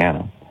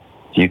Louisiana.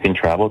 So you can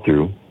travel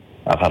through.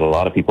 I've had a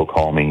lot of people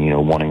call me,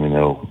 wanting to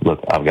know,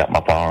 look, I've got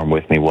my firearm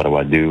with me. What do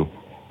I do?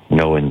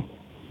 And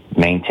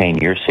maintain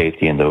your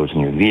safety and those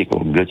in your vehicle.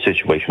 Good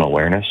situational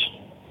awareness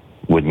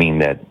would mean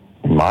that,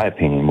 in my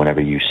opinion,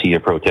 whenever you see a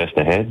protest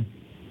ahead,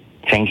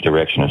 change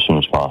direction as soon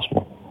as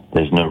possible.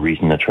 There's no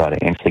reason to try to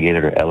instigate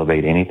it or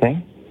elevate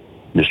anything.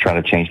 Just try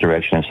to change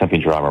direction and simply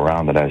drive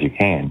around it as you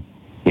can.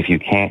 If you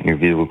can't, your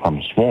vehicle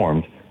becomes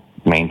swarmed,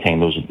 maintain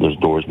those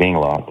doors being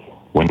locked,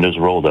 windows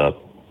rolled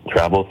up,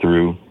 travel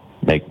through,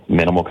 make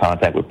minimal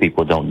contact with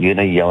people. Don't get in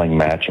a yelling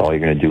match. All you're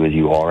going to do is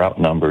you are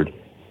outnumbered,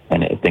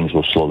 and things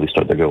will slowly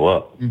start to go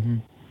up. Mm-hmm.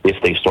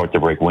 If they start to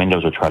break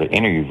windows or try to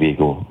enter your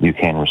vehicle, you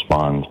can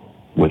respond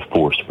with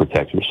force to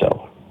protect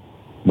yourself.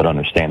 But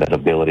understand that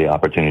ability,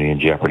 opportunity, and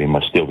jeopardy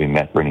must still be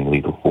met for any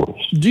lethal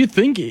force. Do you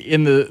think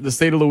in the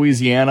state of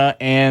Louisiana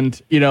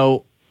and,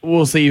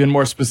 we'll say even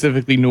more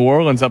specifically New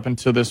Orleans up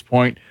until this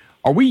point,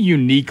 are we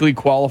uniquely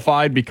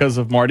qualified because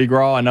of Mardi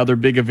Gras and other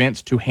big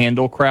events to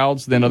handle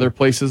crowds than other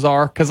places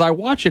are? Because I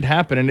watch it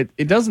happen, and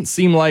it doesn't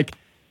seem like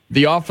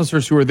the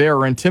officers who are there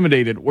are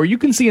intimidated. Where you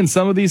can see in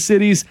some of these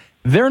cities,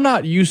 they're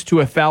not used to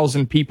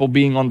 1,000 people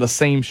being on the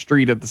same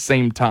street at the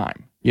same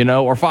time,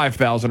 or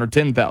 5,000 or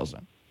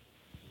 10,000.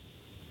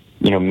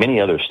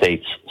 Many other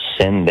states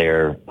send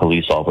their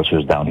police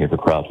officers down here for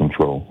crowd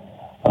control.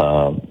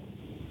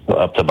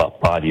 Up to about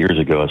 5 years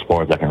ago, as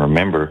far as I can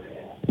remember,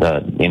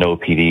 the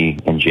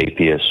NOPD and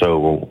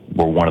JPSO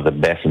were one of the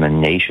best in the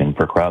nation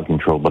for crowd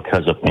control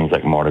because of things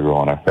like Mardi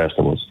Gras and our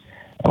festivals.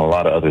 And a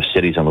lot of other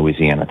cities in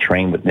Louisiana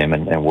train with them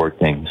and work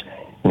things.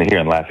 And here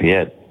in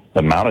Lafayette,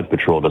 the Mounted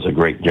Patrol does a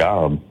great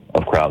job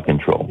of crowd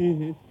control.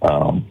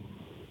 Mm-hmm.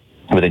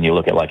 But then you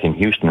look at, like in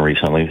Houston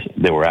recently,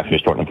 they were actually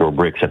starting to throw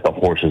bricks at the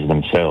horses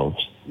themselves.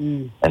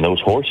 Mm. And those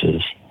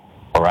horses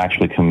are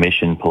actually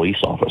commissioned police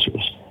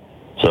officers.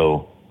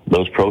 So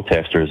those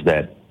protesters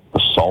that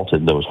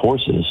assaulted those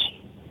horses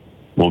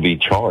will be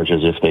charged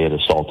as if they had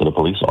assaulted a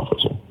police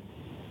officer.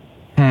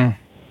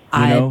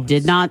 I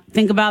did not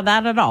think about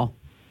that at all.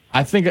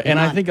 I think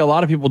a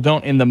lot of people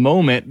don't in the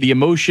moment. The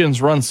emotions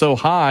run so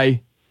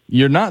high,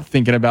 you're not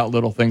thinking about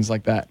little things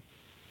like that.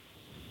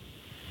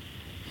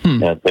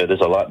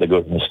 There's a lot that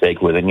goes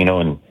mistake with it,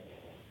 and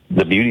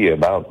the beauty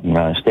about the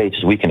United States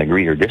is we can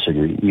agree or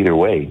disagree. Either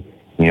way,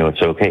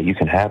 it's okay. You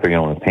can have your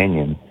own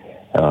opinion.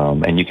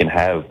 And you can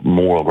have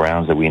moral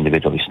grounds that we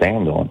individually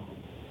stand on.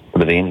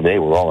 But at the end of the day,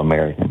 we're all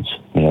Americans,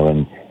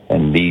 and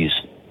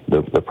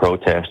the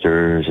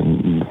protesters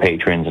and the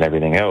patrons and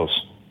everything else,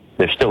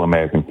 they're still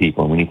American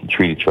people, and we need to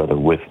treat each other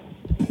with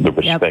the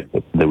respect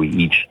that we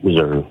each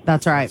deserve.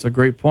 That's right. That's a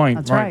great point.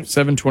 That's right.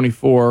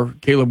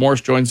 7:24. Caleb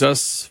Morse joins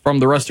us from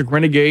the Rustic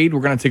Renegade.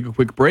 We're going to take a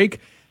quick break,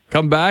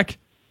 come back,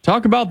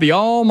 talk about the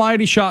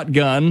almighty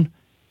shotgun,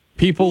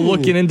 people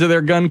looking into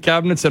their gun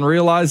cabinets and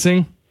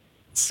realizing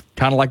it's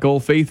kind of like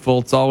Old Faithful.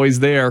 It's always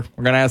there.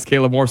 We're going to ask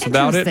Caleb Morse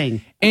about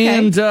it.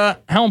 And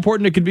how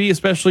important it could be,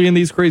 especially in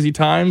these crazy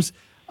times,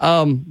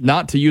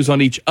 not to use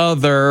on each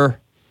other,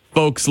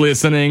 folks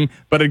listening,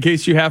 but in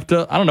case you have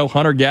to,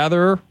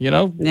 hunter-gatherer,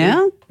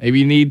 Yeah. Maybe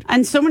you need...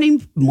 And so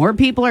many more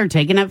people are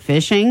taking up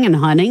fishing and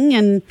hunting,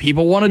 and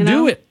people want to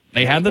do it.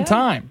 They had the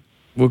time.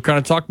 We'll kind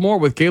of talk more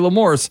with Caleb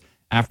Morse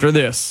after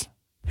this.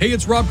 Hey,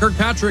 it's Rob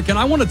Kirkpatrick, and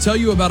I want to tell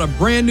you about a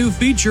brand new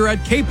feature at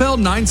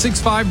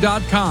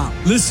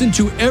KPEL965.com. Listen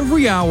to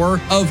every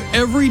hour of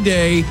every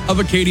day of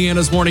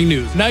Acadiana's morning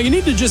news. Now, you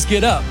need to just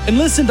get up and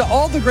listen to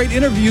all the great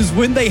interviews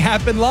when they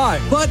happen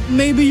live. But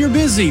maybe you're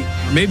busy,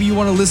 or maybe you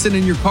want to listen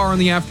in your car in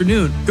the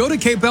afternoon. Go to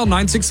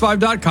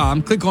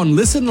KPEL965.com, click on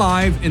Listen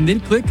Live, and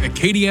then click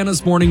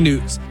Acadiana's morning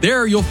news.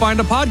 There, you'll find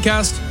a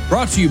podcast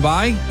brought to you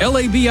by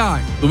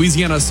LABI,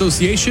 Louisiana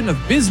Association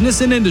of Business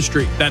and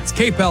Industry. That's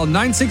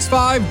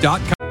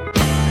KPEL965.com.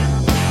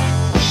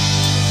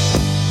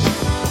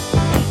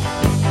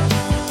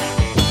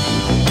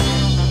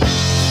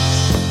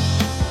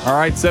 All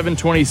right,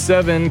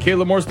 7:27.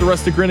 Caleb Morse, the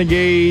Rustic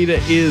Renegade,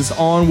 is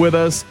on with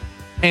us.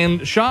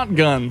 And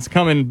shotguns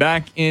coming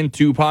back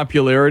into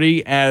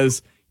popularity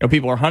as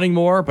people are hunting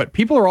more, but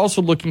people are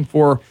also looking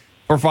for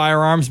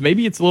firearms.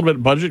 Maybe it's a little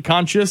bit budget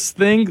conscious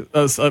thing,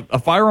 a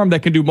firearm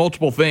that can do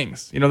multiple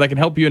things, that can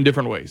help you in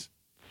different ways.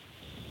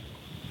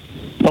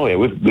 Oh, yeah,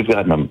 we've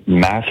gotten a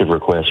massive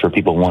request for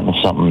people wanting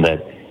something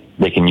that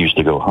they can use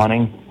to go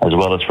hunting as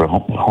well as for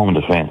home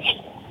defense.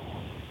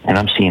 And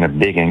I'm seeing a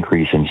big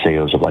increase in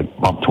sales of like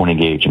pump 20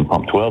 gauge and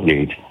pump 12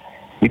 gauge.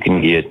 You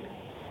can get,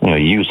 a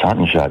used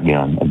hunting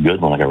shotgun, a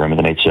good one like a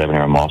Remington 870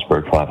 or a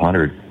Mossberg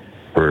 500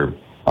 for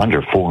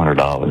under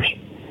 $400.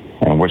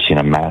 And we're seeing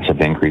a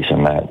massive increase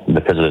in that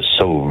because it is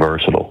so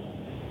versatile.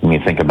 When you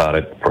think about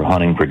it, for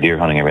hunting, for deer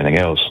hunting, everything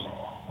else,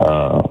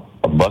 a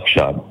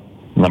buckshot,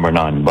 number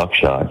 9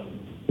 buckshot,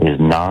 is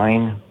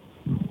 9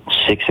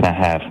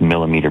 6.5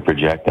 millimeter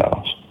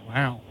projectiles.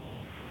 Wow.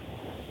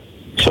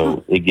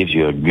 So it gives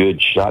you a good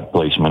shot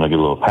placement, a good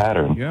little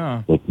pattern.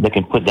 Yeah. They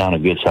can put down a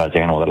good-sized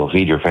animal that'll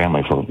feed your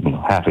family for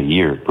half a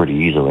year pretty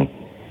easily.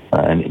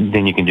 And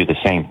then you can do the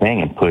same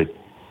thing and put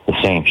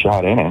the same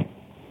shot in it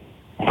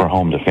for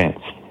home defense.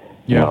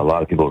 Yeah. A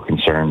lot of people are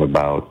concerned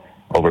about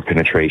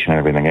over-penetration and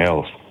everything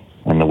else.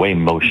 And the way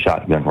most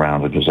shotgun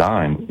rounds are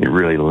designed, it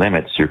really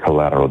limits your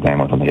collateral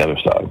damage on the other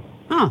side.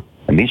 Huh.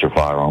 And these are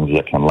firearms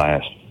that can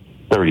last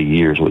 30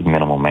 years with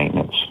minimal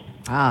maintenance.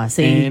 Ah,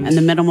 see, and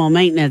the minimal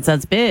maintenance,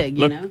 that's big,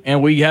 Look,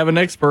 and we have an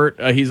expert.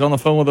 He's on the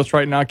phone with us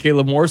right now,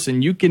 Caleb Morse,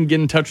 and you can get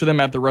in touch with him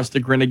at the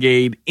Rustic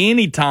Renegade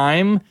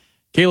anytime.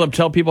 Caleb,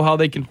 tell people how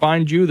they can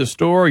find you, the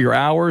store, your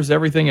hours,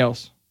 everything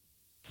else.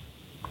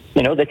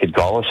 They could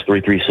call us,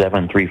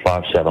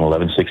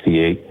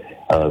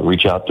 337-357-1168.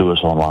 Reach out to us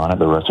online at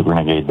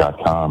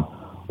therusticrenegade.com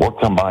or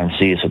come by and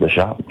see us at the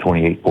shop,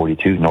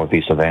 2842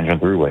 Northeast Evangeline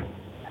Thruway.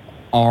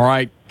 All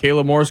right.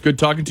 Caleb Morse, good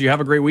talking to you.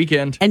 Have a great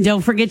weekend. And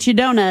don't forget your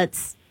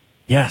donuts.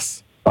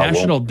 Yes.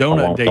 National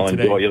Donut Day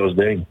today. Enjoy those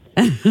days.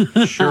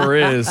 Sure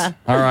is.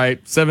 All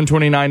right.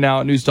 7:29 now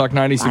at News Talk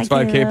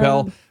 96.5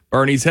 KPEL.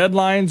 Bernie's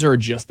headlines are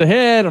just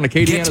ahead on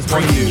Acadiana's Get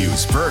breaking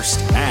news first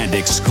and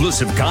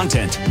exclusive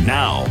content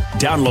now.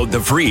 Download the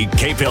free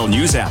KPEL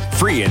News app,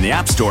 free in the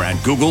App Store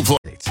and Google Play.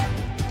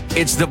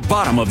 It's the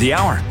bottom of the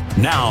hour.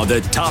 Now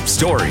the top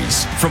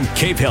stories from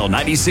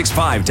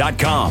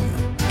KPEL965.com.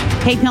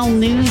 KPEL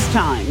News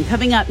Time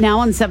coming up now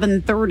on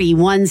 7:30,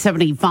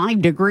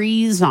 175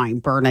 degrees. I'm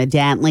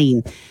Bernadette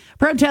Lee.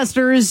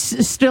 Protesters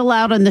still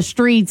out on the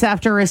streets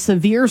after a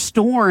severe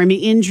storm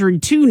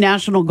injured 2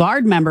 National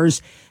Guard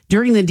members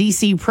during the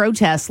D.C.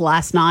 protests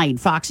last night.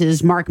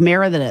 Fox's Mark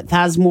Meredith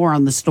has more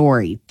on the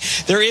story.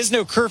 There is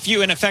no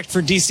curfew in effect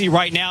for D.C.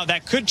 right now.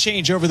 That could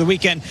change over the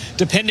weekend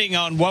depending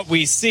on what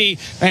we see.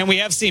 And we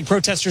have seen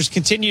protesters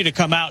continue to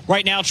come out.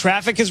 Right now,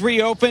 traffic is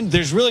reopened.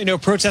 There's really no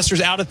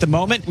protesters out at the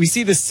moment. We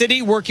see the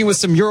city working with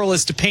some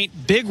muralists to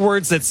paint big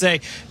words that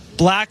say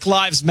Black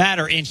Lives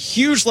Matter in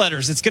huge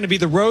letters. It's going to be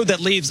the road that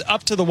leads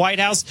up to the White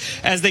House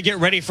as they get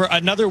ready for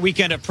another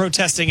weekend of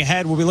protesting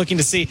ahead. We'll be looking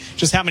to see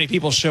just how many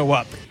people show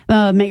up.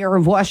 The mayor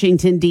of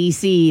Washington,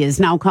 D.C.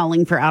 is now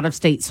calling for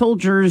out-of-state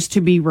soldiers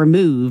to be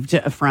removed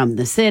from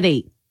the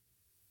city.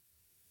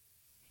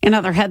 In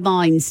other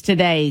headlines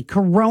today,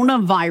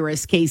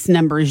 coronavirus case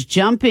numbers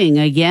jumping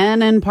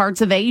again in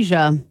parts of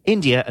Asia.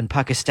 India and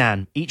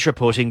Pakistan, each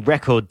reporting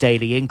record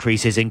daily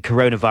increases in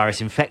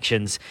coronavirus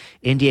infections.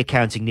 India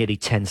counting nearly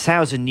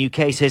 10,000 new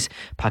cases,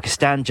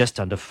 Pakistan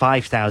just under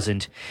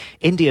 5,000.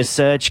 India's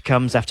surge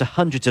comes after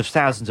hundreds of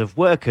thousands of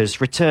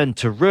workers returned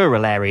to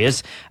rural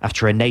areas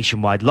after a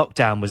nationwide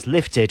lockdown was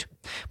lifted.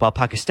 While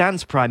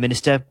Pakistan's Prime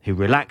Minister, who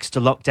relaxed a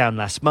lockdown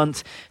last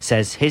month,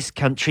 says his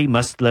country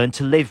must learn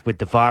to live with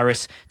the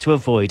virus to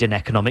avoid an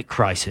economic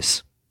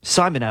crisis.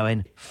 Simon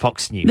Owen,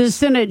 Fox News. The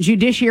Senate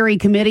Judiciary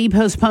Committee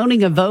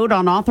postponing a vote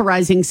on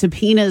authorizing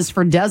subpoenas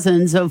for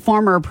dozens of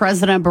former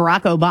President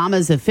Barack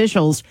Obama's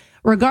officials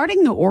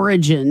regarding the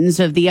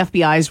origins of the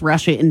FBI's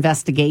Russia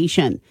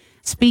investigation.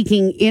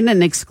 Speaking in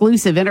an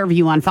exclusive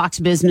interview on Fox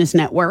Business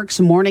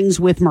Network's Mornings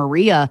with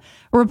Maria,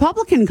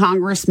 Republican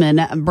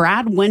Congressman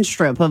Brad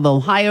Winstrup of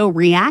Ohio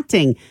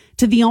reacting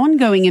to the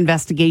ongoing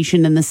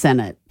investigation in the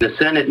Senate. The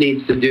Senate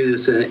needs to do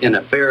this in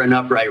a fair and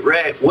upright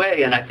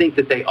way, and I think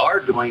that they are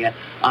doing it.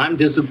 I'm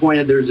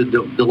disappointed there's a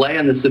delay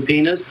on the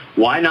subpoenas.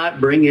 Why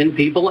not bring in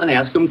people and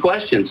ask them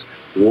questions?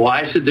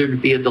 Why should there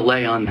be a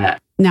delay on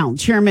that? Now,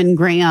 Chairman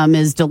Graham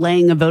is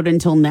delaying a vote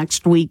until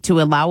next week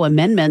to allow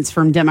amendments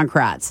from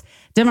Democrats.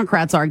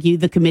 Democrats argue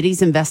the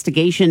committee's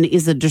investigation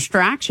is a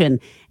distraction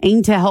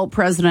aimed to help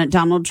President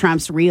Donald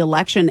Trump's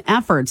reelection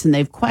efforts, and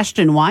they've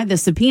questioned why the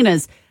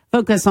subpoenas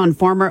focus on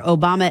former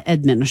Obama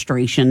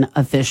administration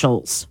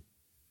officials.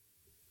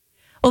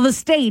 Well, the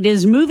state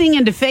is moving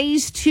into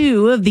phase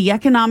 2 of the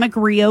economic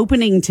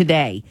reopening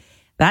today.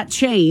 That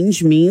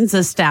change means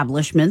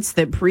establishments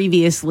that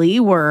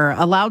previously were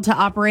allowed to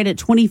operate at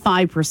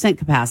 25%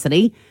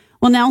 capacity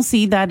will now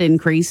see that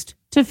increased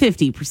to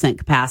 50%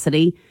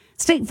 capacity.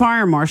 State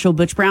Fire Marshal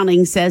Butch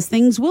Browning says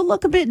things will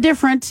look a bit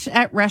different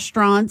at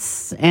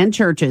restaurants and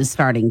churches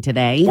starting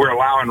today. We're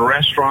allowing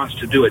restaurants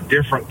to do a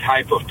different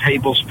type of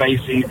table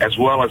spacing, as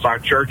well as our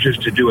churches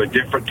to do a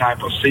different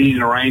type of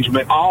seating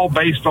arrangement, all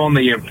based on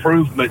the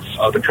improvements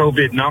of the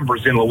COVID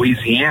numbers in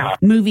Louisiana.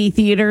 Movie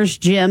theaters,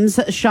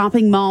 gyms,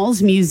 shopping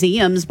malls,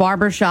 museums,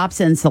 barbershops,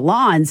 and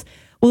salons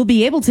will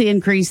be able to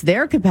increase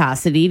their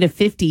capacity to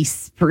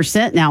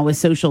 50% now with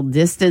social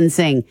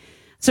distancing.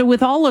 So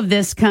with all of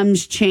this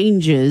comes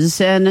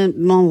changes, and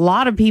a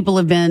lot of people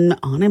have been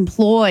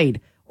unemployed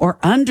or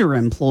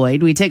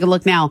underemployed. We take a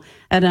look now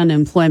at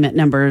unemployment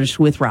numbers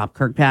with Rob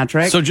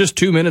Kirkpatrick. So just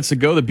 2 minutes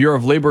ago, the Bureau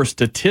of Labor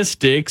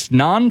Statistics,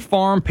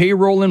 non-farm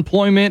payroll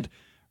employment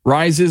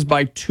rises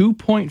by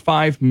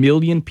 2.5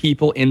 million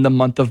people in the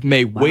month of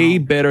May. Wow. Way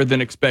better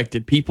than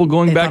expected. People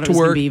going back to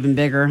work. Be even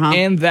bigger, huh?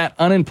 And that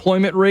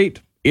unemployment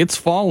rate, it's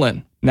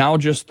fallen. Now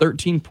just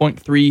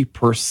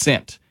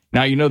 13.3%.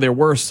 Now, you know, there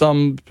were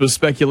some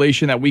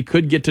speculation that we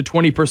could get to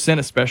 20%,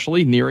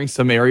 especially nearing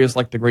some areas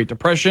like the Great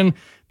Depression.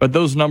 But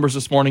those numbers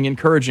this morning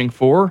encouraging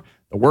for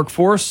the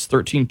workforce,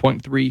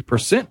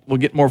 13.3%. We'll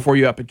get more for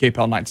you up at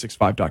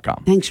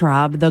KPEL965.com. Thanks,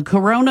 Rob. The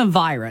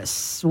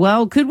coronavirus.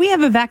 Well, could we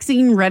have a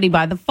vaccine ready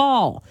by the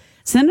fall?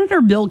 Senator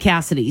Bill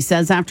Cassidy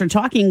says after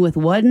talking with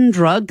one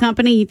drug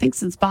company, he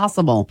thinks it's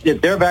possible. If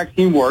their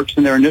vaccine works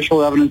and their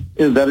initial evidence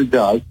is that it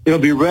does, it'll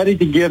be ready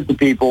to give to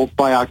people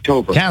by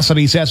October.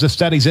 Cassidy says if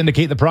studies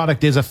indicate the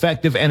product is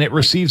effective and it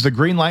receives the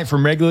green light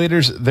from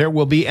regulators, there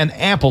will be an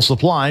ample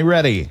supply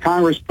ready.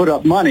 Congress put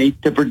up money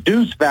to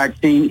produce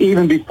vaccine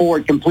even before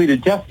it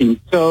completed testing.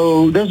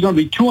 So there's going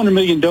to be 200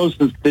 million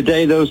doses the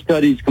day those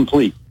studies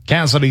complete.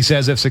 Cassidy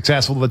says if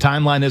successful, the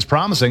timeline is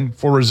promising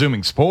for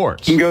resuming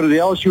sports. You can go to the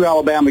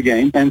LSU-Alabama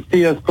game and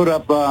see us put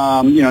up,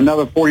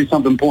 another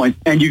 40-something points,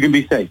 and you can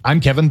be safe.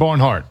 I'm Kevin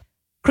Barnhart.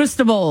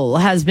 Cristobal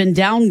has been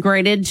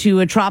downgraded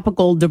to a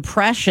tropical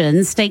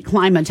depression. State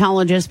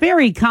climatologist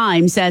Barry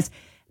Keim says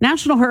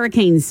National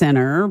Hurricane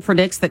Center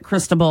predicts that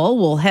Cristobal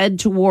will head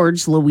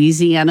towards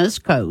Louisiana's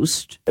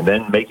coast. And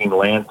then making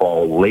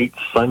landfall late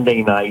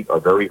Sunday night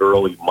or very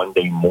early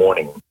Monday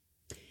morning.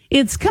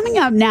 It's coming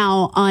up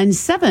now on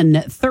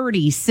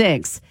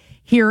 7:36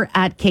 here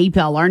at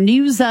KPEL. Our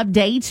news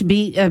update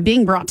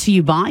being brought to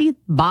you by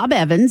Bob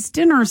Evans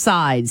Dinner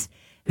Sides.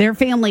 Their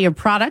family of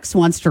products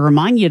wants to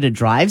remind you to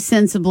drive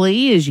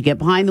sensibly as you get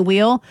behind the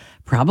wheel.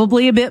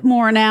 Probably a bit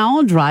more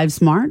now. Drive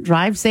smart,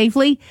 drive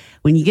safely.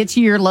 When you get to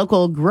your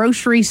local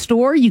grocery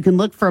store, you can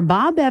look for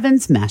Bob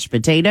Evans mashed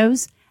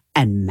potatoes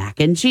and mac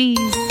and cheese.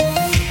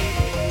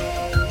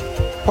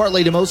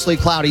 Partly to mostly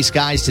cloudy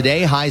skies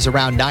today. Highs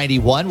around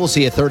 91. We'll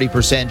see a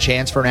 30%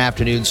 chance for an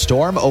afternoon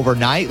storm.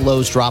 Overnight,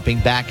 lows dropping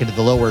back into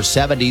the lower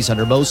 70s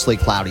under mostly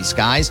cloudy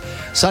skies.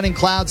 Sun and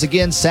clouds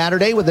again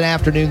Saturday with an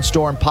afternoon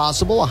storm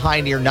possible. A high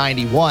near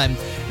 91.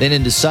 Then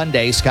into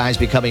Sunday, skies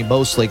becoming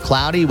mostly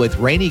cloudy with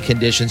rainy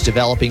conditions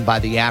developing by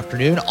the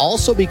afternoon.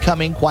 Also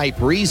becoming quite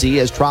breezy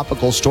as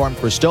Tropical Storm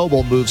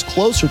Cristobal moves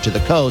closer to the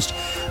coast.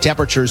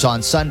 Temperatures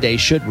on Sunday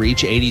should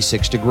reach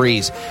 86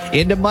 degrees.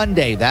 Into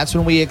Monday, that's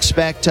when we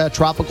expect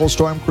Tropical Tropical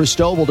Storm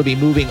Cristobal to be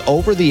moving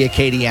over the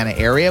Acadiana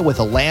area with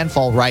a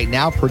landfall right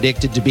now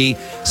predicted to be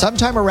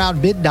sometime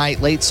around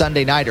midnight, late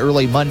Sunday night,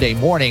 early Monday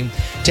morning.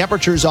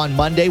 Temperatures on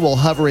Monday will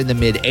hover in the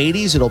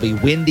mid-80s. It'll be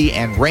windy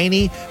and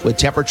rainy with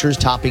temperatures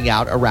topping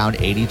out around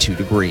 82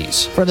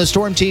 degrees. From the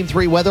Storm Team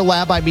 3 Weather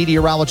Lab, I'm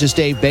meteorologist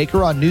Dave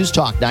Baker on News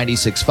Talk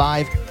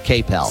 96.5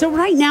 KPEL. So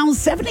right now,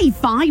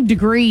 75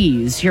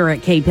 degrees here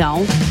at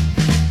KPEL.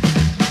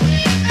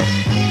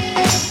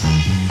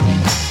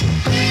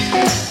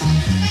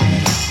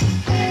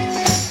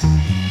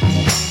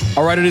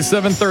 All right, it is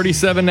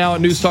 7:37 now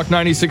at News Talk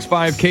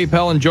 96.5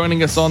 KPEL, and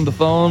joining us on the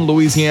phone,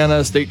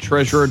 Louisiana State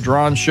Treasurer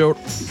Dron Schroeder.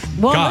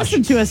 Well,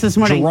 listen to us this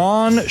morning.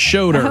 Dron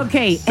Schroeder.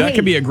 Okay. That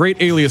could be a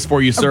great alias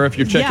for you, sir, if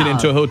you're checking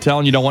into a hotel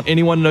and you don't want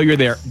anyone to know you're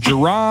there.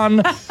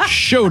 Dron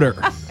Schroeder.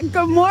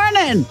 Good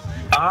morning.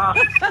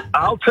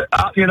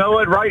 You know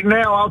what? Right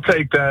now, I'll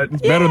take that.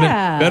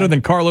 Better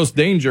than Carlos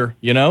Danger,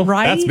 you know?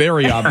 Right? That's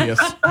very obvious.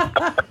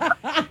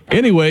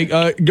 Anyway,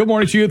 good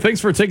morning to you.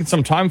 Thanks for taking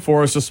some time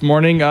for us this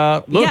morning.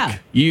 Look,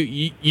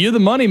 you're the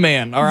money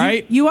man, all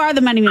right? You are the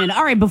money man.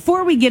 All right,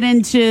 before we get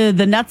into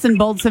the nuts and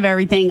bolts of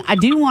everything, I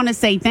do want to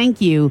say thank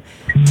you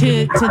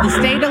to the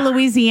state of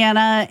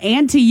Louisiana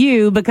and to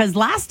you, because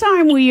last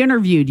time we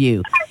interviewed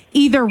you,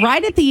 either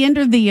right at the end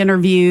of the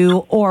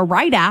interview or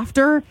right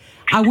after,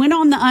 I went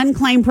on the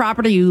unclaimed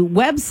property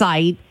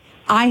website.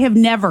 I have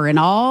never in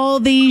all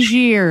these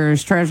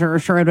years, Treasurer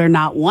Schroeder,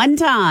 not one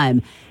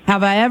time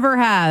have I ever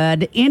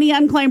had any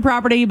unclaimed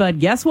property. But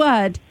guess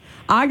what?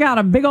 I got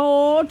a big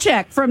old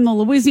check from the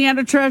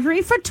Louisiana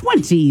Treasury for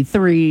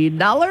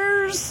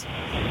 $23.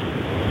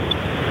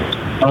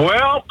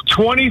 Well,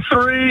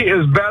 23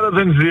 is better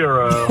than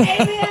 0.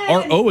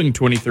 Or owing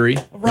 23.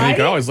 Right? You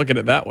can always look at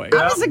it that way.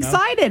 I was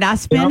excited. I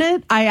spent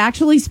it. I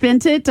actually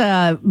spent it.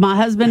 My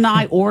husband and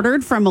I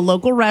ordered from a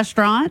local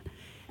restaurant.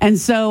 And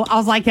so I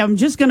was like, I'm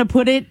just going to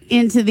put it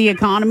into the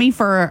economy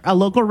for a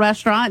local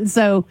restaurant. And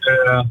so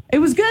it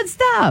was good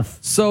stuff.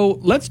 So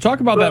let's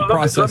talk about that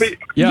process.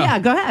 Yeah,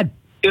 go ahead.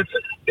 It's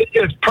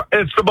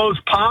the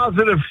most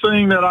positive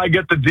thing that I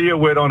get to deal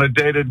with on a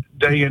day in,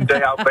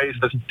 day out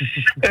basis.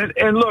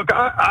 And look,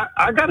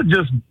 I got to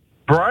just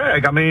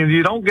brag. I mean,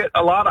 you don't get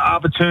a lot of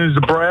opportunities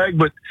to brag,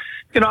 but,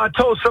 you know, I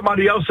told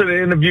somebody else in an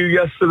interview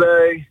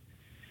yesterday,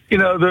 you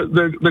know,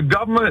 the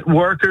government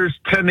workers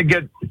tend to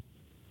get,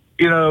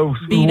 you know,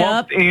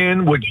 lumped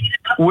in with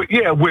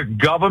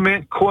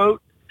government,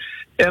 quote.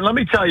 And let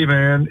me tell you,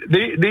 man,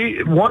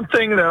 the one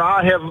thing that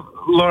I have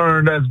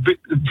learned as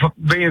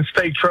being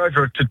state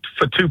treasurer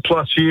for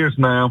 2+ years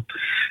now,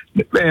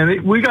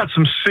 man, we got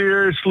some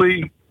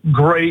seriously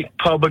great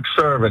public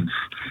servants.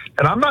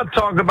 And I'm not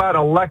talking about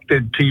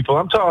elected people.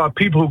 I'm talking about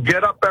people who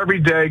get up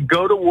every day,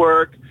 go to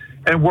work,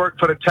 and work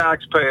for the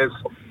taxpayers.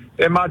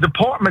 And my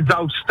department's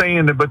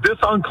outstanding. But this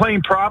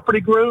unclaimed property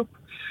group,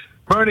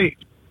 Bernie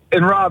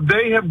and Rob,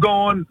 they have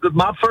gone,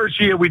 my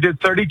first year we did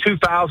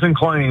 32,000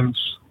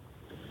 claims.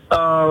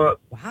 Wow.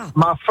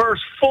 My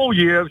first full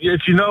year,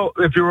 if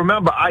you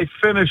remember, I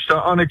finished an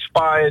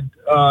unexpired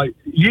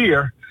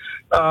year.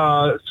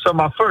 So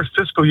my first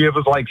fiscal year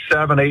was like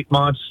 7-8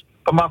 months.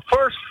 But my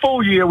first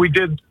full year, we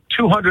did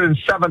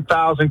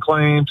 207,000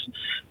 claims.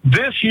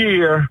 This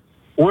year,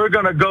 we're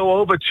going to go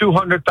over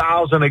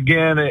 200,000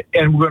 again,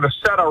 and we're going to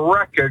set a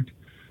record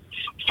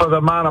for the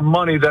amount of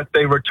money that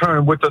they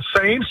return with the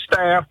same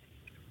staff,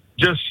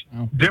 just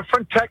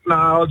different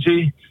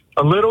technology,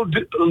 a little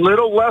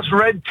less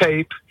red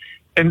tape.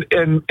 And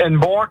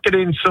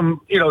marketing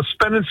some,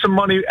 spending some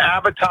money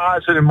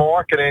advertising and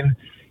marketing.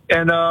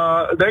 And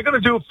they're going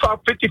to do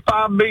about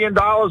 $55 million,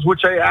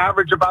 which they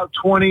average about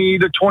 20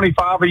 to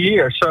 25 a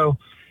year. So,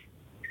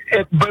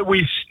 but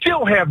we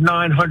still have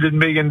 $900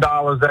 million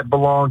that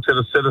belong to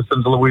the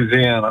citizens of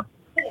Louisiana.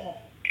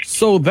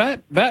 So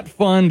that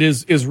fund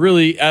is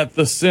really at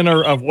the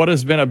center of what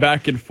has been a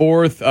back and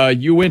forth.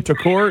 You went to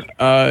court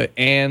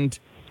and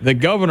the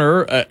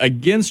governor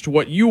against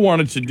what you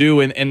wanted to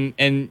do,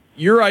 and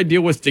your idea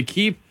was to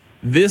keep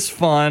this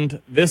fund,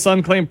 this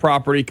unclaimed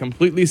property,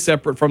 completely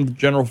separate from the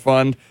general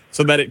fund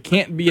so that it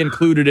can't be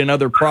included in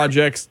other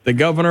projects. The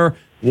governor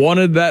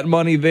wanted that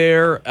money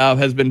there,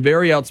 has been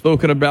very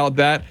outspoken about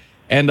that,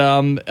 and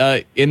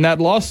in that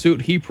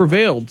lawsuit, he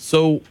prevailed.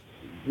 So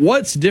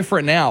what's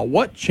different now?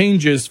 What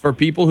changes for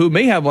people who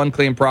may have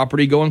unclaimed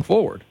property going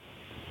forward?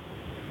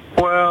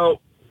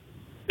 Well,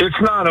 it's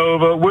not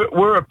over.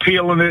 We're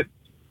appealing it.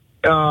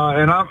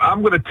 And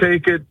I'm going to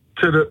take it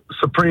to the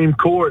Supreme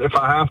Court if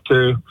I have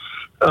to.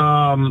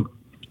 The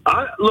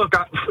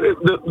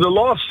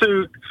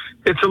lawsuit,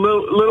 it's a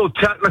little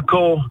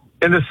technical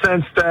in the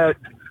sense that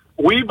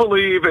we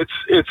believe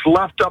it's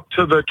left up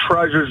to the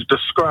treasurer's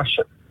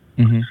discretion.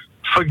 Mm-hmm.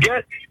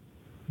 Forget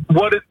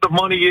what the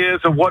money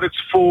is and what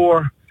it's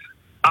for.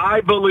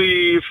 I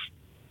believe,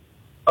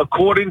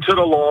 according to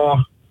the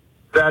law,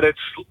 that it's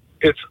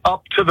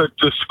up to the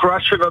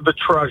discretion of the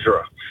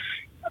treasurer.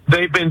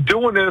 They've been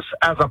doing this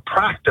as a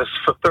practice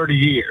for 30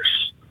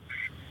 years.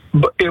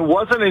 But it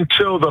wasn't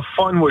until the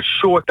fund was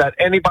short that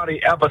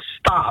anybody ever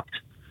stopped,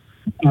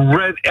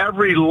 read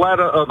every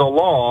letter of the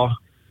law,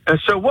 And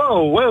so,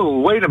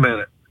 whoa, wait a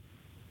minute.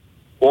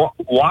 Well,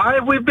 why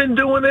have we been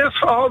doing this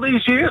for all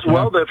these years?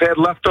 Well, they've had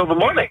leftover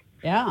money.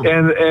 Yeah.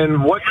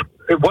 And what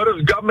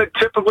does government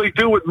typically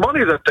do with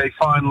money that they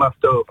find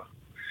left over?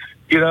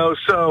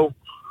 So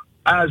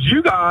as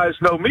you guys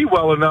know me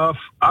well enough,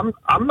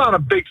 I'm not a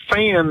big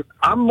fan.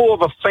 I'm more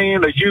of a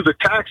fan of you, the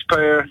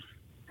taxpayer,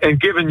 and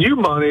giving you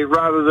money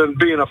rather than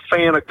being a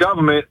fan of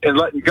government and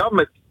letting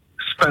government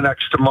spend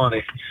extra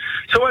money.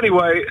 So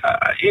anyway,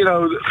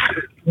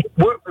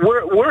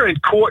 we're in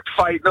court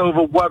fighting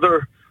over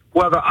whether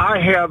I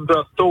have the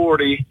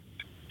authority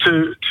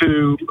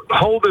to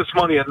hold this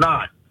money or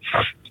not.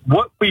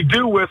 What we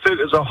do with it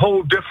is a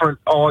whole different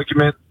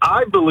argument.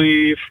 I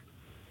believe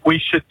we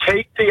should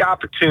take the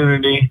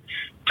opportunity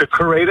to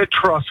create a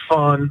trust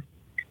fund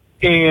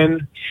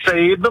and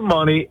save the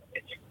money,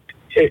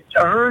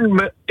 earn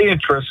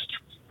interest,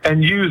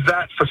 and use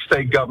that for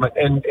state government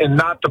and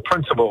not the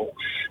principal.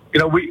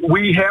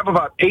 We have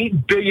about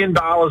 $8 billion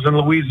in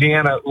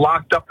Louisiana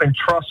locked up in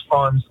trust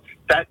funds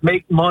that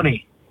make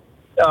money.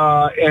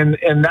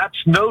 And that's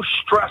no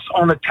stress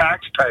on the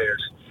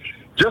taxpayers.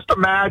 Just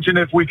imagine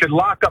if we could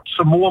lock up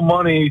some more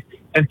money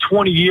and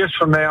 20 years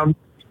from now,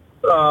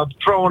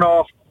 throwing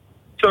off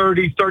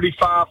 $30,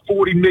 $35,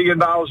 $40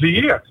 million a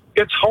year.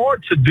 It's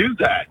hard to do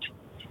that.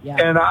 Yeah.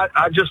 And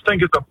I just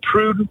think it's a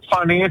prudent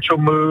financial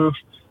move,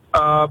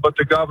 but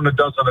the governor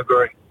doesn't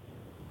agree.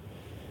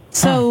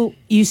 So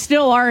you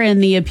still are in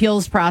the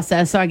appeals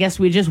process, so I guess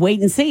we just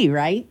wait and see,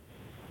 right?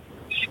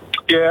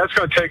 Yeah, it's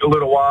going to take a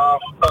little while.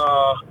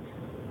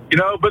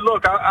 But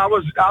look, I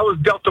was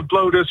dealt a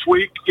blow this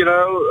week.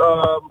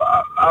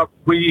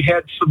 We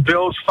had some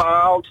bills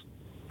filed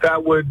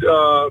that would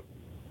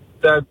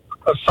that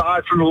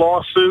aside from the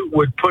lawsuit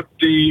would put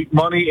the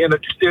money in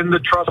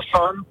the trust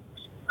fund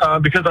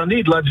because I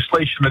need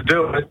legislation to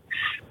do it.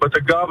 But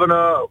the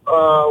governor,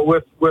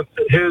 with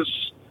his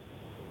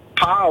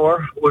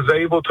power, was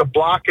able to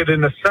block it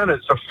in the Senate.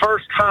 It's the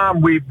first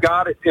time we've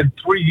got it in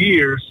 3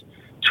 years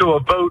to a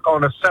vote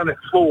on a Senate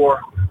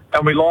floor.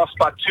 And we lost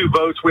by 2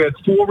 votes. We had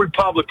 4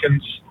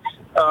 Republicans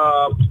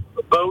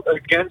vote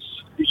against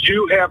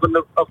you having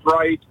the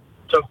right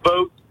to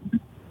vote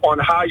on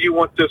how you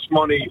want this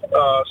money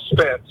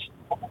spent.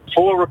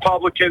 4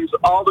 Republicans,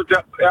 all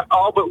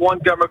but 1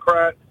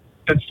 Democrat,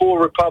 and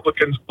 4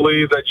 Republicans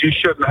believe that you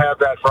shouldn't have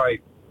that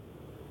right.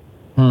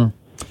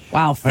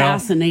 Wow,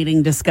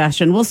 fascinating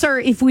discussion. Well, sir,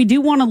 if we do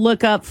want to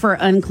look up for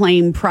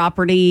unclaimed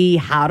property,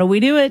 how do we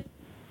do it?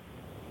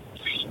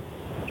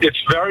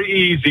 It's very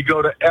easy.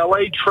 Go to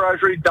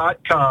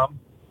latreasury.com,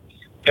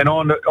 and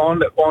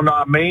on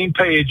our main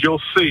page, you'll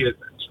see it.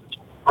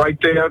 Right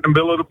there in the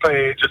middle of the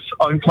page, it's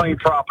unclaimed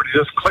property.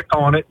 Just click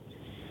on it,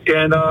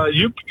 and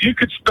you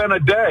could spend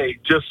a day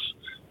just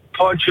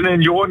punching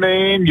in your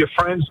name, your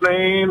friends'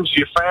 names,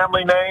 your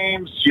family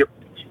names, your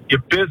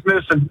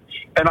business, and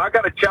I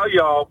got to tell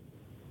y'all,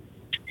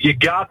 you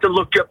got to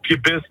look up your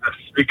business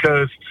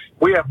because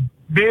we have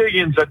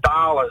billions of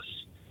dollars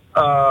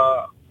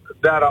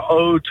that are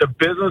owed to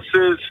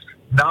businesses,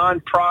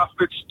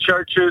 nonprofits,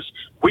 churches.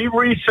 We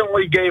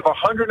recently gave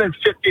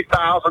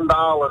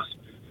 $150,000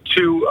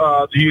 to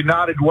the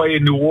United Way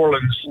in New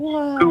Orleans,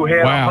 who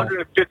had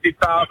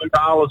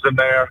 $150,000 in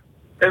there.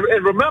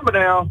 And remember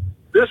now,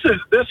 this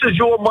is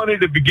your money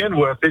to begin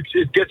with.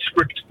 It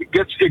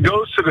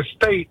goes to the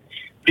state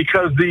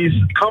because these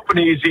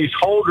companies, these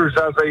holders,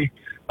 as they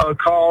are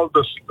called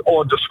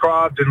or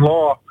described in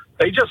law,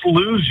 they just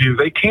lose you.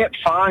 They can't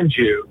find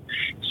you.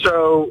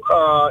 So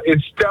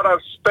instead of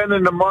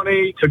spending the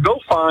money to go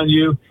find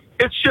you,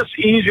 it's just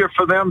easier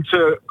for them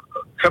to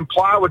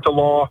comply with the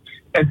law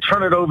and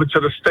turn it over to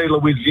the state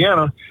of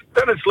Louisiana.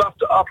 Then it's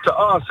left up to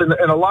us. And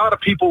a lot of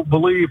people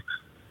believe,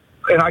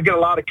 and I get a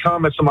lot of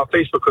comments on my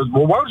Facebook, because,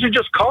 well, why don't you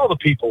just call the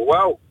people?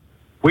 Well,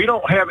 we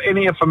don't have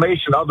any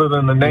information other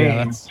than the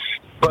name. Yeah,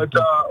 but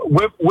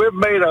we've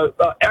made an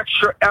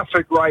extra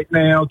effort right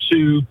now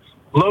to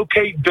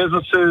locate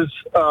businesses.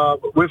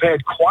 We've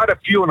had quite a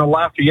few in the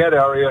Lafayette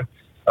area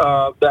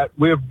that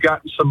we've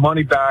gotten some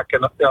money back,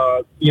 and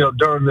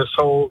during this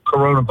whole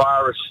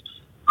coronavirus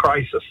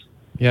crisis.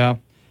 Yeah.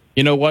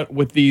 You know what?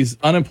 With these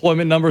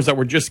unemployment numbers that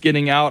we're just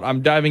getting out,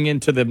 I'm diving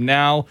into them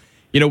now.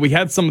 We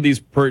had some of these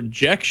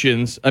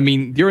projections. I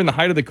mean, during the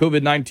height of the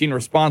COVID-19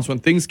 response, when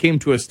things came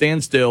to a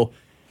standstill,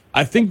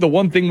 I think the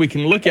one thing we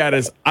can look at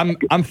is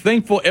I'm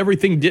thankful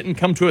everything didn't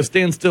come to a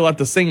standstill at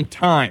the same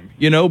time,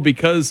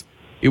 because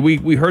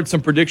we heard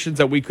some predictions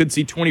that we could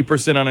see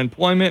 20%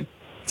 unemployment.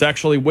 It's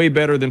actually way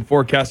better than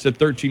forecasted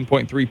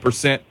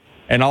 13.3%.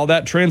 And all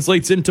that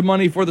translates into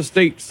money for the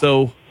state.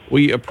 So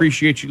we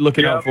appreciate you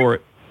looking out for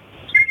it.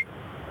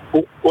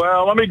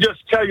 Well, let me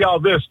just tell y'all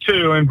this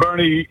too, and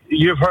Bernie,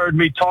 you've heard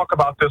me talk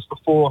about this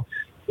before.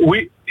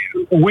 We're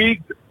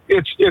going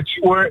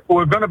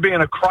to be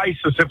in a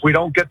crisis if we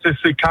don't get this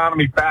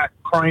economy back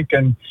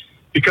cranking,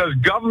 because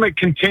government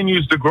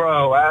continues to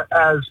grow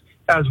as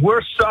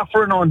we're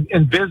suffering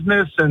in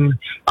business, and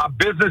our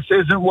business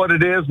isn't what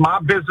it is. My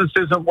business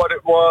isn't what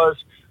it was.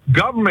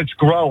 Government's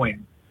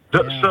growing,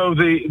 so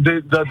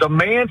the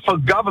demand for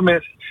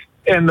government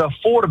and the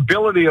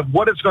affordability of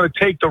what it's going to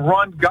take to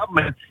run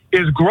government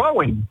is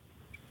growing.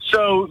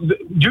 So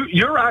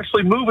you're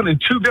actually moving in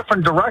two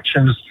different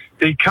directions.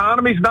 The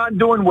economy's not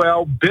doing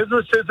well.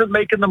 Business isn't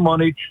making the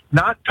money,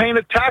 not paying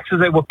the taxes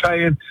they were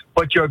paying,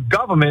 but your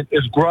government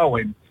is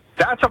growing.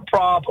 That's a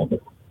problem.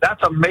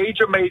 That's a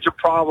major, major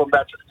problem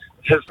that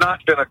has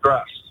not been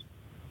addressed.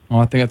 Well,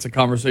 I think that's a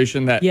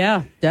conversation that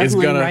is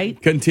going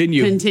to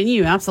continue.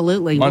 Continue,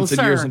 absolutely. Months and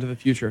sir, years into the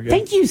future. Yeah.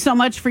 Thank you so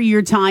much for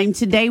your time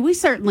today. We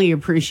certainly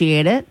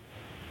appreciate it.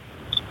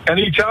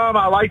 Anytime.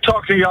 I like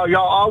talking to y'all.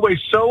 Y'all always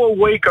so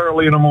awake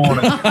early in the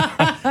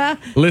morning.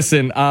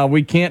 Listen,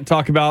 we can't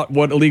talk about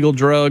what illegal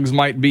drugs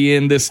might be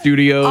in this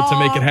studio to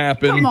make it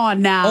happen. Come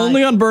on now.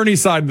 Only on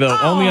Bernie's side, though.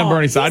 Only on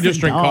Bernie's side. I just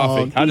drink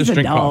coffee. I just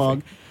drink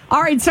coffee.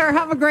 All right, sir.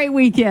 Have a great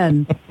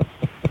weekend.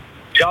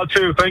 Y'all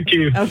too. Thank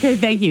you. Okay,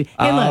 thank you.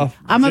 Hey, look,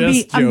 I'm gonna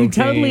be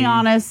totally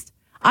honest.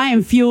 I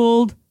am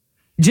fueled,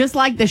 just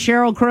like the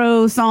Sheryl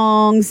Crow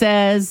song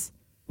says.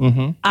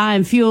 Mm-hmm. I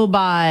am fueled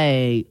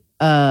by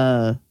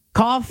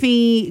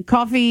coffee,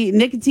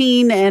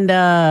 nicotine,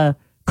 and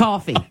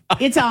coffee.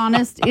 It's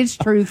honest. It's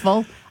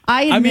truthful.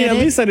 I admit at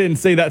least I didn't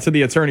say that to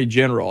the Attorney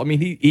General. I mean,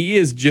 he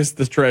is just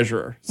the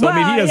treasurer, so he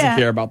doesn't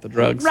care about the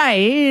drugs, right?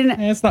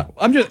 It's not.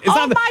 All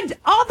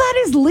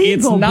that is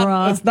legal,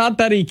 bro. It's not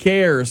that he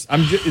cares.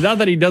 It's not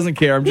that he doesn't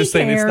care. I'm just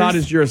saying it's not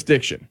his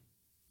jurisdiction.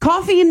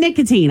 Coffee and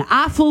nicotine.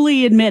 I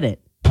fully admit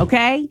it.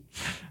 Okay.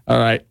 All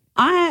right.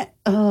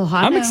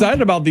 I'm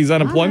excited about these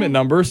unemployment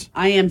numbers.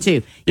 I am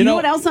too. You know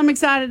what else I'm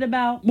excited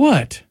about?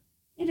 What?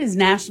 It is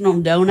National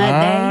Donut Day.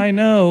 I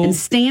know. And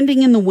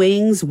standing in the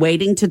wings,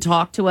 waiting to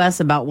talk to us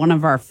about one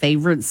of our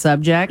favorite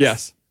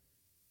subjects.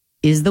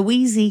 Is the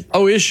Wheezy.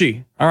 Oh, is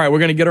she? All right, we're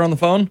going to get her on the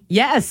phone?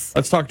 Yes.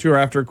 Let's talk to her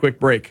after a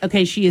quick break.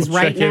 Okay, she is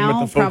right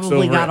now,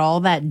 probably got all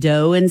that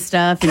dough and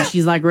stuff, and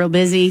she's like real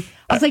busy.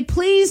 I was like,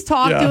 please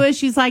talk to us.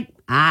 She's like,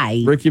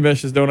 aye. Ricky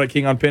Mesh's Donut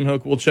King on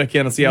Pinhook. We'll check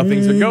in and see how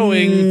things are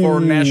going for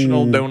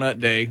National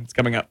Donut Day. It's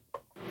coming up.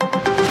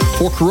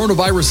 For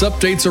coronavirus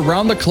updates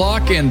around the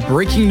clock and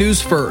breaking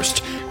news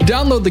first,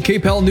 download the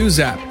KPEL News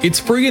app. It's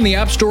free in the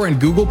App Store and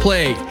Google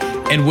Play.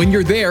 And when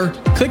you're there,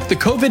 click the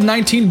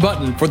COVID-19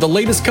 button for the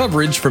latest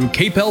coverage from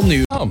KPEL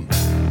News.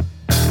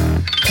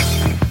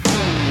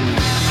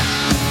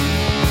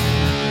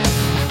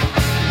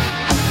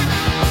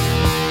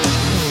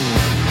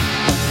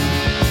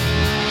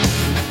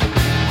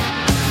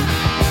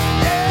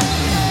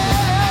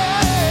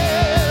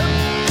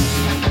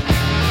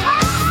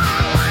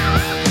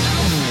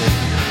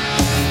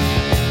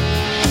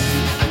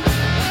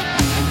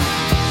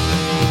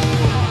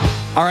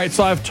 All right,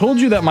 so I've told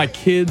you that my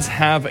kids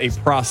have a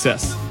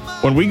process.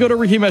 When we go to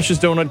Ricky Mesh's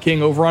Donut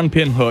King over on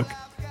Pinhook,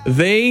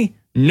 they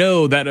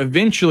know that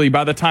eventually,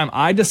 by the time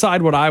I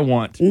decide what I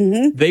want,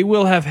 they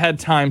will have had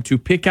time to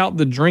pick out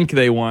the drink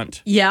they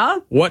want. Yeah.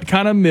 What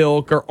kind of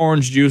milk or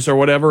orange juice or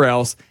whatever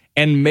else,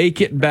 and make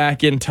it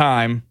back in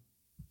time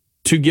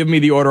to give me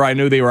the order I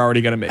knew they were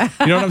already going to make.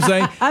 You know what I'm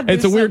saying?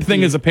 It's a weird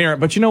thing as a parent,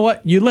 but you know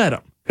what? You let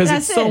them because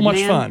it's so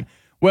much fun.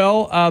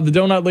 Well, the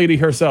donut lady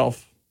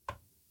herself,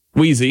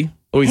 Wheezy,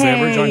 Louise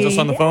Amber, joins us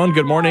on the phone.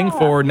 Good morning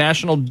for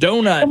National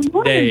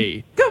Donut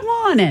Day. Good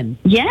morning.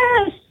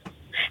 Yes.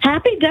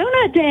 Happy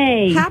Donut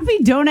Day. Happy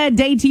Donut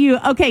Day to you.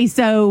 Okay,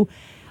 so,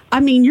 I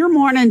mean, your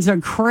mornings are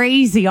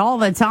crazy all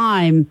the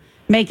time,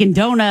 making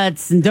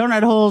donuts and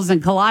donut holes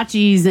and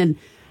kolaches. And,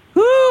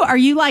 are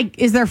you like,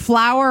 is there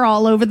flour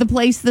all over the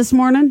place this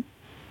morning?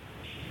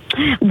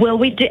 Well,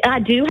 I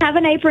do have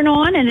an apron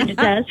on, and it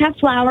does have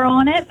flour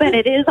on it, but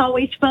it is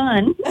always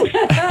fun.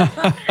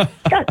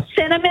 Got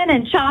cinnamon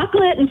and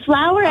chocolate and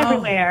flour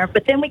everywhere,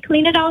 but then we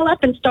clean it all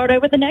up and start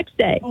over the next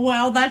day.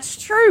 Well, that's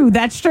true.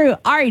 That's true.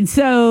 All right,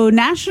 so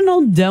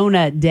National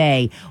Donut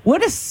Day.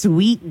 What a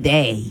sweet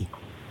day.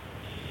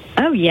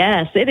 Oh,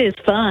 yes, it is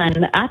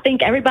fun. I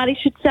think everybody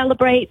should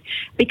celebrate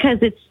because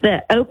it's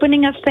the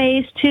opening of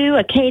Phase 2.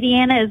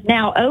 Acadiana is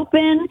now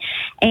open,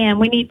 and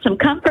we need some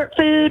comfort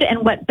food, and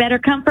what better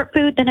comfort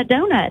food than a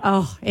donut?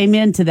 Oh,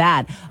 amen to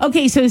that.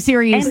 Okay, so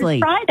seriously.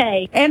 And it's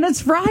Friday. And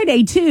it's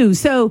Friday, too.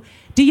 So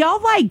do y'all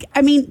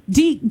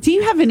do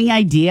you have any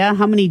idea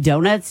how many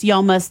donuts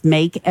y'all must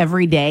make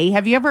every day?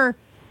 Have you ever,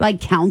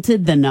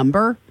 counted the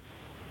number?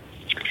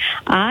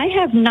 I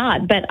have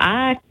not, but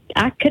I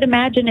could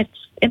imagine it's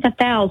in the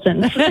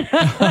thousands.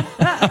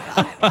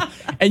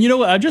 And you know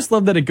what? I just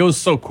love that it goes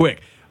so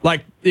quick.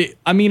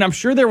 I'm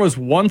sure there was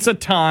once a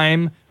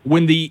time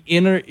when the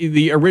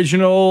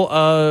original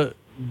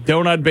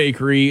donut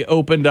bakery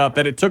opened up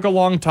that it took a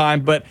long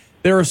time, but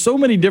there are so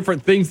many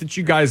different things that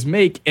you guys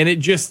make, and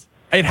it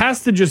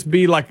has to just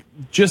be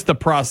just the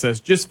process.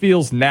 Just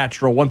feels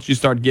natural once you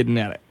start getting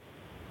at it.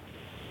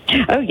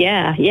 Oh,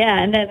 yeah.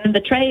 And then the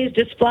trays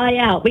just fly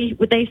out.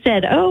 They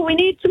said, we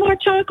need some more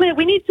chocolate.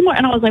 We need some more.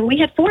 And I was like, we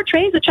had 4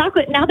 trays of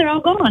chocolate. And now they're all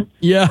gone.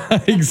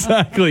 Yeah,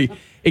 exactly.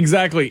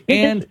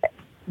 And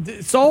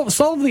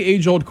solve the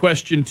age-old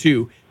question,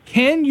 too.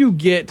 Can you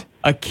get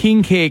a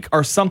king cake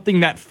or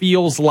something that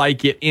feels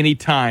like it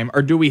anytime?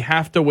 Or do we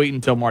have to wait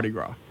until Mardi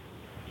Gras?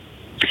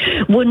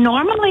 Well,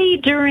 normally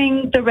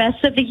during the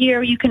rest of the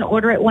year, you can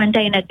order it one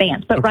day in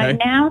advance. But right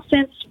now,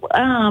 since,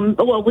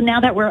 now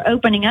that we're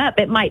opening up,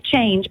 it might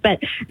change. But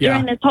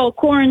during this whole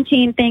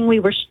quarantine thing, we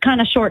were kind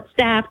of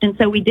short-staffed, and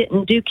so we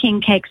didn't do king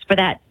cakes for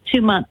that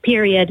 2-month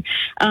period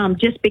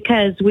just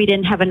because we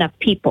didn't have enough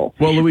people.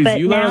 Well, Louise,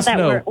 you let us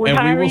know,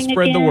 and we will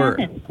spread the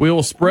word. We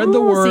will spread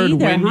the word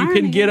when you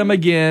can get them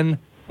again.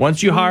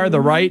 Once you hire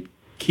the right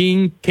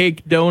king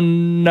cake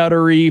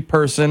donuttery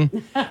person,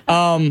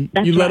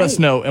 you let us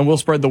know and we'll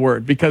spread the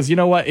word, because you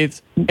know what,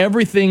 it's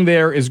everything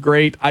there is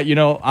great.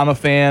 I'm a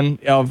fan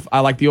of,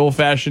 I like the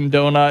old-fashioned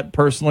donut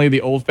personally,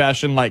 the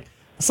old-fashioned, like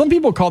some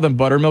people call them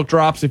buttermilk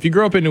drops. If you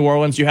grew up in New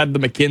Orleans, you had the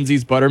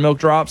McKinsey's buttermilk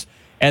drops,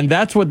 and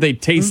that's what they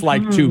taste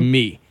like to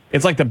me.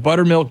 It's like the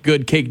buttermilk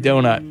good cake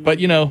donut, but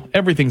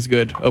everything's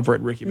good over at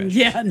Ricky Mish.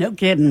 Yeah, no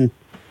kidding.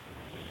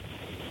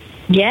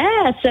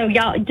 Yeah, so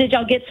did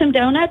y'all get some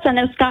donuts? I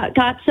know Scott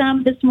got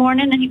some this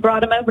morning, and he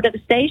brought them over to the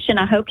station.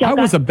 I hope y'all. I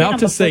was about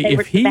to say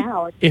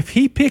if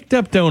he picked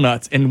up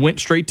donuts and went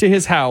straight to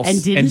his house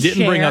and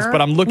didn't bring us, but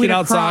I'm looking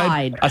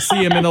outside. I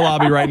see him in the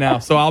lobby right now,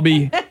 so I'll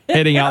be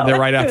heading out there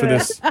right after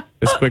this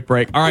quick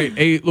break. All right,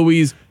 hey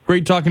Louise,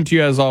 great talking to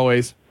you as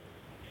always.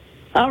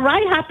 All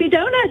right, happy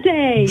Donut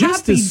Day.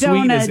 Just happy as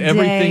sweet as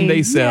everything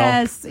they sell.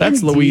 Yes,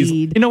 that's indeed. Louise.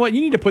 You know what?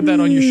 You need to put that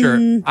on your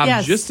shirt.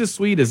 I'm just as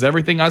sweet as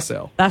everything I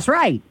sell. That's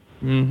right.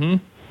 Mm-hmm.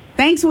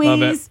 Thanks,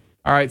 Love it. Weeze.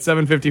 All right,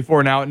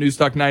 7:54 now at News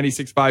Talk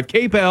 96.5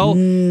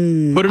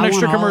 KPEL. Put an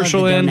extra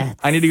commercial in.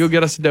 I need to go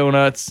get us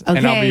donuts,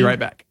 and I'll be right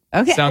back.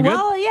 Okay. Sound good?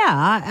 Well,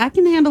 yeah, I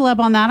can handle up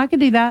on that. I can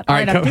do that. All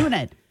right, I'm doing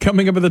it.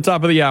 Coming up at the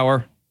top of the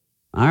hour.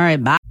 All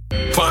right, bye.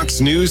 Fox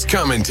News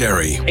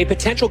commentary. A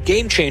potential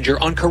game changer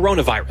on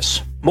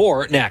coronavirus.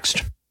 More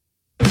next.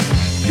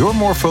 You're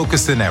more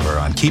focused than ever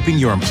on keeping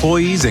your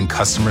employees and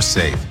customers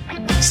safe.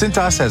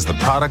 Cintas has the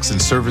products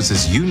and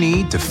services you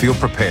need to feel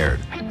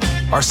prepared.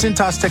 Our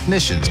Cintas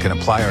technicians can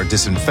apply our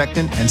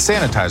disinfectant and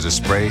sanitizer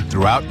spray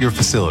throughout your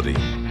facility.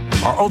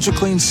 Our Ultra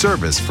Clean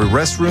service for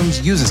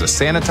restrooms uses a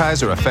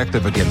sanitizer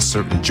effective against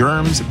certain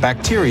germs,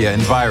 bacteria,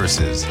 and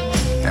viruses.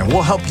 And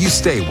we'll help you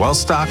stay well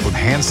stocked with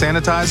hand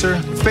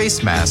sanitizer,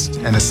 face masks,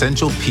 and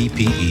essential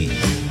PPE.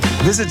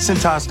 Visit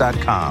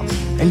Cintas.com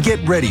and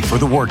get ready for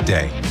the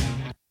workday.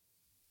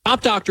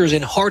 Top doctors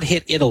in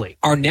hard-hit Italy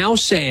are now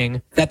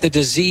saying that the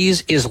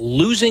disease is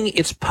losing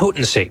its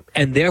potency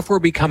and therefore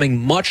becoming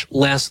much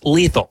less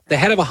lethal. The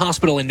head of a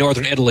hospital in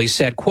northern Italy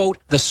said, quote,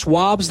 the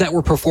swabs that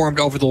were performed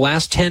over the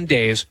last 10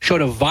 days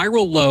showed a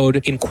viral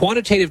load in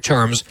quantitative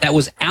terms that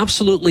was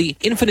absolutely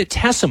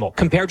infinitesimal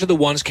compared to the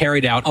ones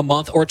carried out a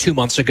month or 2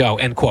 months ago,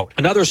 end quote.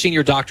 Another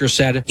senior doctor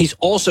said he's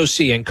also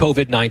seeing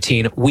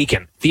COVID-19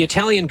 weaken. The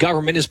Italian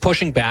government is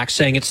pushing back,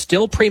 saying it's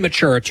still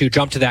premature to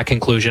jump to that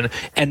conclusion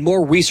and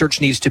more research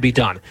needs to be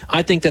done.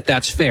 I think that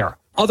that's fair.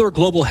 Other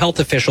global health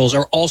officials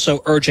are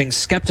also urging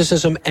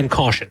skepticism and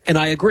caution, and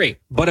I agree.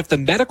 But if the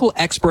medical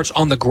experts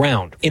on the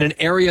ground in an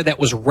area that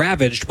was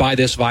ravaged by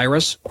this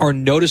virus are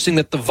noticing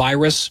that the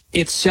virus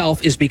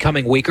itself is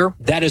becoming weaker,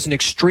 that is an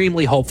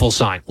extremely hopeful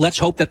sign. Let's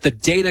hope that the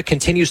data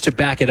continues to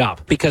back it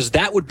up, because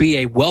that would be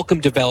a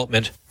welcome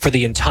development for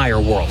the entire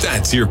world.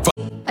 That's your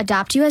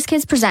Adopt US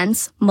Kids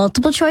presents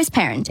Multiple Choice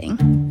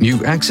Parenting.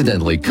 You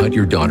accidentally cut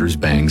your daughter's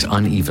bangs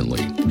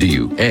unevenly. Do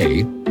you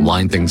A,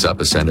 line things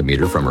up a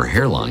centimeter from her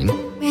hairline?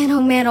 Man,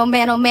 oh man, oh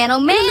man, oh man, oh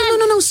man.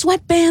 No.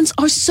 Sweatbands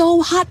are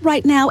so hot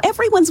right now.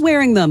 Everyone's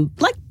wearing them.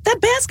 Like that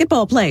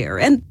basketball player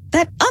and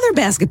that other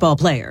basketball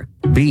player.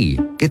 B,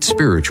 get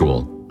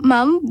spiritual.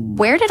 Mom,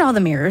 where did all the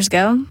mirrors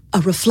go?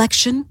 A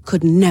reflection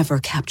could never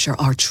capture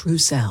our true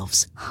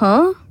selves.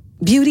 Huh?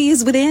 Beauty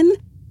is within.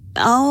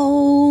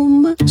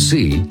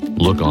 C,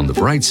 look on the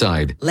bright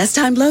side. Less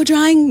time blow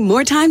drying,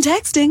 more time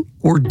texting.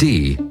 Or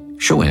D,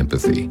 show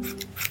empathy.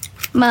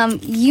 Mom,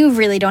 you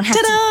really don't have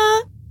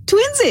Ta-da!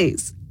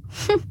 Twinsies!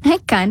 I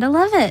kind of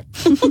love it.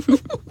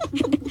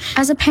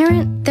 As a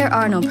parent, there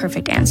are no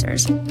perfect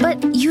answers.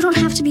 But you don't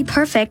have to be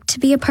perfect to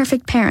be a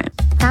perfect parent.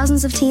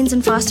 Thousands of teens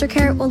in foster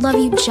care will love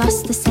you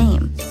just the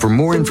same. For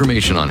more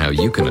information on how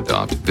you can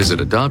adopt, visit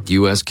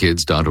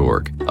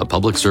adoptuskids.org. A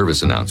public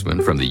service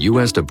announcement from the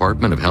U.S.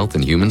 Department of Health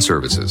and Human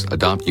Services,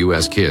 Adopt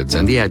U.S. Kids,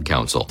 and the Ad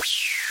Council.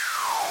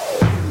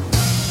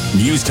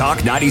 News Talk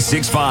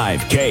 96.5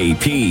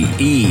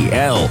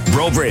 KPEL,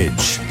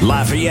 Brobridge,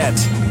 Lafayette.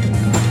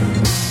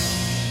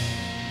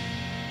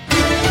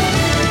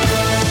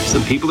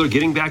 Some people are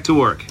getting back to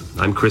work.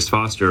 I'm Chris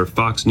Foster,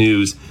 Fox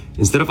News.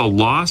 Instead of a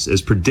loss as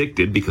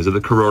predicted because of the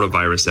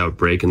coronavirus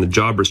outbreak and the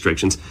job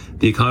restrictions,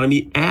 the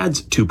economy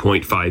adds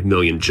 2.5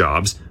 million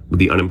jobs, with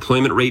the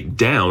unemployment rate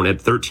down at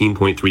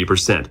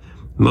 13.3%.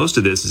 Most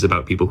of this is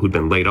about people who'd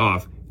been laid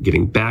off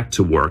getting back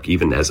to work,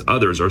 even as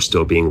others are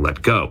still being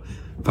let go.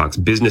 Fox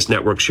Business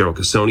Network Cheryl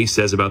Casoni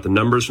says about the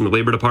numbers from the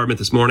Labor Department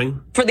this morning.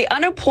 For the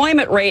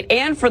unemployment rate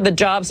and for the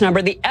jobs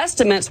number, the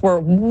estimates were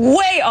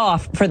way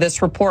off for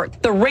this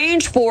report. The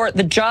range for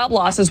the job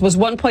losses was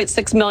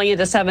 1.6 million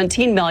to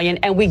 17 million,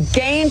 and we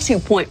gained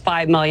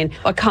 2.5 million.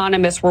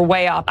 Economists were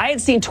way off. I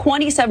had seen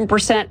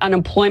 27%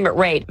 unemployment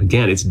rate.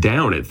 Again, it's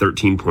down at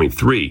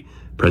 13.3.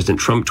 President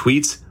Trump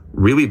tweets,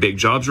 Really big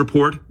jobs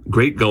report.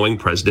 Great going,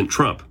 President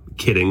Trump.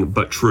 Kidding,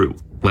 but true.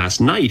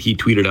 Last night, he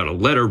tweeted out a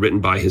letter written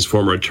by his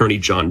former attorney,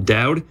 John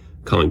Dowd,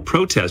 calling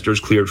protesters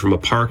cleared from a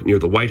park near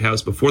the White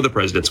House before the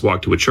president's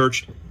walk to a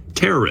church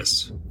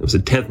terrorists. It was the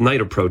 10th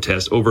night of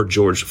protest over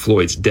George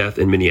Floyd's death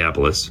in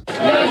Minneapolis.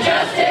 No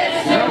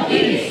justice, no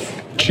peace.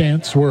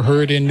 Chants were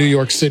heard in New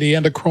York City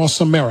and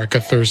across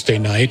America Thursday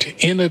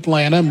night. In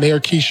Atlanta, Mayor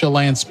Keisha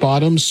Lance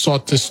Bottoms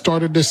sought to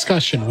start a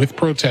discussion with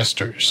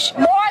protesters.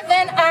 More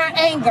than our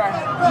anger,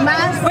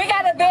 we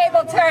got to be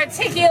able to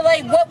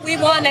articulate what we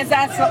want as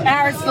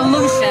our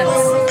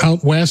solutions.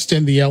 Out west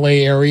in the LA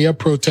area,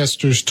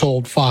 protesters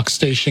told Fox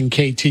station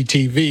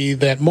KTTV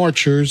that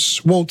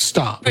marchers won't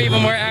stop.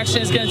 Even more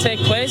action is going to take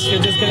place.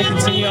 We're just going to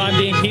continue on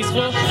being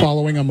peaceful.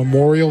 Following a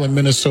memorial in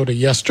Minnesota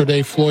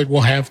yesterday, Floyd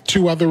will have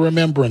 2 other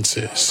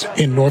remembrances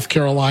in North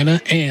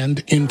Carolina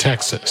and in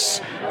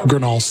Texas.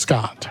 Gernal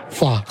Scott,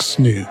 Fox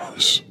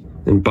News.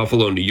 In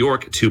Buffalo, New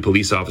York, 2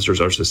 police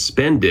officers are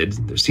suspended.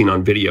 They're seen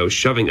on video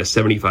shoving a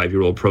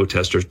 75-year-old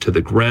protester to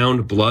the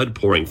ground, blood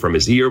pouring from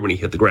his ear when he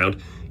hit the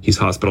ground. He's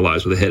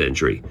hospitalized with a head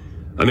injury.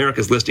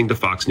 America's listening to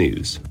Fox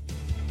News.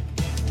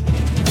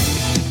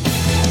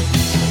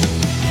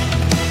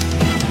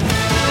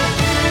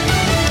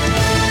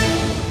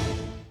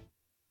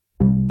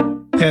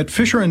 At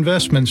Fisher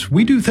Investments,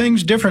 we do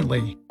things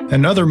differently,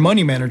 and other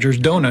money managers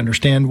don't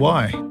understand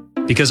why.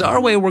 Because our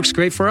way works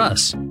great for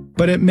us.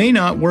 But it may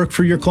not work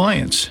for your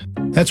clients.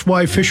 That's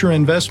why Fisher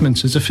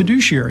Investments is a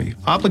fiduciary,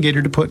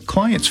 obligated to put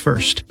clients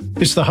first.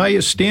 It's the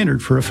highest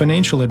standard for a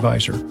financial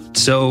advisor.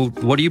 So,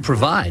 what do you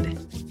provide?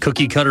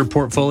 Cookie-cutter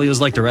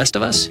portfolios like the rest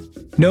of us?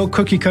 No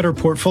cookie-cutter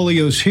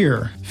portfolios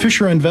here.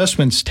 Fisher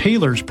Investments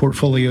tailors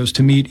portfolios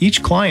to meet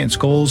each client's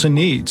goals and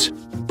needs.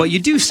 But you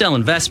do sell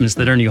investments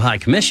that earn you high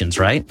commissions,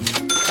 right?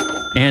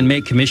 And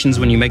make commissions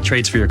when you make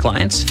trades for your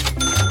clients?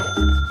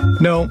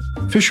 No,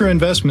 Fisher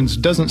Investments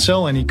doesn't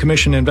sell any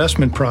commission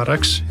investment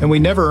products, and we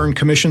never earn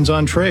commissions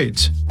on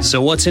trades.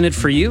 So what's in it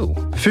for you?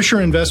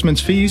 Fisher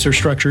Investments fees are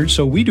structured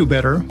so we do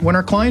better when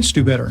our clients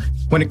do better.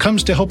 When it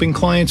comes to helping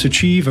clients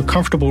achieve a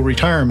comfortable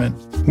retirement,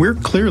 we're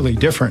clearly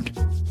different.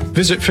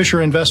 Visit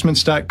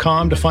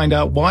FisherInvestments.com to find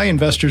out why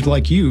investors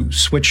like you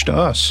switch to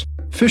us.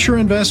 Fisher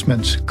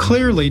Investments,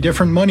 clearly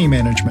different money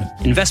management.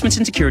 Investments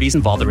in securities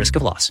involve the risk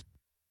of loss.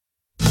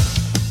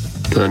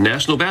 The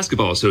National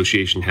Basketball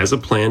Association has a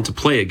plan to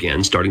play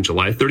again starting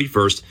July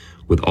 31st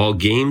with all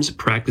games,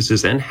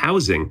 practices, and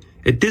housing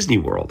at Disney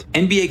World.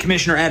 NBA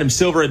Commissioner Adam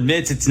Silver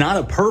admits it's not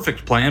a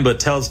perfect plan, but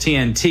tells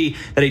TNT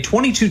that a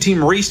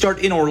 22-team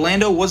restart in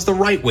Orlando was the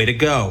right way to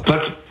go.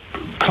 Let's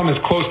come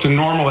as close to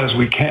normal as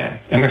we can.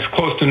 And as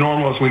close to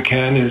normal as we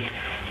can is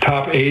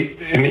top 8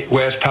 in the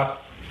West,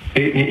 top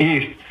 8 in the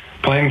East,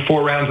 playing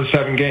 4 rounds of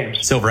 7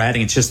 games. Silver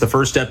adding it's just the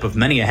first step of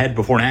many ahead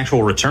before an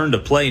actual return to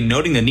play,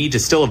 noting the need to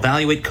still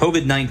evaluate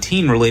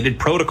COVID-19 related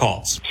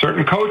protocols.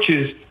 Certain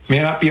coaches may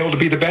not be able to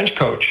be the bench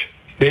coach.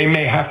 They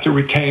may have to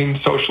retain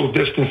social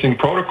distancing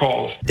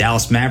protocols.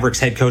 Dallas Mavericks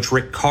head coach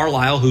Rick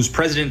Carlisle, who's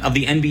president of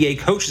the NBA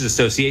Coaches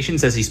Association,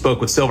 says he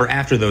spoke with Silver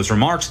after those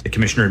remarks, the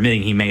commissioner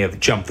admitting he may have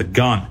jumped the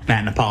gun.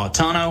 Matt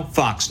Napolitano,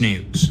 Fox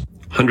News.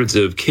 Hundreds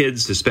of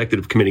kids suspected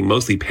of committing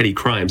mostly petty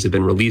crimes have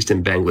been released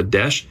in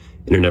Bangladesh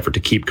in an effort to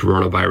keep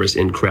coronavirus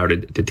in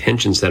crowded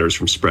detention centers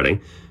from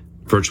spreading.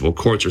 Virtual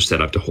courts are set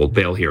up to hold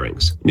bail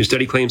hearings. New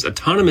study claims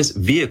autonomous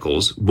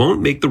vehicles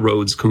won't make the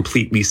roads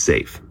completely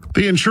safe.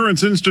 The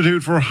Insurance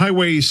Institute for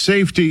Highway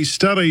Safety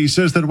study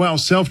says that while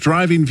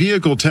self-driving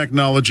vehicle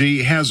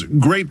technology has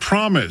great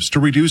promise to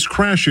reduce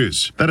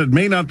crashes, that it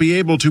may not be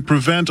able to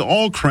prevent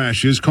all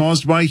crashes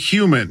caused by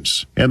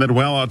humans, and that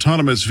while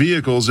autonomous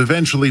vehicles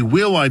eventually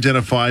will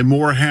identify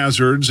more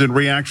hazards and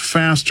react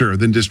faster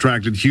than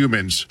distracted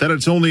humans, that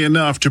it's only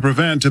enough to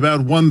prevent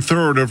about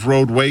 1/3 of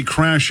roadway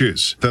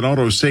crashes that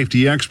auto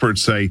safety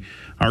experts say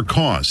are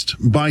caused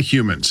by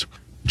humans.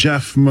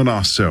 Jeff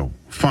Monasso,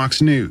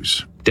 Fox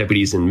News.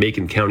 Deputies in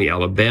Macon County,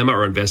 Alabama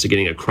are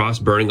investigating a cross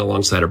burning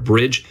alongside a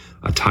bridge.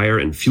 A tire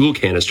and fuel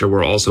canister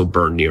were also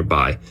burned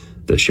nearby.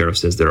 The sheriff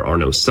says there are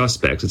no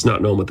suspects. It's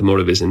not known what the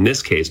motive is in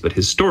this case, but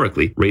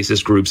historically,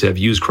 racist groups have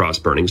used cross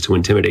burnings to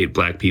intimidate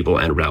black people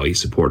and rally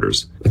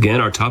supporters. Again,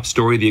 our top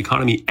story, the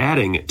economy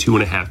adding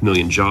 2.5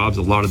 million jobs,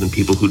 a lot of them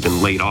people who'd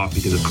been laid off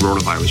because of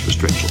coronavirus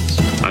restrictions.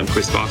 I'm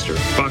Chris Foster,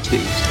 Fox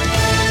News.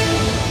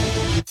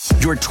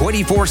 Your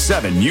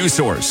 24/7 news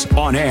source,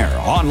 on air,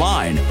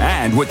 online,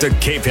 and with the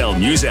KPEL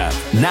News app.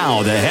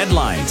 Now the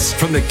headlines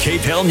from the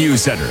KPEL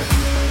News Center.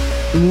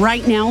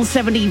 Right now,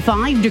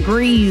 75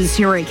 degrees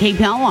here at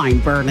KPEL. I'm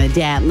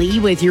Bernadette Lee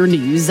with your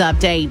news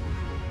update.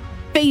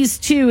 Phase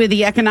 2 of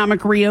the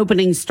economic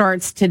reopening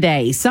starts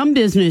today. Some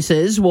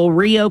businesses will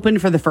reopen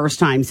for the first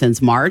time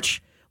since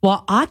March,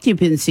 while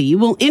occupancy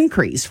will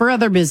increase for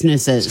other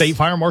businesses. State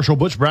Fire Marshal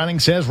Butch Browning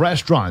says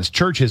restaurants,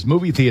 churches,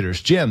 movie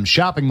theaters, gyms,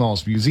 shopping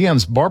malls,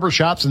 museums,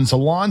 barbershops, and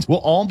salons will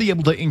all be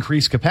able to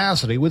increase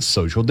capacity with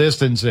social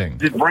distancing.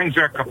 It brings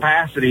our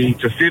capacity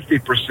to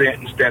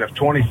 50% instead of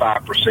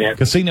 25%.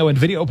 Casino and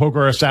video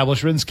poker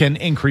establishments can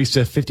increase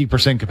to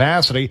 50%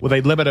 capacity with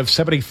a limit of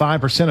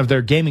 75% of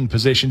their gaming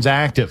positions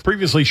active.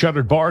 Previously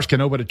shuttered bars can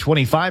open at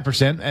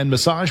 25%, and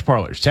massage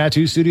parlors,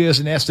 tattoo studios,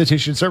 and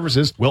esthetician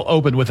services will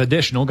open with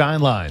additional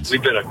guidelines.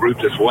 We've been a group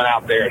that's went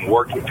out there and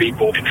worked with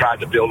people and tried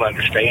to build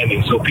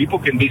understanding so people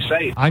can be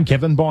safe. I'm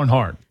Kevin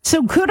Barnhart.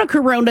 So could a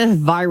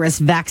coronavirus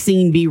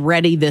vaccine be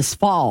ready this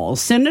fall?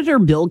 Senator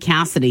Bill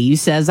Cassidy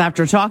says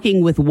after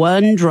talking with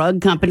one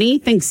drug company,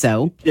 thinks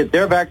so. If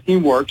their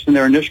vaccine works and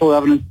their initial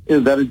evidence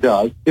is that it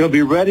does, it'll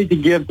be ready to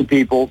give to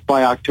people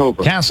by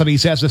October. Cassidy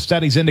says if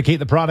studies indicate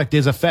the product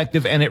is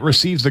effective and it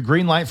receives the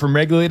green light from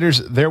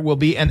regulators, there will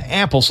be an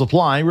ample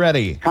supply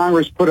ready.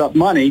 Congress put up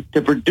money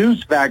to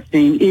produce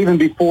vaccine even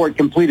before it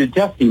completed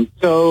testing.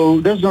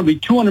 So there's going to be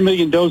 200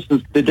 million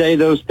doses the day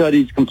those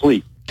studies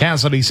complete.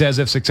 Cassidy says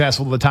if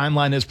successful, the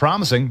timeline is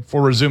promising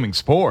for resuming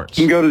sports.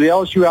 You can go to the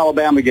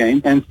LSU-Alabama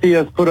game and see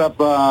us put up,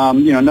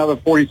 another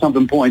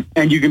 40-something points,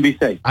 and you can be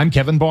safe. I'm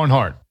Kevin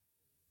Barnhart.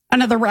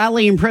 Another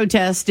rally and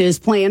protest is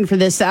planned for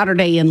this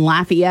Saturday in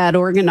Lafayette.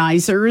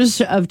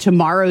 Organizers of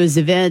tomorrow's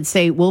event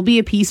say it will be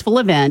a peaceful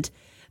event.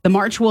 The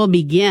march will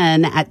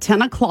begin at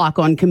 10 o'clock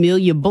on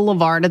Camellia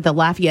Boulevard at the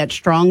Lafayette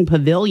Strong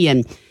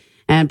Pavilion.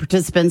 And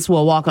participants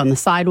will walk on the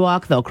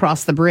sidewalk, they'll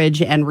cross the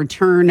bridge and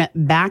return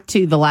back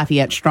to the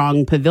Lafayette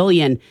Strong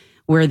Pavilion,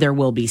 where there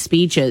will be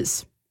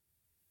speeches.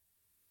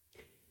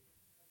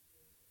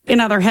 In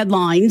other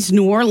headlines,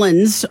 New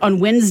Orleans on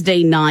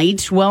Wednesday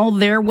night, well,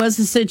 there was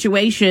a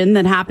situation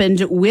that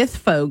happened with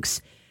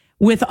folks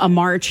with a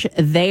march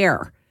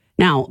there.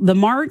 Now, the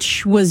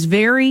march was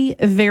very,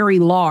 very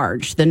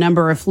large. The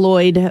number of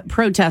Floyd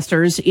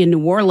protesters in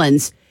New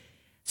Orleans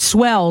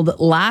swelled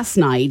last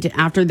night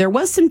after there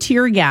was some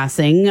tear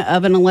gassing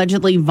of an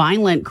allegedly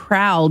violent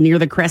crowd near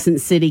the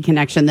Crescent City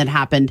connection that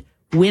happened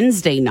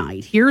Wednesday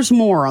night. Here's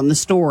more on the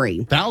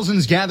story.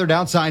 Thousands gathered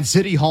outside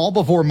City Hall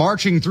before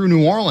marching through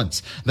New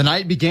Orleans. The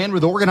night began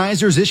with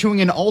organizers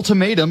issuing an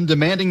ultimatum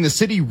demanding the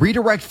city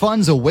redirect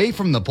funds away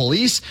from the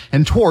police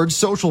and towards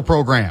social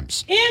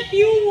programs. If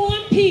you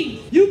want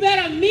peace, you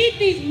better meet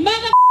these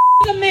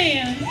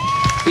demands,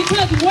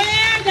 because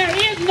where there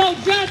is no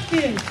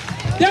justice,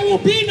 there will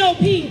be no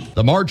peace.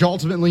 The march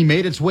ultimately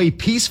made its way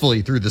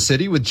peacefully through the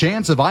city with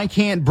chants of "I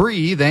Can't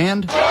Breathe"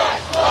 and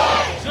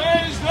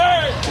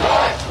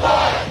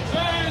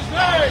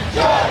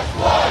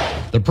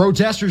the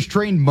protesters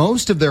trained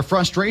most of their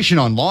frustration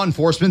on law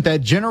enforcement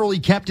that generally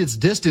kept its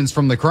distance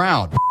from the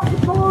crowd.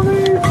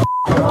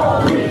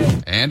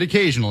 And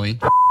occasionally,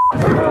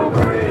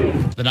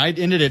 the night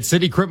ended at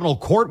City Criminal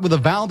Court with a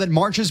vow that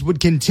marches would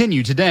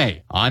continue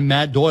today. I'm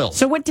Matt Doyle.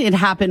 So what did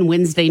happen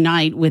Wednesday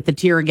night with the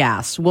tear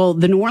gas? Well,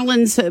 the New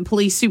Orleans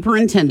Police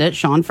Superintendent,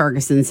 Sean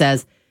Ferguson,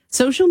 says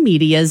social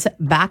medias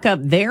back up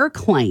their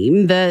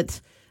claim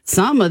that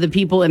some of the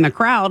people in the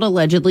crowd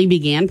allegedly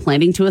began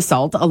planning to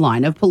assault a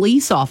line of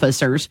police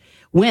officers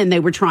when they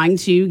were trying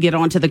to get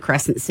onto the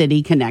Crescent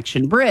City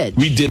Connection Bridge.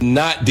 We did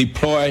not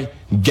deploy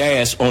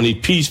gas on a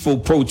peaceful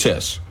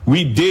protest.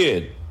 We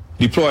did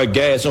deploy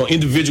gas on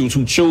individuals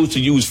who chose to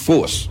use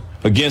force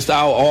against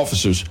our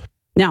officers.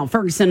 Now,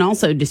 Ferguson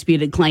also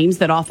disputed claims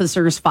that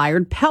officers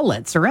fired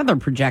pellets or other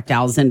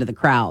projectiles into the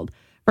crowd.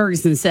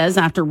 Ferguson says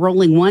after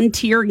rolling one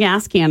tear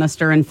gas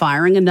canister and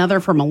firing another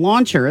from a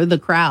launcher, the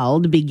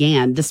crowd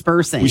began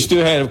dispersing. We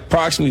still had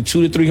approximately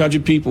 200 to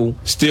 300 people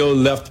still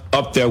left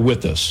up there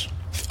with us.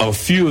 A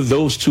few of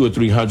those 200 or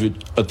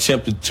 300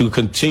 attempted to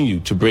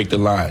continue to break the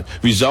line,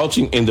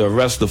 resulting in the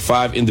arrest of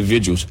 5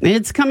 individuals.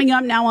 It's coming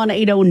up now on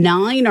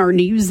 8:09. Our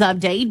news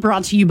update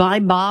brought to you by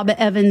Bob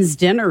Evans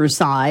Dinner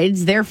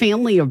Sides. Their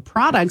family of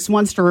products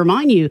wants to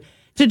remind you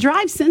to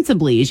drive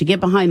sensibly as you get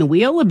behind the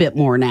wheel a bit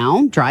more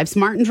now. Drive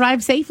smart and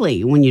drive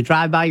safely. When you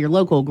drive by your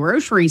local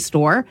grocery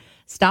store,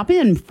 stop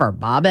in for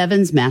Bob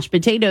Evans mashed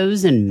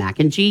potatoes and mac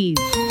and cheese.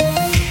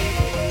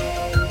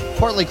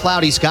 Partly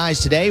cloudy skies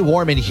today,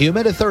 warm and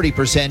humid, a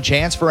 30%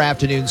 chance for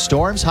afternoon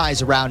storms,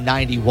 highs around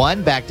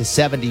 91, back to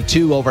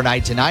 72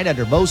 overnight tonight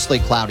under mostly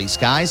cloudy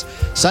skies.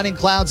 Sun and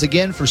clouds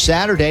again for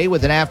Saturday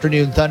with an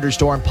afternoon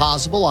thunderstorm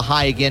possible, a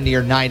high again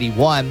near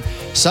 91.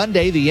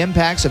 Sunday, the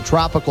impacts of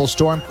Tropical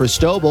Storm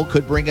Cristobal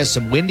could bring us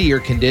some windier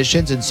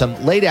conditions and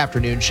some late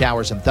afternoon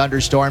showers and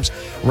thunderstorms.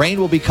 Rain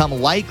will become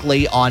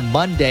likely on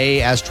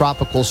Monday as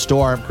Tropical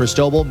Storm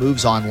Cristobal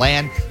moves on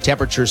land.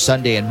 Temperatures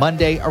Sunday and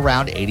Monday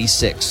around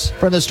 86.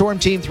 From the Storm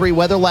Team 3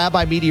 Weather Lab,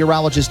 I'm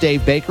meteorologist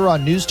Dave Baker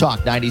on News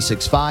Talk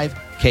 96.5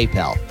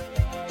 KPEL.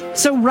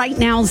 So right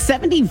now,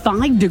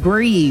 75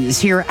 degrees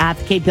here at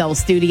the KPEL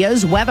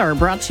studios. Weather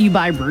brought to you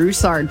by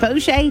Broussard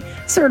Poche,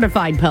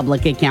 certified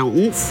public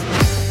accountants.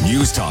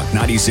 News Talk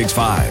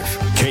 96.5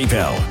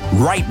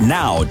 KPEL. Right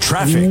now,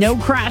 traffic. No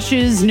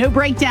crashes, no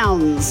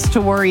breakdowns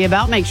to worry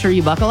about. Make sure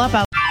you buckle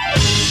up.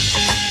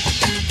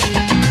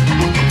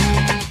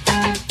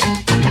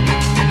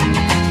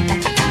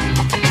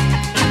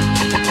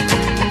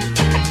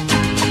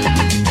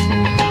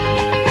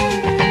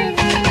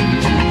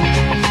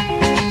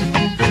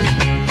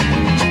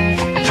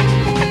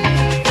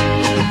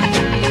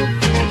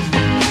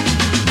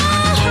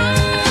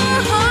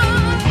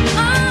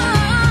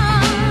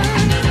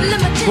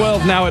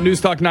 6:12 now at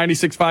News Talk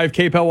 96.5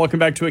 KPEL. Welcome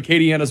back to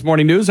Acadiana's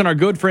Morning News. And our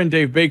good friend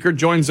Dave Baker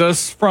joins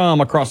us from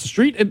across the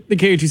street at the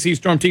KATC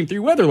Storm Team 3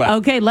 Weather Lab.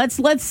 Okay, let's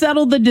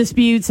settle the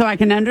dispute so I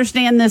can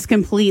understand this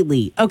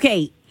completely.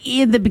 Okay,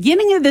 in the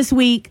beginning of this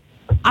week,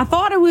 I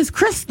thought it was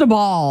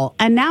Cristobal,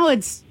 and now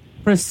it's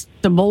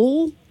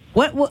Cristobal.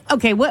 What?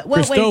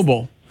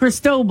 Cristobal.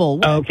 Cristobal.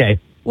 Okay.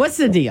 What's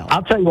the deal?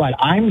 I'll tell you what,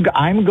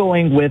 I'm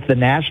going with the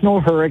National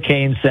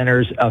Hurricane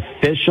Center's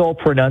official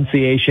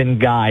pronunciation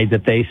guide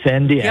that they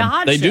send in.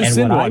 Gotcha. They do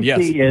send one, yes.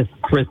 And what I see is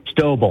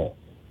Cristobal.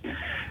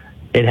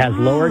 It has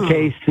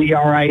lowercase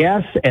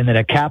CRIS and then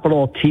a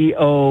capital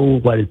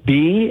TOB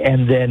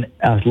and then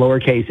a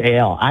lowercase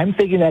AL. I'm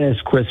thinking that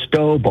is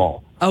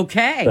Cristobal.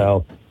 Okay.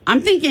 So I'm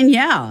thinking,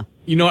 yeah.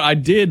 You know what, I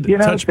did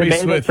touch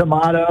base with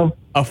tomato,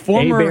 a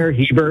former Bear,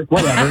 Hebert,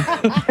 whatever.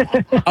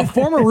 A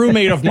former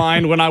roommate of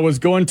mine when I was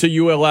going to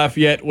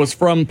ULF was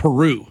from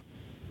Peru,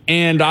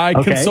 and I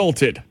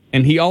consulted,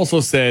 and he also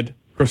said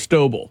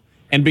Cristobal.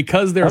 And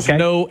because there's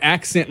no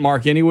accent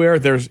mark anywhere,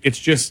 it's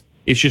just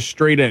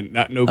straight in.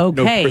 No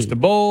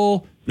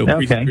Cristobal,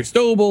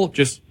 Cristobal,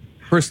 just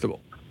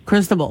Cristobal.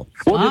 Cristobal.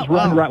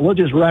 We'll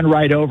just run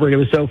right over it. It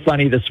was so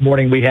funny this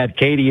morning. We had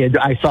Katie, and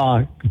I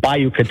saw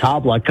Bayou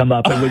Catawba come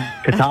up, and when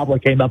Catawba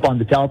came up on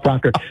the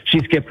teleprompter, she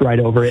skipped right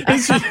over it.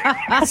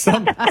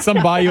 some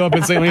Bayou up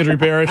in St. Landry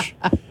Parish.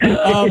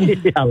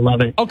 I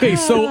love it. Okay,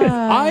 so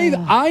I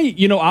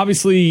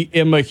obviously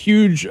am a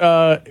huge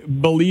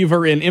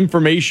believer in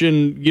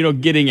information,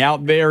 getting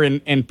out there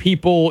and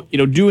people,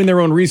 doing their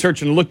own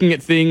research and looking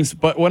at things.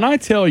 But when I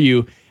tell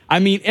you, I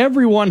mean,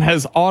 everyone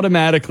has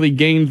automatically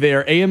gained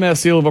their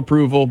AMS seal of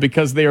approval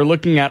because they are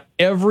looking at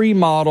every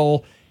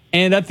model.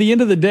 And at the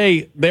end of the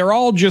day, they're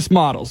all just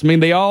models. I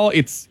mean,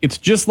 it's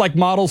just like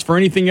models for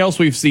anything else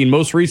we've seen.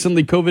 Most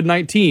recently,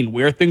 COVID-19,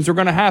 where things are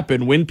going to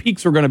happen, when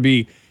peaks are going to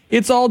be.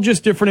 It's all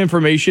just different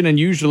information. And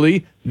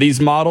usually these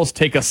models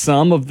take a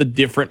sum of the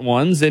different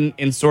ones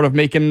and sort of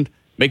make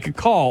a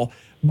call.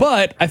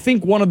 But I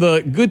think one of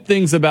the good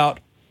things about,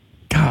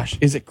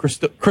 is it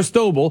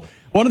Cristobal?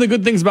 One of the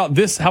good things about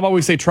this, how about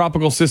we say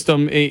tropical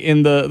system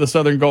in the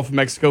southern Gulf of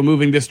Mexico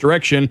moving this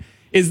direction,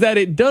 is that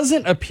it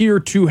doesn't appear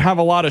to have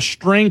a lot of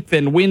strength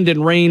and wind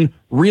and rain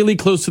really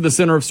close to the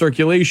center of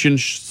circulation.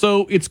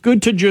 So it's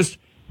good to just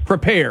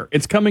prepare.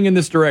 It's coming in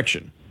this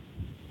direction.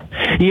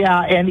 Yeah,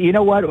 and you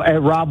know what,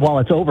 Rob, while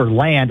it's over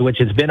land, which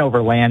has been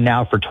over land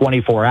now for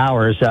 24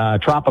 hours,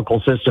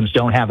 tropical systems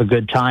don't have a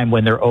good time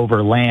when they're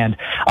over land.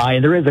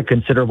 And there is a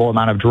considerable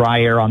amount of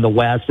dry air on the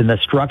west, and the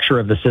structure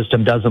of the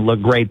system doesn't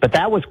look great. But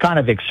that was kind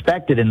of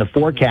expected in the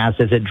forecast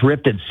as it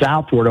drifted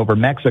southward over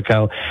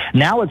Mexico.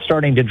 Now it's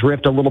starting to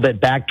drift a little bit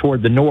back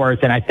toward the north,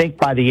 and I think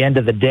by the end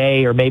of the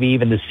day or maybe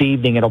even this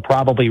evening, it'll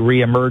probably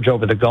reemerge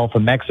over the Gulf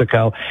of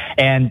Mexico.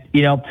 And,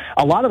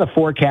 a lot of the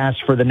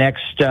forecast for the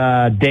next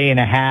day and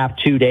a half,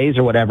 2 days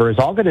or whatever is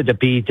all going to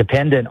be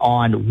dependent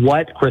on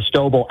what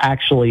Cristobal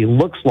actually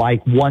looks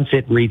like once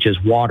it reaches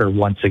water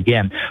once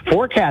again.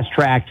 Forecast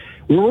track,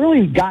 we've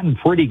really gotten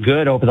pretty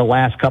good over the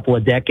last couple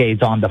of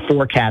decades on the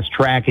forecast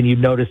track, and you've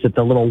noticed that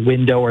the little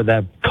window or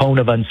the cone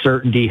of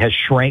uncertainty has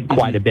shrank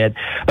quite a bit.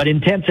 But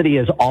intensity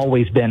has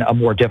always been a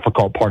more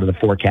difficult part of the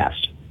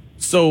forecast.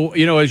 So,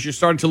 as you're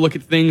starting to look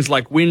at things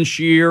like wind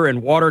shear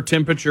and water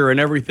temperature and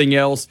everything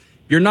else,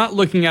 you're not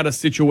looking at a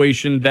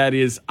situation that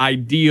is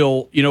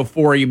ideal,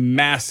 for a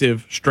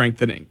massive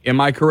strengthening. Am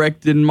I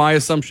correct in my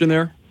assumption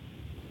there?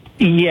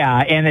 Yeah,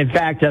 and in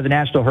fact, the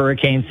National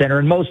Hurricane Center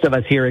and most of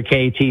us here at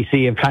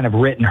KATC have kind of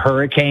written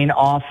hurricane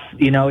off.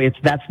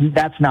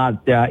 That's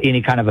not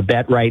any kind of a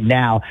bet right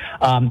now.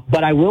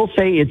 But I will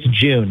say it's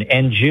June,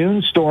 and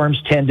June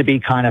storms tend to be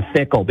kind of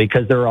fickle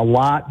because there are a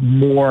lot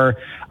more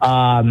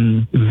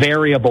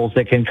variables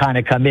that can kind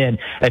of come in.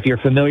 If you're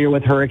familiar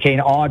with Hurricane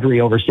Audrey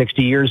over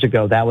 60 years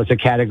ago, that was a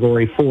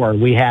Category 4.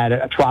 We had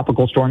a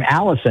Tropical Storm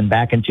Allison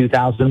back in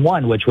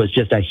 2001, which was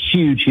just a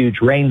huge,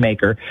 huge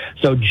rainmaker.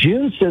 So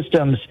June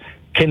systems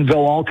can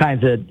go all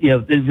kinds of,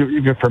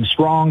 from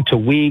strong to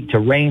weak to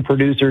rain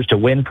producers to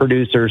wind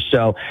producers.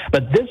 So,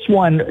 but this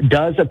one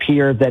does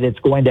appear that it's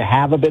going to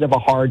have a bit of a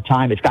hard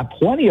time. It's got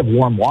plenty of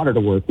warm water to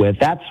work with.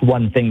 That's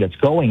one thing that's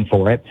going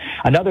for it.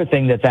 Another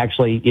thing that's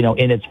actually,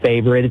 in its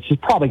favor, it's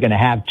probably going to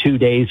have 2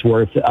 days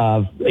worth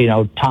of,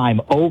 time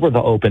over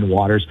the open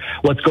waters.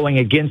 What's going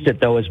against it,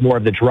 though, is more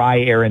of the dry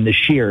air and the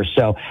shear.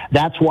 So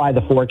that's why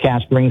the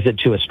forecast brings it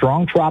to a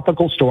strong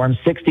tropical storm,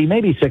 60,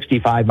 maybe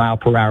 65 mile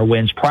per hour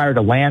winds prior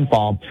to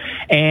landfall.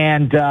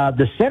 And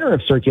the center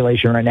of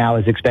circulation right now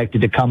is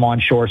expected to come on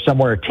shore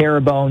somewhere at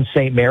Terrebonne,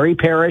 St. Mary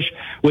Parish,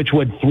 which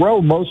would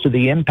throw most of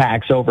the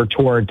impacts over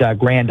toward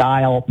Grand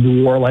Isle,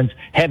 New Orleans,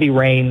 heavy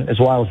rain, as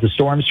well as the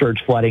storm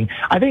surge flooding.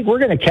 I think we're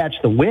going to catch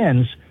the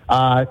winds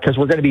because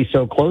we're going to be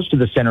so close to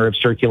the center of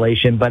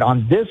circulation. But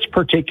on this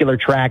particular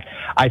track,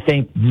 I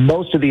think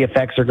most of the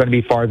effects are going to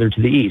be farther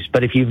to the east.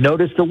 But if you've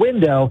noticed the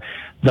window,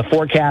 the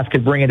forecast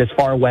could bring it as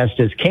far west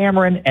as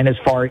Cameron and as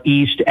far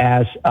east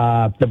as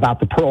about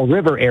the Pearl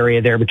River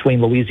area there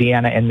between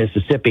Louisiana and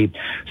Mississippi.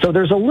 So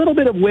there's a little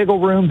bit of wiggle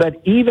room,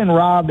 but even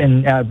Rob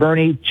and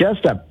Bernie,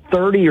 just a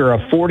 30 or a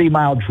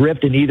 40-mile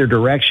drift in either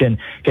direction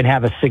can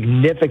have a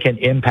significant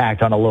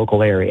impact on a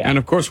local area. And,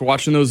 of course,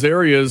 watching those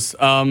areas,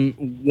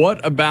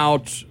 what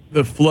about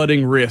the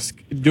flooding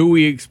risk? Do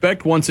we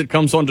expect once it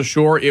comes onto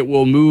shore, it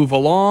will move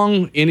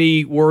along?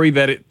 Any worry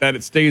that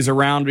it stays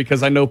around?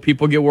 Because I know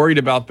people get worried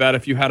about that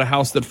if you had a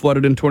house that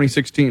flooded in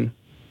 2016.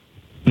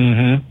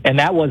 Mm-hmm. And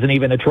that wasn't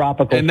even a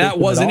tropical. And that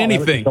wasn't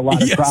anything. That was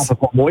just a lot of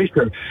tropical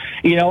moisture,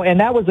 and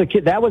that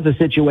was a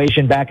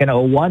situation back in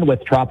 2001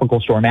 with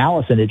Tropical Storm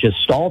Allison. It just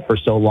stalled for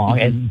so long.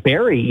 Mm-hmm. And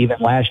Barry, even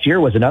last year,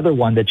 was another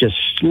one that just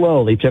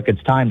slowly took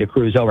its time to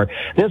cruise over.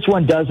 This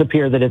one does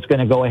appear that it's going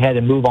to go ahead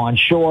and move on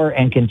shore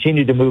and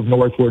continue to move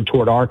northward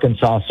toward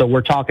Arkansas. So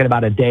we're talking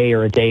about a day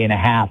or a day and a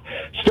half.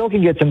 Still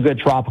can get some good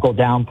tropical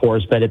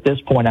downpours, but at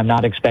this point, I'm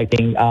not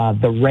expecting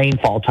the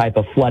rainfall type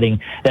of flooding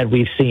that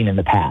we've seen in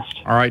the past.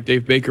 All right,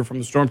 Dave Baker from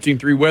the Storm Team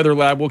 3 Weather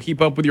Lab. We'll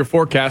keep up with your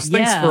forecast.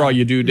 Thanks for all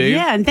you do, Dave.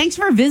 Yeah, and thanks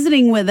for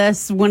visiting with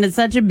us when it's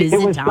such a busy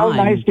time. It was so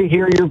nice to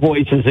hear your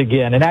voices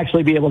again and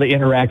actually be able to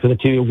interact with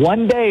the two.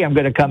 One day I'm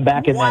going to come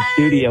back in that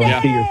studio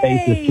and see your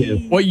faces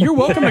too. Well, you're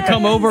welcome to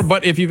come over,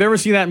 but if you've ever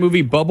seen that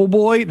movie Bubble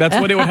Boy, that's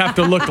what it would have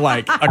to look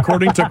like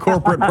according to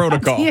corporate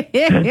protocol.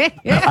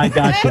 I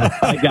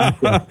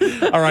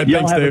gotcha. All right, Y'all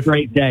thanks, have Dave. a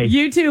great day.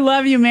 You too.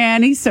 Love you,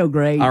 man. He's so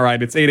great. All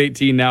right, it's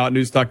 8:18 now at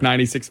News Talk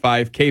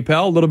 96.5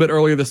 KPEL. A little bit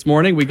earlier this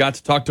morning, we got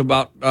to talk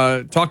about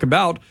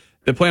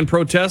the planned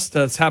protest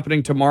that's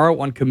happening tomorrow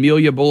on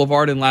Camellia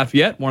Boulevard in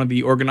Lafayette. One of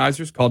the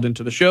organizers called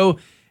into the show,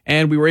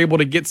 and we were able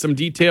to get some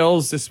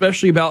details,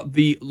 especially about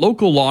the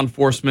local law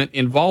enforcement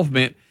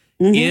involvement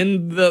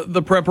in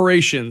the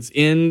preparations,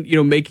 in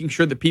making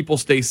sure that people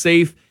stay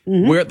safe,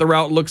 where the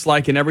route looks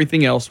like, and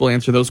everything else. We'll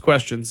answer those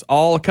questions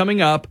all coming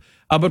up.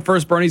 But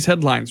first, Bernie's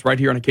headlines right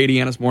here on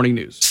Acadiana's Morning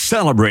News.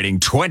 Celebrating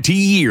 20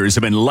 years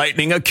of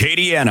enlightening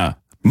Acadiana.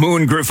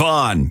 Moon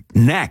Griffon,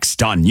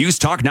 next on News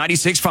Talk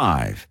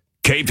 96.5.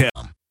 KPEL.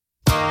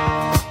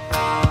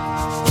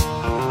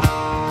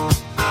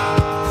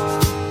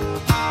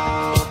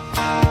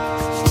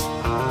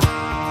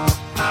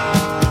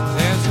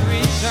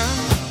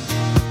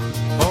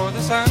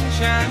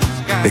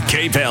 The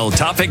KPEL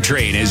Topic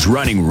Train is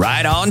running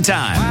right on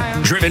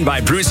time. Driven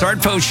by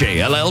Broussard Poche,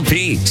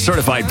 LLP,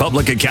 certified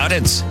public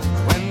accountants.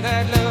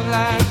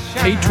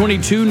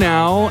 8:22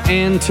 now,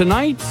 and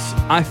tonight,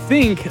 I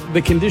think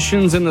the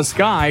conditions in the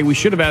sky, we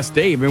should have asked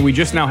Dave, and we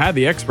just now had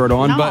the expert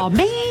on, but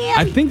man.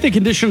 I think the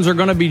conditions are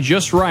going to be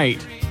just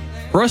right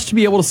for us to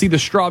be able to see the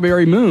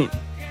strawberry moon.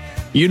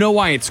 You know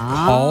why it's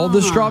called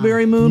the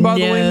strawberry moon, by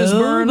the way, Ms.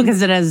 Byrne?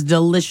 Because it has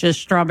delicious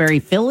strawberry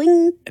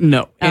filling?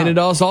 No, and it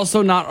is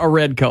also not a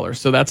red color,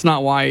 so that's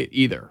not why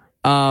either.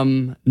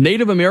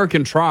 Native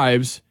American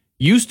tribes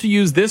used to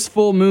use this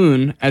full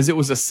moon as it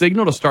was a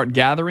signal to start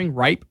gathering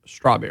ripe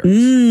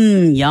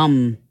strawberries.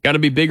 Yum. Got to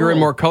be bigger and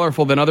more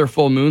colorful than other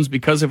full moons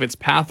because of its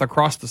path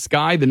across the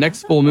sky. The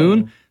next full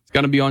moon is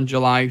going to be on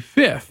July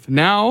 5th.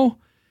 Now,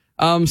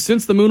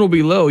 since the moon will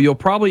be low, you'll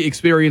probably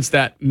experience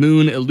that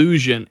moon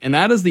illusion. And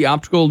that is the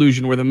optical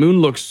illusion where the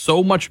moon looks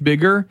so much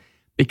bigger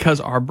because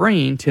our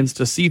brain tends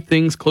to see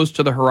things close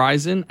to the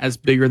horizon as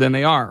bigger than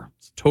they are.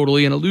 It's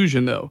totally an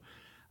illusion, though.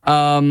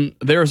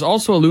 There's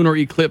also a lunar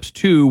eclipse,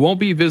 too.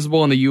 Won't be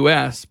visible in the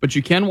U.S., but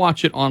you can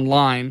watch it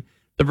online.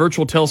 The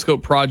Virtual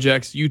Telescope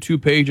Project's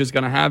YouTube page is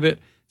going to have it.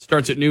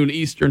 Starts at noon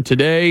Eastern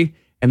today,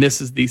 and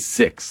this is the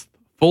 6th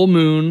full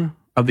moon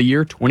of the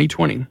year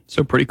 2020.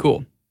 So pretty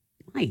cool.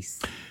 Nice.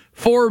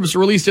 Forbes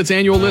released its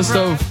annual list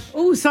of...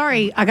 Oh,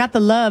 sorry. I got the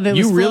love. It was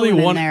You really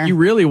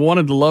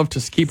wanted the love to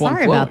keep on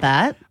flowing. Sorry about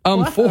that.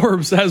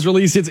 Forbes has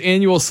released its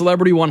annual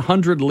Celebrity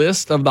 100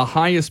 list of the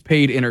highest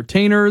paid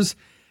entertainers.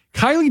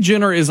 Kylie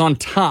Jenner is on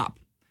top,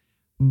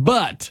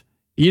 but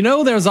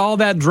there's all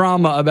that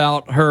drama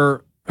about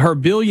her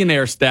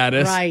billionaire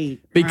status, right?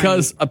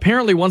 Because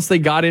apparently, once they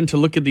got in to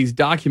look at these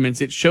documents,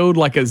 it showed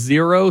like a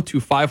 $0 to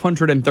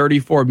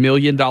 $534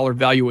 million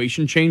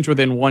valuation change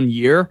within 1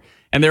 year,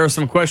 and there are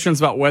some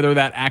questions about whether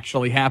that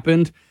actually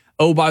happened.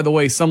 Oh, by the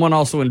way, someone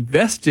also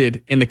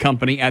invested in the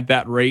company at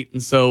that rate,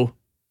 and so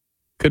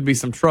could be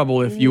some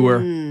trouble if you were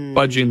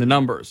fudging the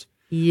numbers.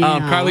 Yeah.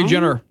 Kylie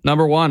Jenner,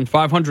 number one,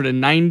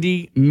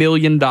 $590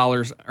 million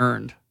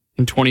earned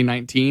in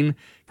 2019.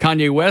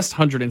 Kanye West,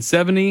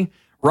 $170.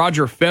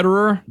 Roger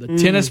Federer, the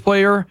tennis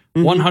player,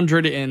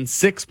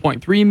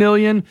 $106.3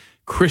 million.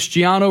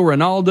 Cristiano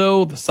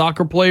Ronaldo, the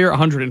soccer player,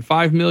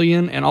 $105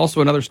 million. And also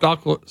another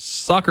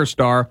soccer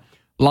star,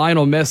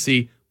 Lionel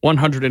Messi,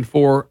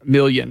 $104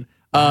 million.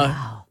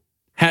 Wow.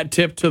 Hat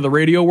tip to the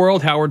radio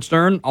world, Howard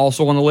Stern,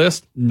 also on the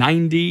list,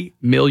 $90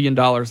 million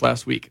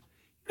last week.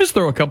 Just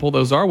throw a couple of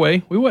those our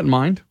way. We wouldn't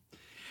mind.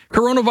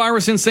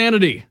 Coronavirus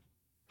insanity.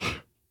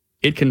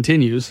 It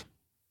continues.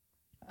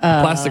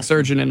 A plastic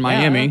surgeon in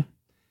Miami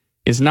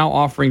is now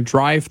offering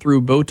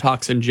drive-through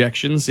Botox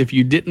injections. If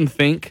you didn't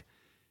think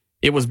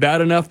it was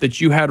bad enough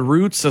that you had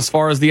roots as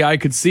far as the eye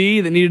could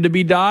see that needed to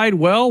be dyed,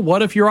 well,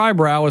 what if your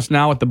eyebrow is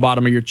now at the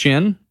bottom of your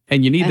chin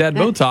and you need that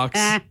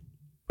Botox,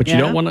 but you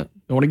don't want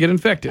to get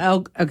infected?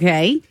 Oh,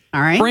 okay.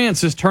 All right.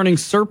 France is turning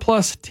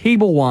surplus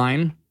table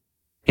wine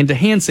into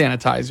hand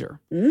sanitizer.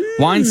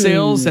 Wine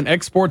sales and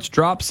exports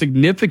dropped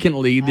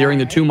significantly during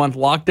the 2-month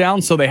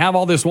lockdown, so they have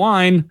all this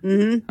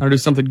wine. I'll do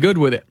something good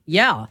with it.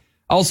 Yeah.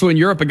 Also in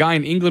Europe, a guy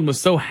in England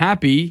was so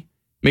happy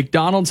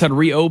McDonald's had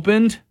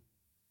reopened,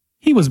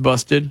 he was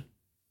busted.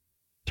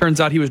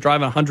 Turns out he was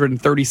driving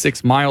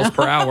 136 miles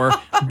per hour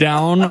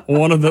down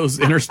one of those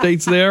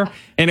interstates there,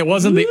 and it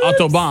wasn't the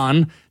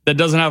Autobahn that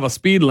doesn't have a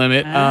speed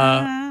limit.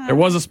 There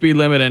was a speed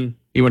limit, and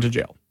he went to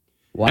jail.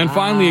 Wow. And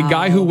finally, a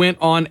guy who went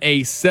on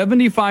a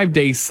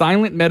 75-day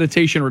silent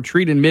meditation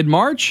retreat in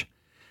mid-March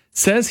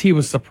says he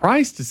was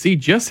surprised to see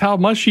just how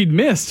much he'd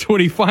missed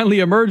when he finally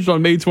emerged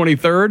on May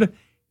 23rd.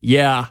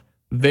 Yeah,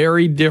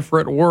 very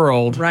different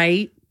world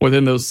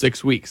within those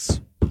 6 weeks.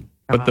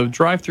 But the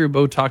drive-through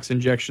Botox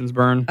injections,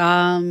 Burn.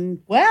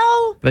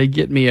 Well, they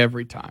get me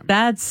every time.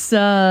 That's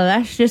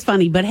just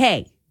funny. But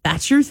hey,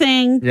 that's your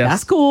thing. Yes.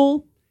 That's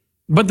cool.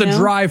 But the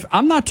drive,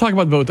 I'm not talking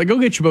about Botox. Go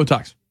get your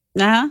Botox.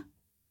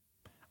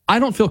 I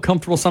don't feel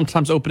comfortable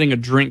sometimes opening a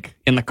drink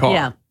in the car.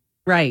 Yeah,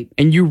 right.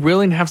 And you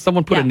really have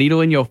someone put a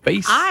needle in your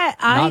face?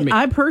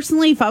 I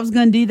personally, if I was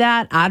going to do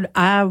that,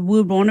 I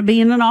would want to be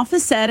in an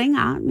office setting.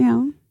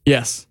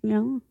 Yes.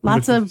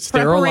 Lots of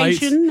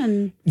preparation.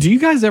 And do you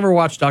guys ever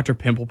watch Dr.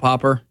 Pimple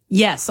Popper?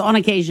 Yes, on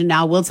occasion.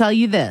 Now, we'll tell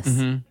you this.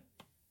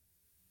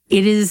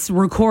 It is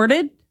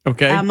recorded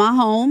at my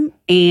home,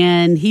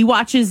 and he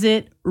watches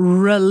it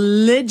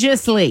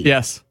religiously.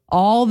 Yes.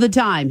 All the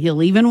time.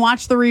 He'll even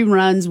watch the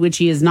reruns, which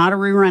he is not a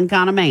rerun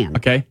kind of man.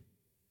 Okay.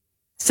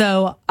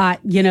 So, I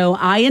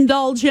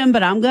indulge him,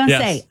 but I'm going to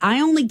say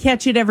I only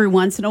catch it every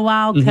once in a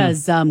while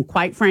because,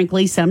 quite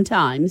frankly,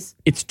 sometimes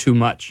it's too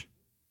much.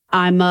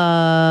 I'm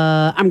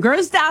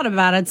grossed out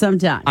about it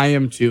sometimes. I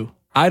am too.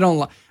 I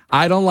don't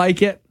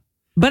like it.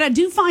 But I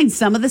do find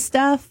some of the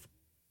stuff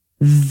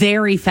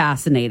very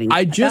fascinating.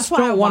 I just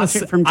don't want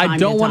to. I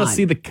don't want to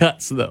see the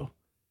cuts though.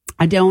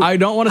 I don't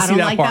want to see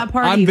that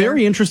part. I'm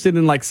very interested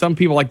in like some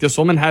people. Like this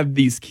woman had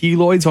these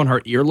keloids on her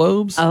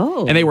earlobes.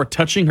 Oh, and they were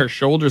touching her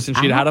shoulders, and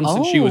she'd had them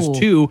since she was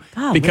 2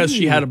 because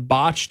she had a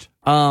botched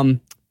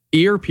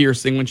ear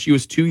piercing when she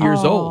was 2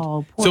 years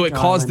old. So it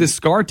caused this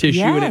scar tissue.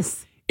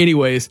 Yes. And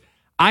anyways,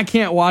 I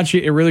can't watch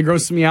it. It really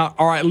grosses me out.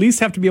 Or I at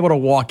least have to be able to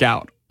walk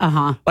out.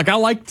 Like I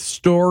like the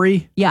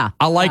story. Yeah.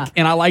 I like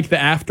the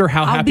after,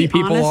 how happy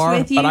people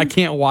are, but I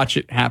can't watch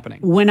it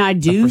happening. When I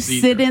do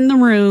sit in the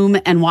room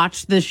and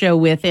watch the show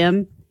with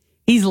him,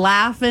 he's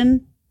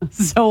laughing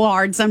so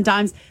hard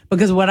sometimes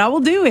because what I will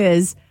do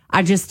is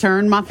I just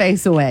turn my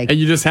face away. And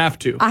you just have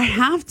to. I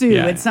have to.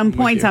 At some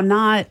points I'm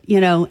not,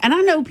 and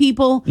I know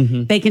people,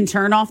 they can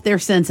turn off their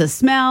sense of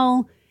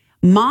smell.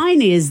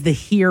 Mine is the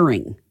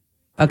hearing.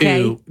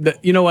 Okay. Ew.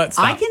 You know what?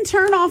 Stop. I can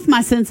turn off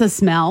my sense of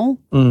smell.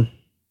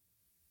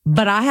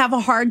 But I have a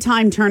hard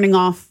time turning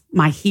off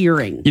my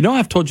hearing.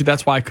 I've told you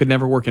that's why I could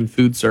never work in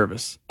food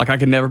service. Like I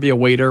could never be a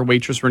waiter,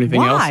 waitress, or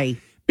anything else. Why?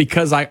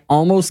 Because I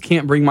almost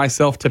can't bring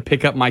myself to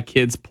pick up my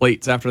kids'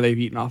 plates after they've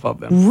eaten off of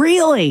them.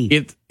 Really?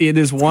 It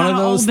is one of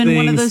those things.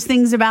 One of those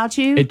things about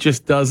you? It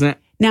just doesn't.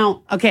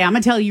 Now, okay, I'm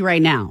going to tell you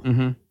right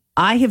now.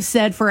 I have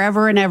said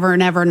forever and ever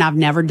and ever, and I've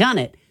never done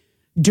it.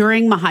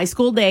 During my high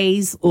school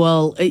days,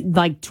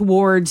 like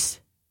towards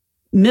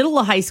middle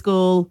of high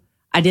school,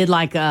 I did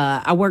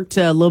I worked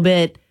a little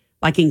bit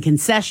like in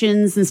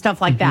concessions and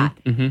stuff like that.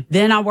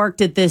 Then I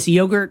worked at this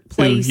yogurt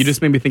place. Dude, you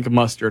just made me think of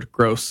mustard.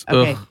 Gross.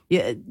 Okay.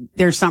 Yeah,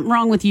 there's something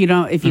wrong with you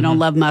if you don't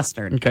love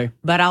mustard. Okay.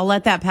 But I'll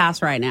let that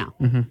pass right now.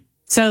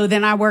 So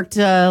then I worked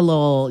a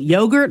little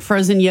yogurt,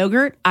 frozen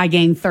yogurt. I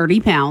gained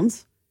 30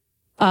 pounds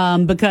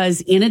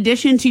because in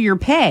addition to your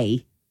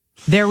pay,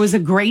 there was a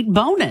great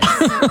bonus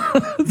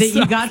that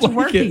you got to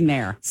working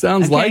there.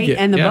 Sounds like it.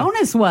 And the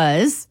bonus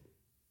was,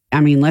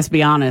 let's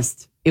be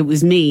honest, it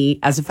was me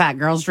as a fat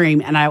girl's dream,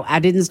 and I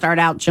didn't start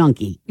out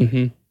chunky.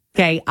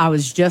 Okay, I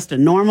was just a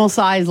normal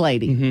size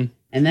lady.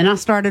 And then I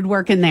started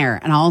working there,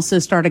 and I also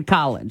started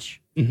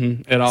college.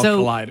 It all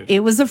collided.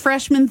 It was a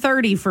freshman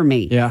 30 for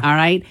me. Yeah. All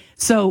right.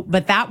 So,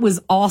 but that was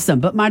awesome.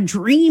 But my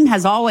dream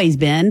has always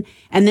been,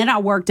 and then I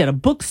worked at a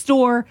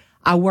bookstore.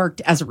 I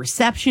worked as a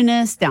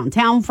receptionist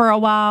downtown for a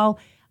while.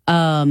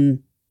 I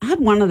had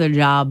one other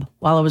job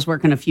while I was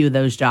working a few of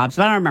those jobs,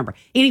 but I don't remember.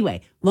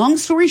 Anyway, long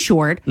story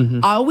short,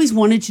 I always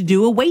wanted to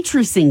do a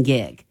waitressing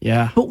gig.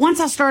 Yeah. But once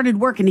I started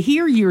working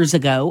here years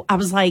ago, I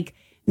was like,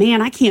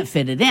 man, I can't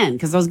fit it in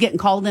because I was getting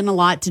called in a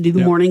lot to do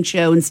the morning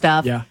show and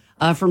stuff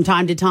from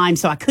time to time.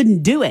 So I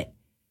couldn't do it.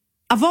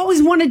 I've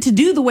always wanted to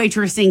do the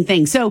waitressing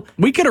thing. So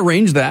we could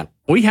arrange that.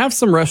 We have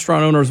some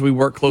restaurant owners we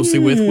work closely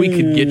with. We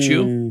could get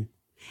you.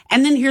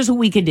 And then here's what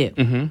we could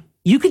do.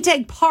 You could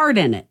take part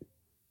in it.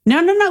 No.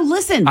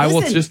 Listen. I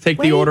will just take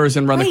the orders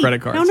and run the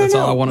credit cards. That's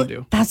all I want to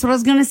do. That's what I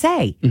was going to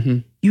say.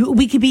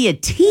 We could be a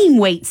team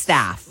wait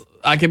staff.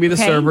 I could be the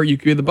server. You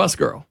could be the bus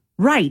girl.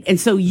 Right. And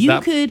so you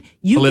could.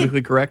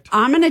 Politically correct.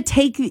 I'm going to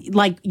take,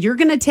 you're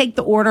going to take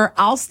the order.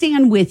 I'll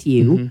stand with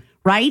you.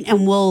 Right.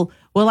 And we'll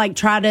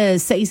try to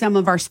say some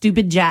of our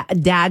stupid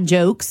dad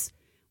jokes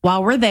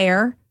while we're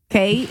there.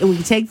 Okay. And we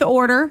can take the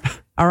order.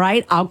 All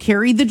right. I'll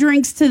carry the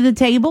drinks to the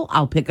table.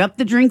 I'll pick up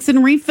the drinks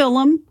and refill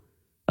them.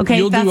 Okay,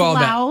 You'll that's do all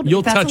allowed. that.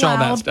 You'll That's touch all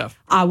that allowed. stuff.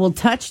 I will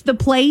touch the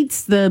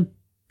plates, the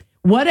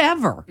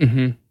whatever.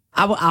 Mm-hmm.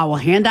 I will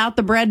hand out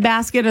the bread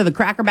basket or the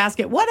cracker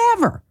basket,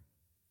 whatever.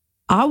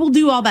 I will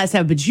do all that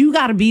stuff, but you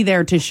got to be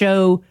there to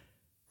show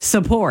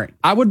support.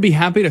 I would be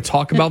happy to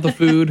talk about the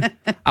food.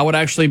 I would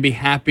actually be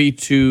happy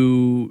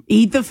to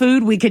eat the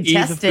food. We could eat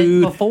test the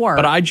food, it before,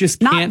 but I just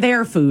can't. Not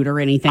their food or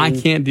anything. I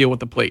can't deal with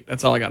the plate.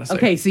 That's all I got to say.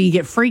 Okay, so you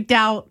get freaked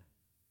out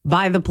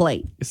by the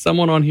plate. Is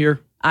someone on here?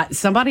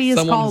 Somebody is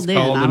called in.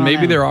 And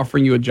maybe they're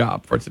offering you a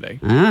job for today.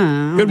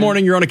 Good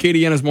morning. You're on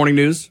Acadiana's Morning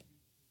News.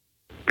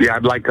 Yeah,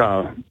 I'd like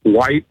a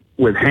white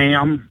with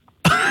ham,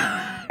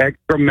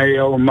 extra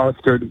mayo,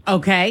 mustard.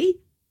 Okay.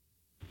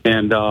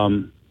 And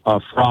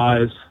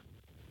fries.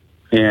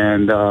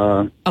 And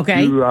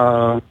okay.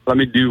 Let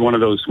me do one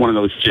of those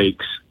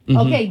shakes.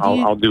 Okay.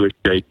 I'll do a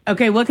shake.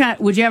 Okay. What kind?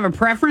 Would you have a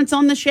preference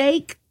on the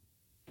shake?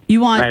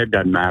 You want? It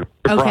doesn't matter.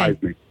 Surprise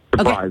me.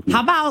 Surprise me.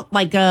 How about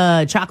like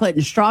chocolate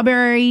and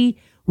strawberry?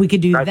 We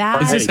could do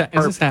that. Is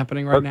this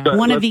happening right now?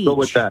 One of each. Let's go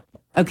with that.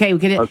 Okay, we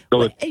could.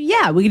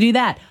 Yeah, we could do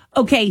that.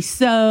 Okay,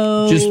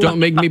 so just don't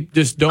make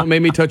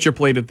me touch your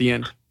plate at the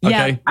end.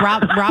 Okay.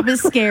 Yeah, Rob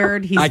is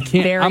scared. He's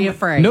very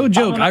afraid. No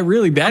joke.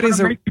 That is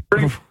a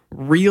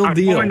real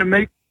deal. I'm going to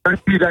make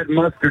you that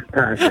mustard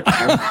packet.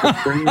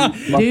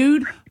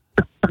 Dude.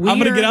 I'm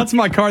going to get out to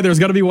my car. There's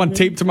got to be one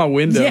taped to my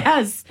window.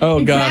 Yes. Oh,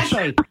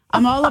 exactly. Gosh.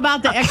 I'm all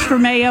about the extra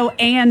mayo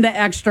and the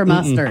extra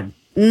mustard.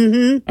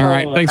 All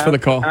right. Thanks for the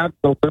call.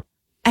 Absolutely.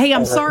 Hey,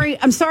 I'm sorry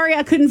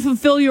I couldn't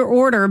fulfill your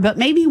order, but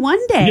maybe one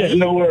day. Yeah,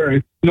 no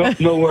worries. No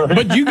worries.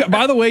 But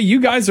by the way,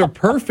 you guys are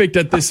perfect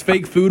at this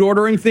fake food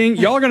ordering thing.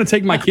 Y'all are going to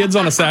take my kids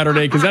on a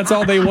Saturday because that's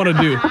all they want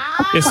to do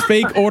is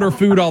fake order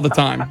food all the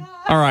time.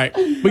 All right,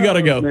 we got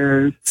to go.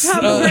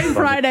 Have a great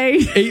Friday.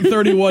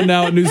 8:31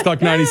 now at News Talk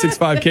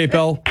 96.5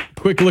 KPEL.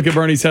 Quick look at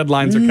Bernie's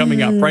headlines are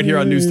coming up right here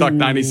on News Talk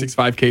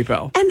 96.5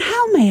 KPEL. And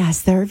how may I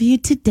serve you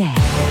today?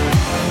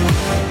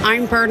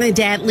 I'm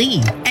Bernadette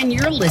Lee, and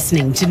you're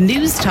listening to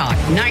News Talk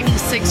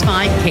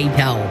 96.5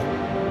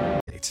 KPEL.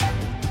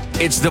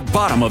 It's the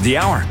bottom of the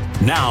hour.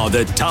 Now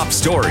the top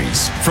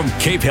stories from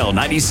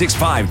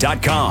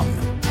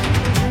KPEL965.com.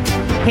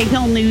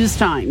 KPEL News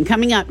Time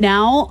coming up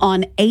now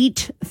on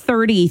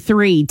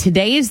 8:33.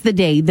 Today is the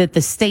day that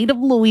the state of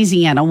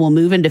Louisiana will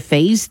move into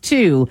phase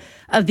 2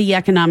 of the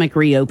economic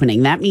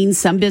reopening. That means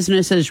some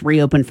businesses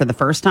reopen for the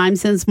first time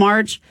since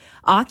March.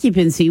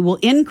 Occupancy will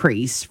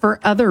increase for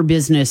other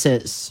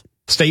businesses.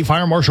 State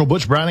Fire Marshal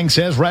Butch Browning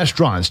says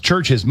restaurants,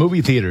 churches,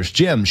 movie theaters,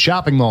 gyms,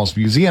 shopping malls,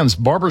 museums,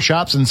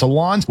 barbershops, and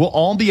salons will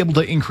all be able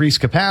to increase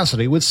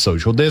capacity with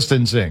social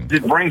distancing.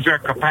 It brings their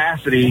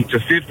capacity to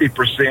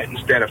 50%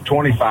 instead of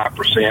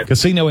 25%.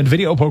 Casino and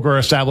video poker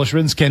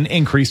establishments can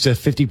increase to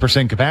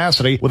 50%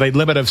 capacity with a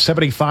limit of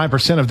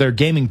 75% of their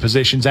gaming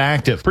positions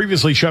active.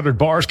 Previously shuttered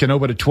bars can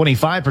open at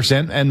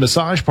 25%, and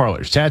massage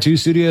parlors, tattoo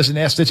studios, and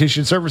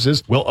esthetician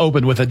services will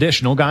open with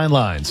additional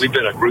guidelines. We've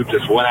been a group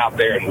that's went out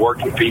there and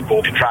worked with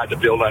people and tried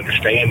to build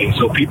understanding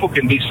so people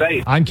can be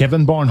safe. I'm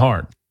Kevin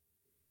Barnhart.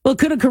 Well,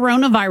 could a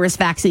coronavirus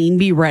vaccine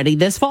be ready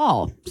this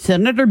fall?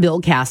 Senator Bill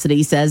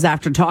Cassidy says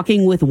after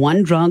talking with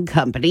one drug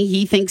company,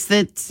 he thinks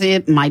that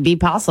it might be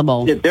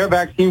possible. If their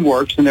vaccine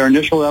works and their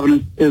initial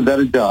evidence is that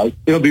it does,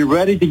 it'll be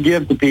ready to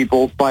give to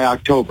people by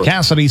October.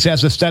 Cassidy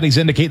says if studies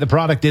indicate the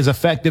product is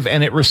effective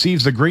and it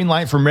receives the green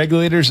light from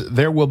regulators,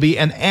 there will be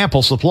an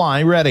ample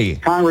supply ready.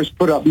 Congress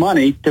put up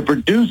money to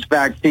produce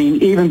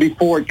vaccine even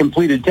before it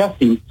completed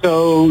testing.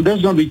 So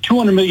there's going to be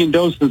 200 million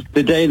doses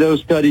the day those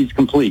studies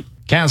complete.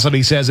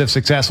 Cassidy says if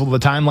successful, the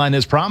timeline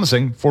is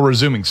promising for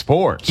resuming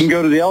sports. You can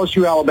go to the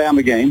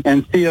LSU-Alabama game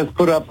and see us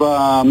put up,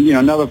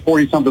 another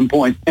 40-something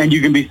points, and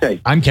you can be safe.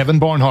 I'm Kevin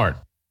Barnhart.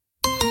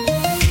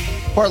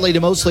 Partly to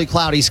mostly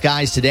cloudy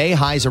skies today.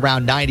 Highs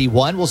around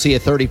 91. We'll see a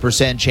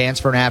 30% chance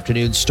for an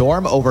afternoon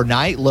storm.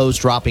 Overnight, lows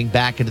dropping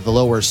back into the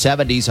lower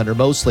 70s under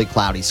mostly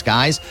cloudy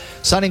skies.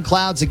 Sun and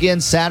clouds again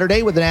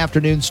Saturday with an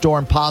afternoon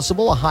storm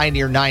possible, a high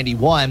near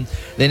 91.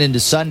 Then into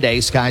Sunday,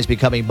 skies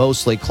becoming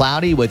mostly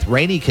cloudy with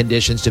rainy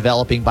conditions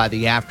developing by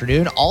the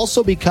afternoon.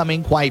 Also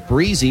becoming quite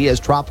breezy as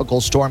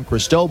Tropical Storm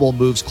Cristobal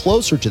moves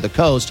closer to the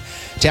coast.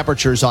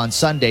 Temperatures on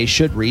Sunday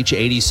should reach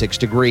 86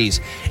 degrees.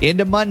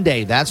 Into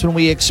Monday, that's when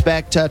we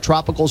expect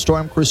Tropical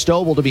Storm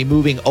Cristobal to be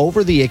moving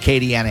over the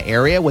Acadiana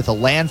area with a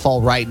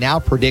landfall right now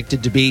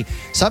predicted to be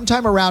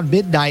sometime around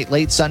midnight,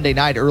 late Sunday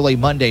night, early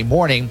Monday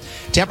morning.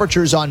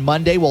 Temperatures on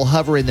Monday will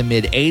hover in the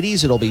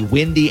mid-80s. It'll be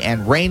windy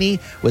and rainy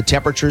with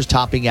temperatures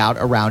topping out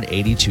around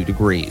 82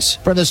 degrees.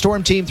 From the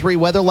Storm Team 3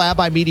 Weather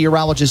Lab, I'm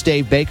meteorologist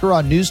Dave Baker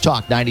on News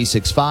Talk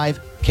 96.5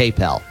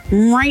 KPEL.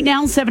 Right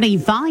now,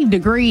 75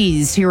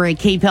 degrees here at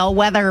KPEL.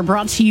 Weather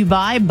brought to you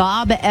by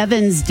Bob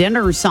Evans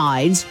Dinner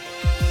Sides.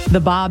 The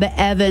Bob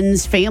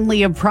Evans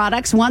family of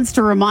products wants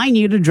to remind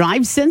you to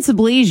drive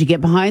sensibly as you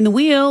get behind the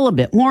wheel a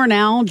bit more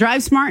now.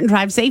 Drive smart and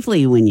drive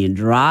safely when you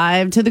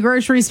drive to the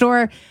grocery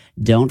store.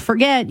 Don't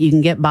forget, you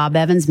can get Bob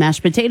Evans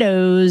mashed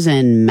potatoes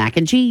and mac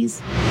and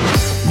cheese.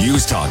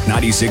 News Talk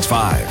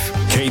 96.5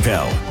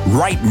 KPEL.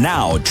 Right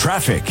now,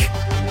 traffic.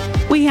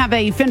 We have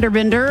a fender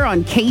bender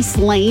on Case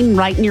Lane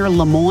right near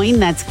Lemoyne.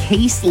 That's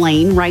Case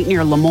Lane right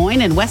near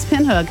Lemoyne. And West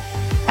Pinhook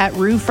at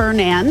Rue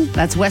Fernan.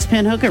 That's West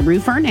Pinhook at Rue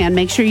Fernan.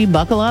 Make sure you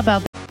buckle up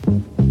out there.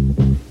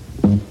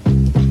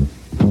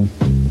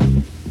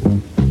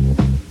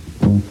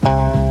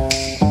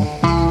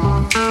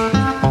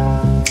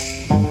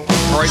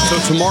 All right,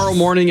 so tomorrow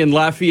morning in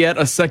Lafayette,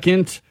 a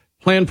second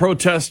planned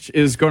protest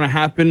is going to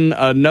happen.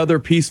 Another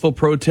peaceful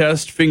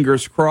protest,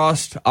 fingers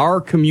crossed. Our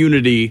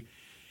community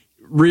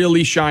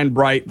really shined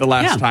bright the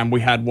last time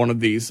we had one of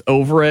these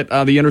over at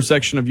the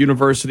intersection of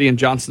University and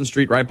Johnson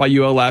Street, right by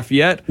UL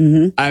Lafayette.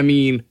 I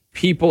mean,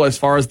 people, as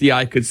far as the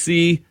eye could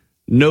see,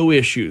 no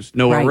issues,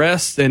 no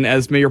arrests. And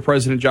as Mayor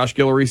President Josh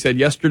Guillory said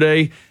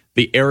yesterday,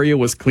 the area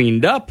was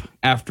cleaned up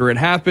after it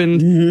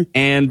happened,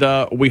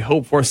 and we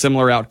hope for a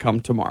similar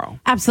outcome tomorrow.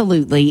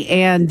 Absolutely.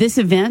 And this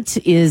event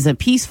is a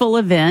peaceful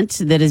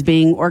event that is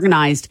being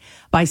organized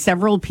by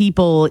several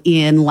people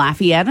in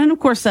Lafayette and,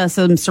 of course,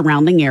 some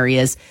surrounding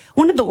areas.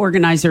 One of the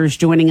organizers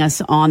joining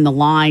us on the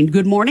line.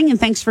 Good morning, and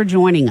thanks for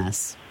joining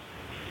us.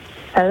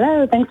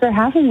 Hello, thanks for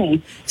having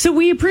me. So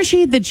we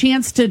appreciate the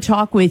chance to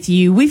talk with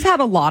you. We've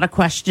had a lot of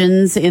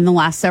questions in the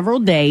last several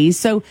days.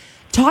 So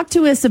talk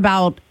to us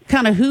about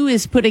kind of who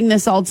is putting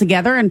this all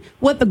together and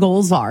what the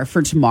goals are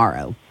for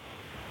tomorrow.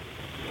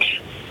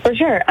 For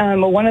sure.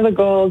 One of the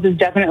goals is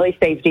definitely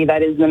safety.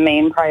 That is the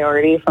main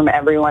priority from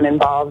everyone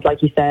involved.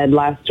 Like you said,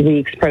 last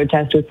week's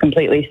protest was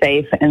completely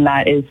safe, and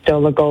that is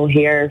still the goal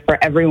here for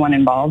everyone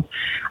involved.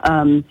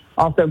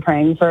 Also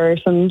praying for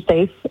some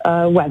safe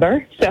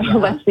weather. So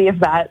let's see if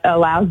that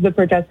allows the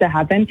protest to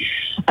happen.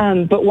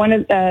 But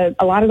a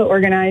lot of the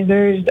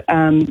organizers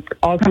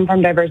all come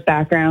from diverse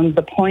backgrounds.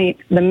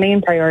 The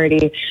main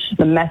priority,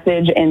 the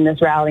message in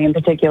this rally in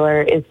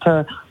particular is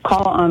to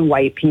call on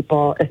white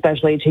people,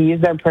 especially, to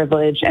use their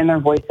privilege and their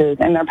voices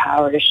and their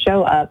power to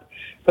show up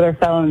for their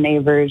fellow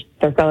neighbors,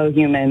 their fellow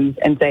humans,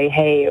 and say,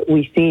 hey,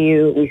 we see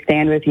you, we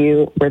stand with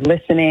you, we're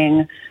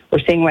listening, we're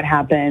seeing what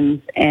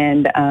happens,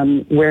 and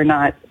we're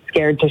not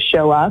scared to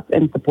show up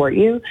and support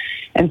you.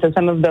 And so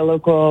some of the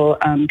local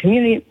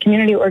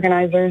community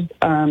organizers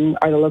are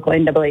the local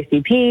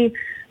NAACP,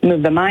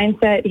 Move the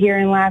Mindset here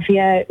in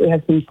Lafayette. We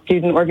have some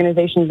student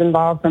organizations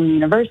involved from the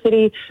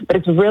university, but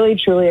it's really,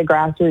 truly a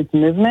grassroots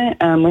movement.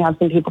 We have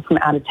some people from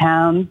out of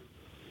town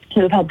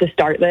who have helped to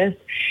start this.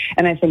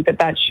 And I think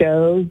that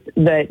shows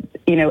that,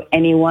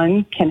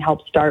 anyone can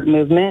help start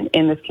movement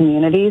in this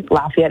community.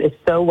 Lafayette is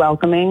so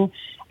welcoming.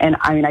 And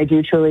I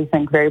do truly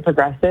think very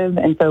progressive.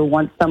 And so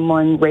once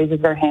someone raises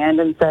their hand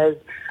and says,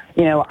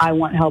 I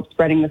want help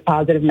spreading this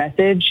positive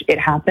message, it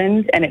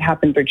happens. And it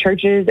happened through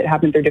churches. It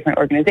happened through different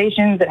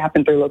organizations. It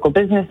happened through local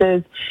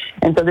businesses.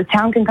 And so the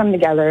town can come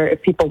together.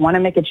 If people want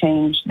to make a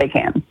change, they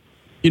can.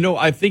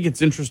 I think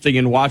it's interesting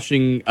in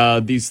watching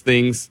these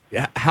things,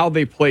 how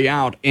they play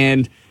out.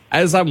 And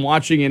as I'm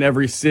watching in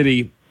every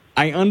city,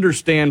 I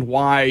understand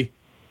why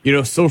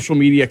social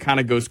media kind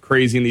of goes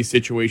crazy in these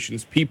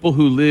situations. People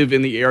who live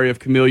in the area of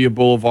Camellia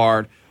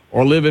Boulevard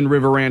or live in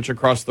River Ranch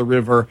across the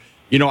river,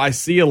 I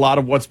see a lot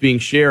of what's being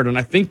shared. And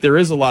I think there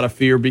is a lot of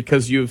fear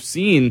because you've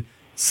seen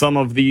some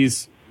of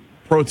these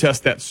protests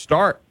that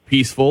start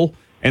peaceful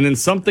and then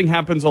something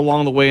happens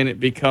along the way and it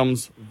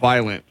becomes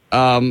violent.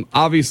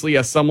 Obviously,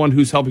 as someone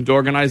who's helping to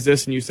organize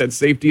this, and you said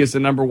safety is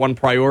the number one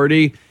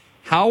priority,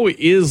 how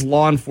is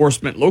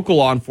local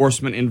law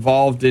enforcement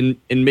involved in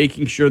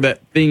making sure that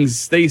things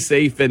stay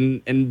safe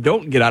and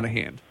don't get out of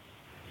hand?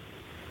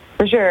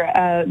 For sure.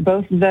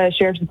 Both the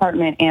Sheriff's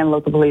Department and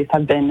local police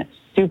have been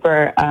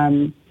super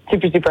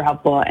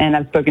helpful, and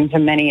I've spoken to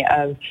many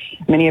of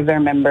their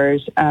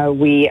members.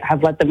 We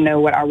have let them know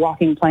what our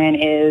walking plan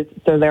is,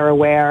 so they're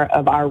aware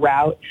of our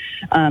route.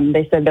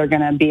 They said they're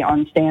going to be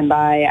on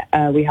standby.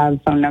 We have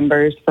phone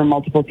numbers for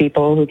multiple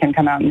people who can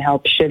come out and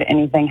help should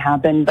anything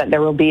happen, but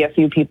there will be a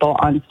few people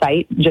on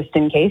site just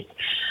in case.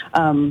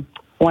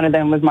 One of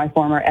them was my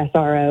former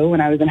SRO when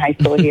I was in high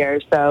school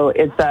here. So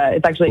it's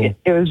actually,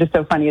 it was just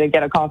so funny to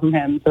get a call from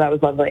him. So that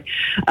was lovely.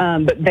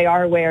 But they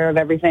are aware of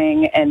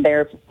everything and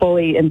they're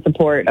fully in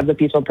support of the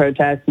peaceful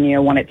protest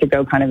and, want it to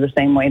go kind of the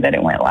same way that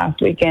it went last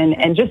weekend.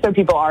 And just so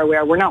people are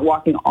aware, we're not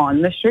walking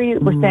on the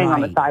street. We're staying on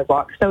the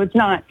sidewalk. So it's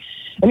not,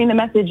 the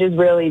message is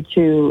really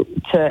to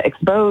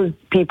expose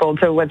people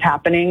to what's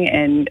happening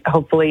and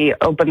hopefully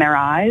open their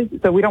eyes.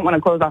 So we don't want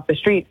to close off the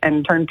street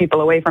and turn people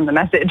away from the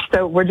message.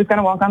 So we're just going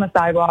to walk on the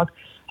sidewalk,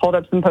 hold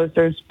up some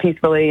posters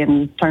peacefully,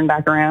 and turn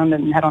back around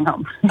and head on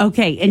home.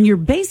 Okay, and you're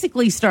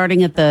basically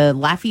starting at the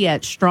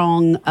Lafayette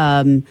Strong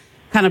kind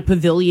of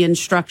pavilion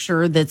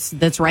structure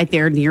that's right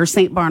there near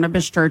St.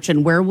 Barnabas Church,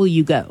 and where will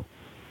you go?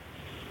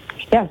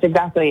 Yes,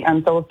 exactly.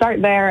 So we'll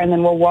start there, and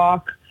then we'll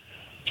walk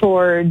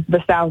towards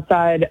the south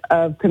side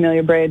of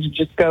Camellia Bridge,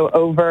 just go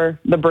over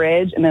the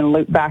bridge, and then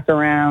loop back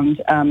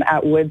around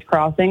at Woods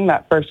Crossing,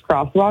 that first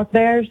crosswalk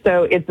there.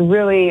 So it's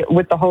really,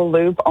 with the whole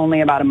loop, only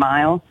about a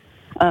mile.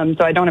 So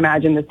I don't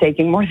imagine this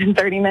taking more than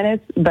 30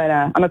 minutes, but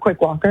I'm a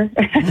quick walker.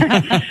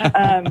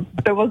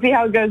 So we'll see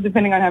how it goes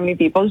depending on how many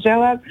people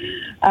show up.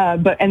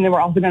 And then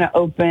we're also going to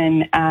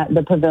open at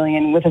the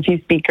pavilion with a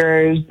few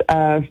speakers,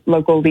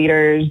 local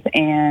leaders,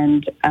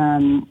 and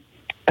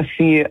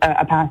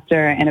a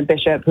pastor and a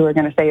bishop who are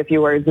going to say a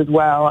few words as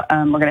well.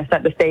 We're going to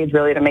set the stage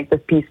really to make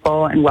this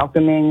peaceful and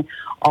welcoming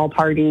all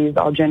parties,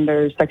 all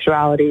genders,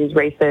 sexualities,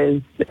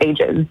 races,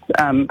 ages.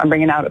 I'm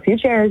bringing out a few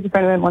chairs if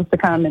anyone wants to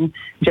come and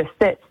just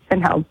sit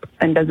and help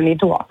and doesn't need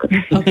to walk.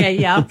 Okay,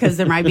 yeah, because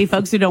there might be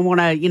folks who don't want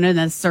to,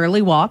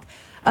 necessarily walk.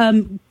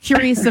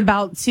 Curious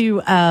about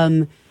too,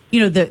 like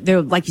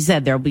you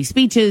said, there'll be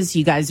speeches.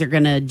 You guys are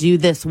going to do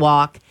this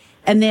walk,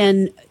 and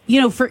then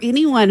for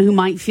anyone who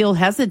might feel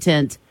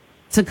hesitant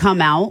to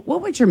come out,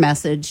 what would your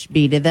message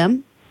be to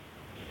them?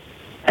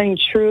 I mean,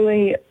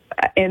 truly,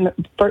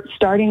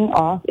 starting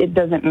off, it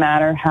doesn't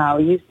matter how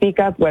you speak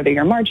up, whether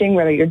you're marching,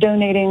 whether you're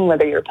donating,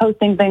 whether you're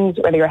posting things,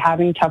 whether you're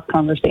having tough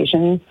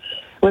conversations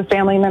with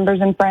family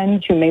members and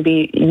friends who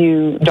maybe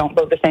you don't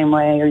vote the same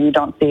way or you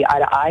don't see eye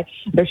to eye.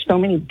 There's so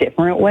many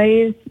different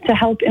ways to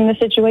help in the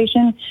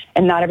situation,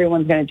 and not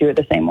everyone's going to do it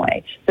the same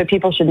way. So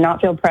people should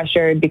not feel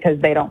pressured because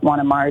they don't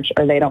want to march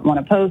or they don't want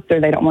to post or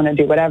they don't want to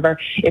do whatever.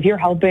 If you're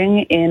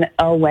helping in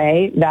a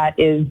way, that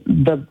is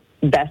the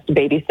best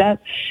baby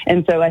step.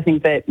 And so I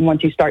think that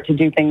once you start to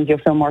do things, you'll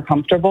feel more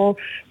comfortable.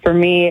 For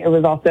me, it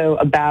was also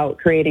about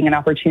creating an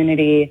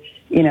opportunity,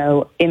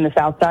 in the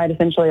south side,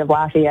 essentially, of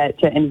Lafayette,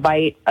 to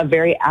invite a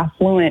very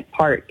affluent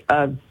part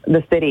of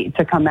the city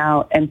to come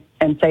out and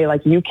say,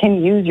 like, you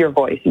can use your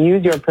voice,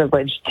 use your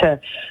privilege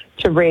to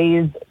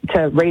raise,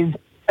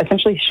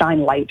 essentially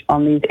shine light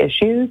on these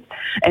issues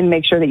and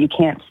make sure that you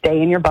can't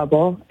stay in your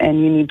bubble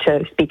and you need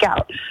to speak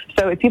out.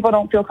 So if people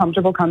don't feel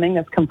comfortable coming,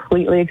 that's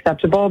completely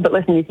acceptable. But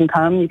listen, you can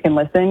come, you can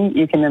listen,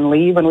 you can then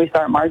leave when we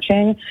start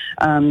marching.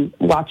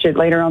 Watch it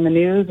later on the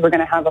news. We're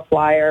going to have a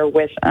flyer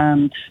with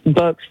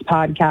books,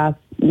 podcasts,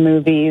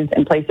 movies,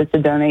 and places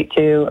to donate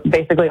to,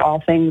 basically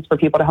all things for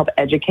people to help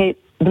educate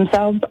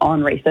themselves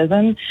on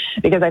racism,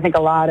 because I think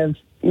a lot of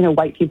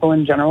white people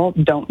in general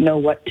don't know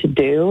what to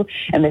do,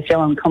 and they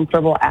feel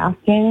uncomfortable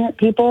asking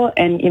people.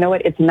 And you know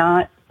what? It's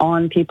not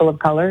on people of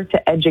color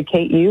to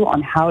educate you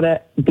on how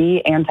to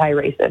be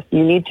anti-racist.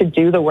 You need to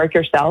do the work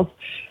yourself,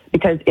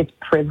 because it's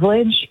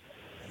privilege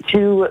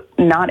to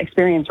not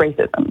experience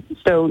racism.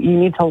 So you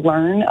need to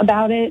learn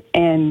about it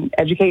and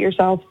educate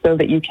yourself so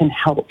that you can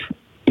help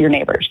your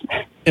neighbors.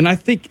 And I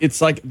think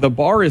it's like the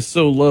bar is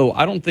so low.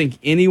 I don't think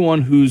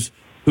anyone who's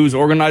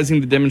organizing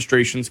the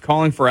demonstrations,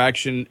 calling for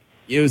action,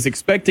 is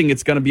expecting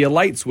it's going to be a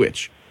light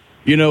switch.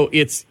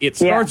 It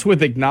starts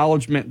with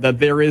acknowledgement that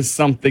there is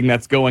something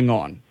that's going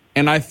on.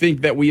 And I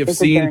think that we have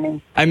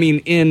seen,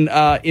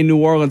 in New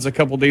Orleans a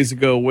couple days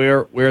ago,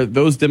 where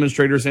those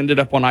demonstrators ended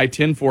up on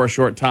I-10 for a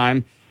short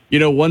time.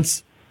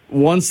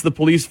 Once the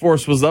police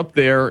force was up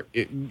there,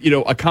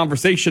 a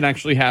conversation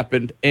actually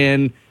happened,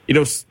 and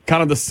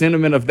kind of the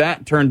sentiment of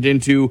that turned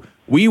into,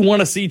 we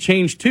want to see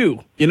change too.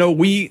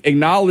 We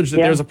acknowledge that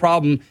there's a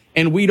problem,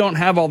 and we don't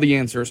have all the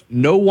answers.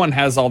 No one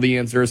has all the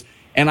answers,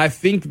 and I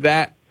think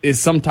that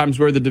is sometimes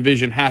where the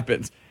division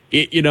happens.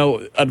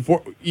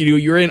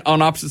 You're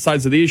on opposite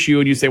sides of the issue,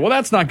 and you say, well,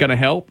 that's not going to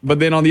help. But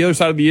then on the other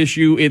side of the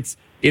issue, it's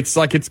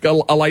like it's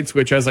a light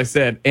switch, as I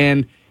said,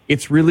 and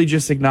it's really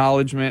just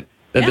acknowledgement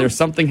that there's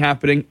something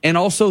happening, and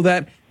also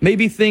that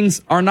maybe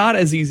things are not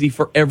as easy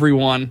for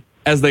everyone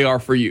as they are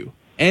for you.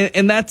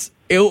 And that's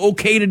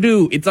okay to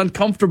do. It's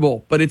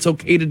uncomfortable, but it's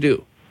okay to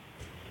do.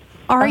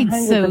 All right,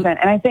 100%. so... And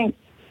I think...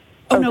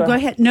 go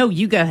ahead. No,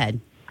 you go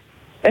ahead.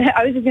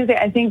 I was just going to say,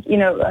 I think,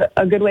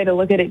 a good way to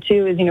look at it,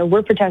 too, is,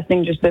 we're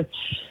protesting just this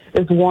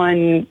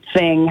one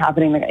thing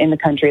happening in the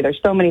country.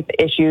 There's so many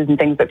issues and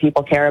things that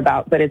people care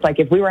about, but it's like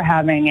if we were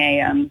having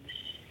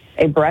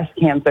a breast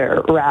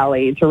cancer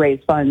rally to raise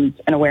funds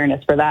and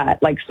awareness for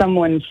that, like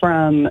someone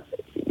from,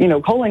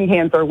 colon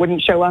cancer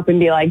wouldn't show up and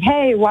be like,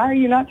 hey, why are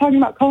you not talking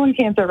about colon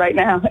cancer right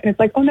now? And it's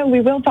like, oh no,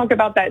 we will talk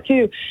about that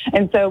too.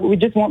 And so we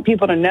just want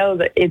people to know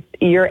that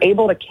you're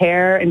able to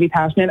care and be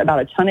passionate about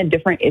a ton of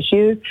different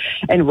issues.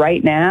 And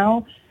right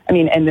now,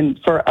 and then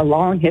for a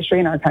long history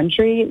in our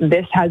country,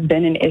 this has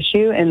been an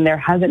issue, and there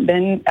hasn't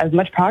been as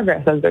much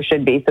progress as there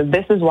should be. So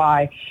this is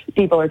why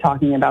people are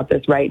talking about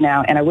this right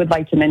now. And I would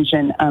like to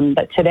mention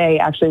that today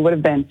actually would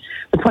have been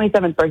the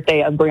 27th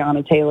birthday of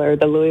Breonna Taylor,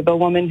 the Louisville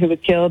woman who was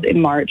killed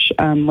in March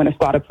when a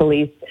squad of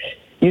police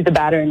used a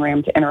battering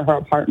ram to enter her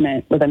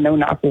apartment with a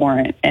no-knock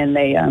warrant, and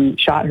they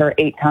shot her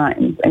 8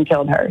 times and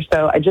killed her.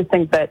 So I just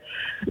think that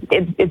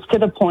it's to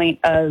the point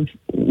of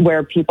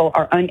where people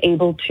are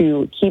unable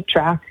to keep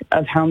track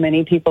of how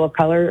many people of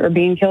color are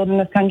being killed in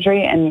this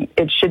country, and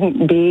it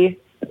shouldn't be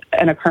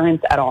an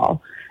occurrence at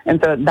all. And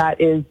so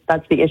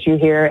that's the issue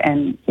here.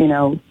 And,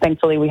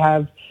 thankfully we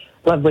have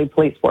lovely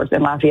police force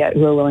in Lafayette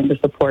who are willing to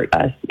support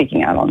us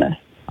speaking out on this.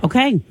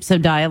 Okay, so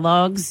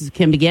dialogues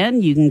can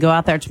begin. You can go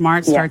out there tomorrow.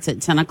 It starts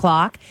at 10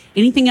 o'clock.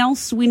 Anything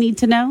else we need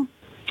to know?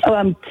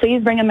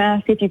 Please bring a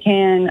mask if you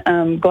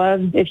can,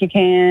 gloves if you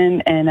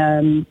can,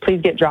 and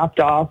please get dropped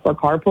off or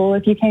carpool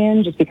if you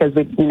can, just because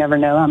we never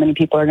know how many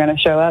people are going to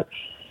show up.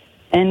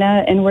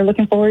 And we're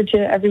looking forward to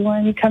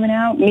everyone coming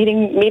out,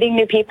 meeting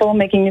new people,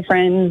 making new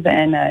friends,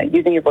 and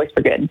using your voice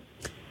for good.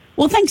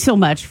 Well, thanks so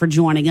much for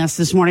joining us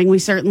this morning. We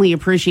certainly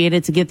appreciate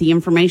it to get the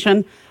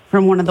information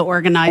from one of the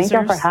organizers.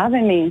 Thank you for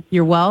having me.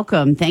 You're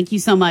welcome. Thank you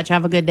so much.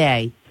 Have a good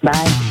day.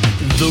 Bye.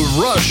 The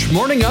Rush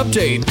Morning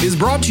Update is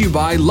brought to you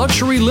by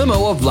Luxury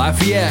Limo of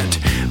Lafayette.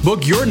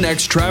 Book your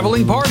next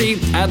traveling party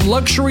at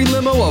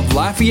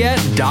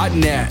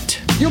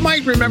luxurylimooflafayette.net. You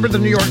might remember the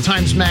New York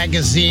Times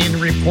Magazine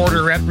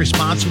reporter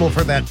responsible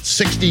for that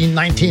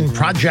 1619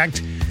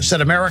 project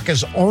said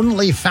America's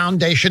only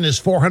foundation is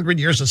 400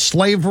 years of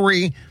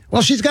slavery.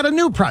 Well, she's got a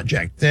new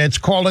project. It's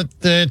called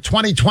the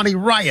 2020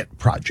 Riot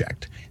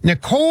Project.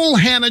 Nicole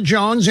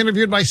Hannah-Jones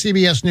interviewed by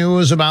CBS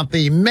News about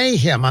the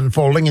mayhem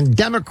unfolding in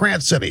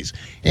Democrat cities.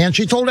 And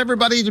she told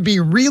everybody to be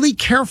really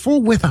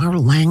careful with our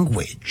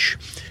language.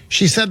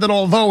 She said that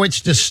although it's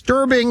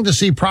disturbing to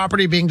see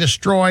property being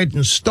destroyed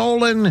and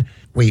stolen,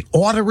 we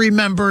ought to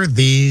remember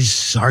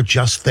these are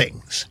just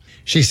things.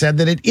 She said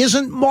that it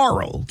isn't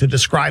moral to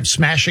describe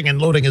smashing and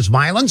looting as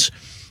violence.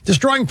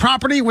 Destroying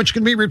property which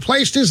can be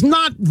replaced is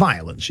not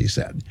violence, she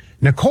said.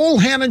 Nicole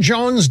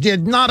Hannah-Jones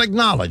did not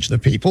acknowledge the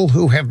people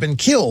who have been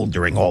killed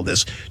during all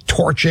this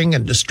torching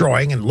and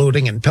destroying and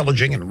looting and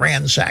pillaging and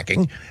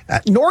ransacking,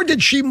 nor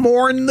did she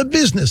mourn the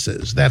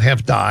businesses that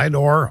have died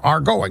or are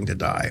going to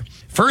die.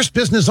 First,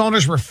 business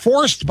owners were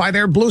forced by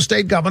their blue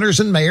state governors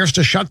and mayors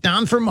to shut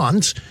down for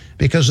months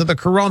because of the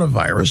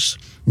coronavirus.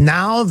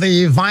 Now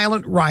the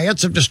violent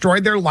riots have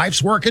destroyed their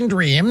life's work and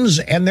dreams,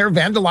 and their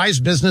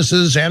vandalized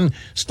businesses and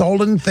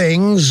stolen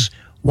things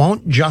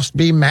won't just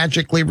be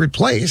magically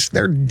replaced.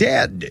 They're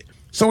dead.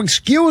 So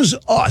excuse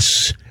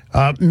us,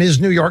 Ms.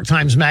 New York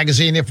Times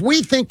Magazine, if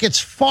we think it's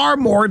far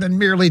more than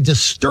merely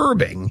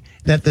disturbing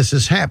that this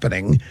is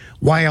happening,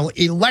 while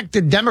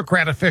elected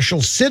Democrat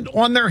officials sit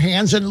on their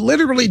hands and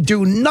literally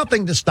do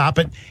nothing to stop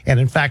it. And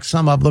in fact,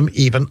 some of them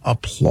even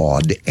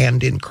applaud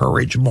and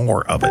encourage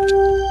more of it.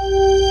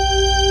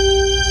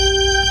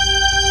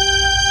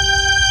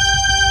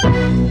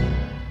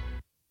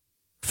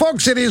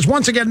 Folks, it is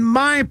once again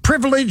my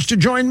privilege to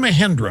join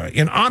Mahindra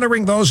in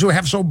honoring those who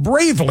have so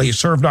bravely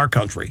served our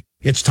country.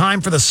 It's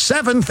time for the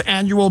 7th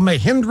annual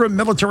Mahindra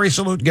Military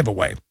Salute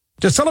Giveaway.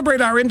 To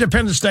celebrate our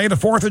Independence Day, the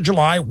 4th of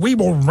July, we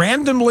will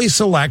randomly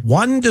select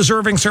one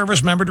deserving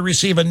service member to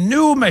receive a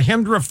new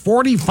Mahindra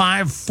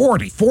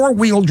 4540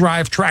 four-wheel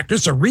drive tractor.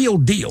 It's a real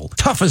deal,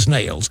 tough as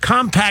nails,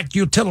 compact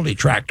utility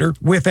tractor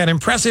with an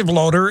impressive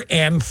loader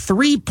and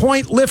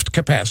 3-point lift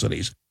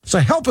capacities. So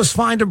help us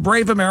find a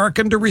brave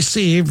American to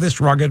receive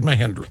this rugged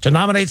Mahindra. To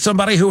nominate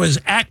somebody who is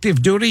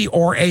active duty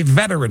or a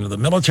veteran of the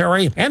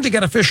military and to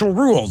get official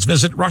rules,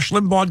 visit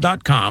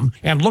rushlimbaugh.com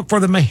and look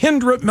for the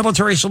Mahindra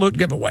Military Salute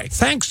Giveaway.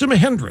 Thanks to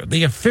Mahindra,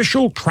 the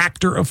official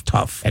tractor of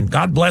tough. And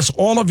God bless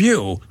all of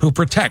you who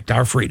protect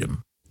our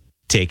freedom.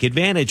 Take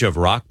advantage of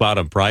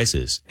rock-bottom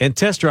prices and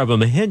test drive a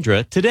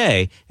Mahindra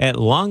today at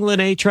Long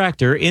Lene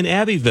Tractor in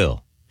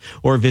Abbeville.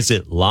 Or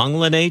visit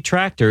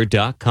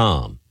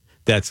longlenetractor.com.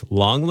 That's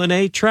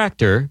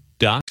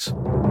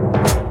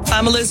longlenetractor.com.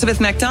 I'm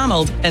Elizabeth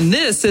McDonald, and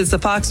this is the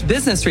Fox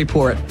Business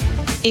Report.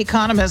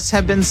 Economists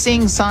have been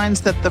seeing signs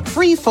that the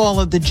free fall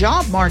of the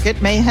job market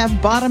may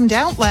have bottomed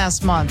out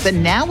last month.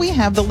 And now we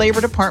have the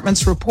Labor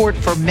Department's report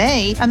for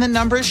May, and the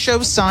numbers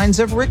show signs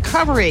of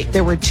recovery.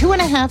 There were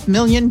 2.5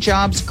 million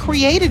jobs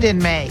created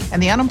in May, and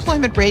the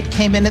unemployment rate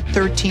came in at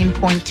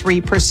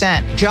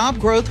 13.3%. Job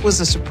growth was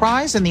a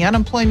surprise, and the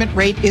unemployment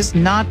rate is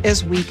not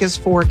as weak as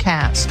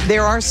forecast.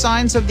 There are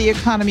signs of the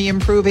economy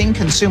improving.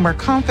 Consumer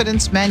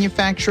confidence,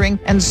 manufacturing,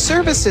 and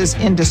services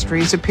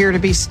industries appear to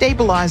be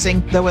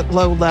stabilizing, though at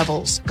low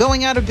levels.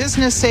 Going out of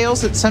business,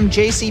 sales at some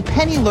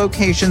JCPenney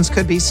locations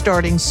could be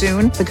starting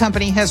soon. The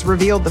company has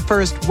revealed the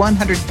first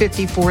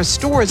 154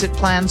 stores it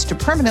plans to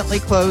permanently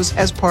close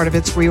as part of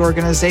its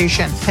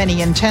reorganization.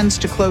 Penny intends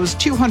to close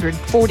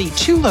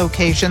 242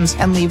 locations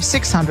and leave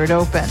 600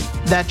 open.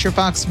 That's your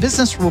Fox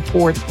Business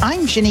Report.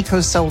 I'm Ginny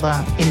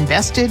Cosola,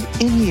 invested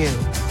in you.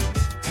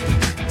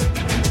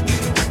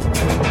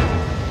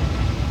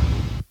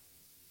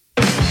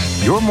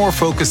 You're more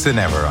focused than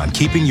ever on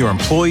keeping your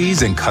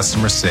employees and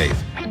customers safe.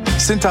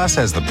 Cintas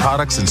has the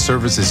products and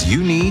services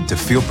you need to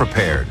feel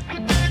prepared.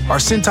 Our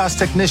Cintas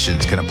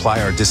technicians can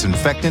apply our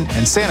disinfectant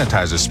and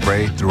sanitizer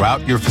spray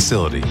throughout your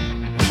facility.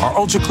 Our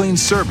Ultra Clean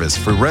service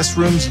for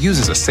restrooms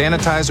uses a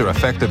sanitizer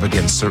effective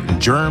against certain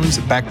germs,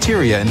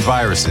 bacteria, and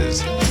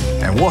viruses.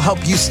 And we'll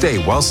help you stay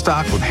well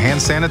stocked with hand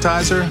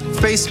sanitizer,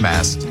 face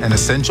masks, and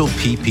essential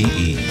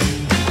PPE.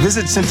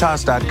 Visit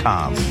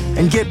Cintas.com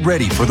and get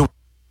ready for the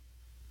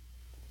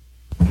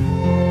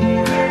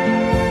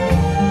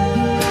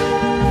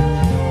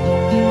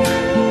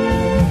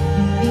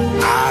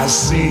I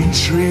see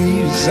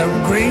trees of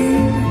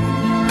green,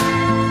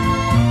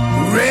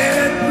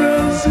 red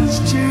roses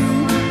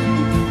too.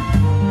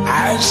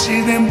 I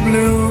see them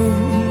bloom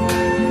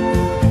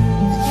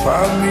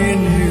for me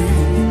and you.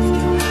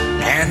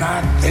 And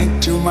think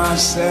to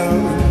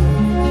myself,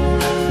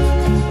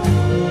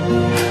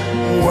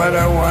 what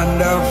a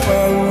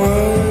wonderful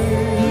world.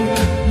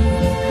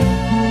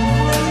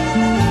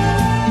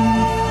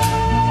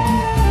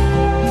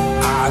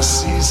 I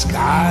see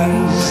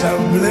skies of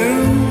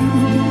blue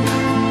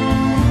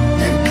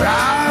and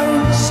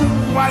clouds of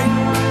white,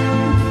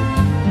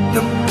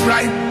 the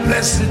bright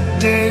blessed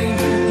day,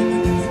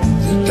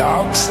 the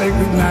dark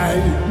sacred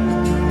night,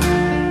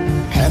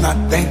 and I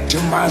think to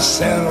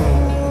myself,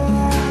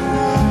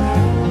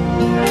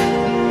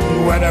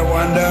 what a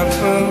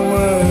wonderful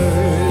world.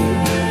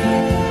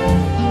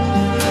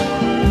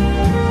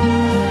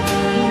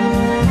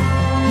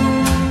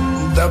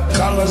 The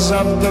colors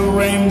of the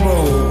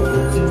rainbow,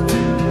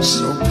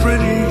 so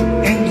pretty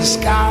in the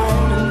sky,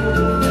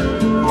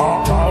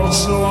 are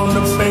also on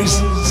the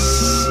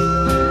faces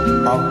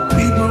of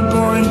people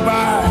going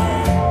by.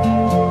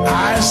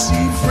 I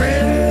see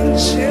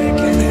friends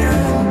shaking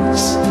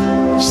hands,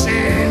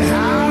 saying,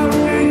 how do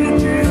you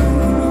do?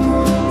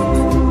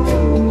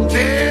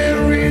 They're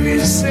really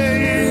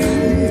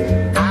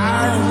saying, I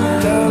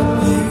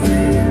love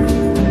you.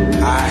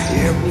 I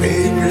hear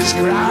babies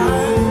cry.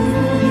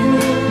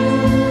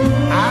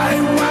 I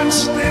watch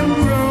them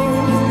grow.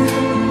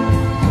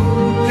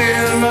 They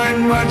learn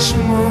much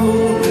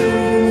more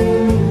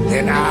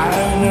than I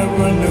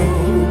never knew.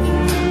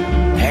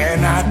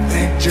 And I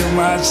think to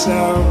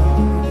myself,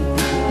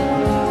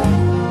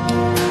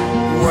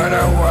 what a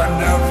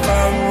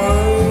wonderful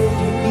world.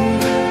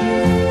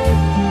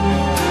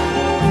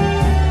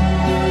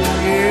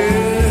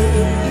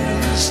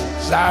 Yes,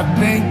 I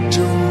think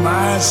to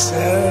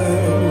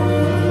myself,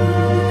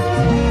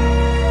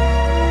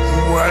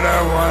 what a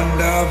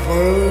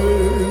wonderful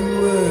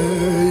world.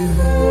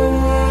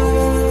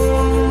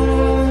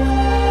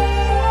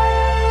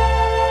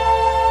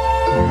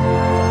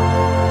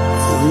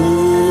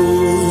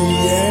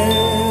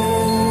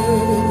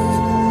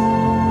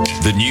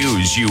 The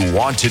news you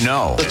want to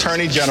know.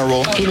 Attorney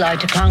General. He lied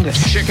to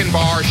Congress. Chicken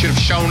bar should have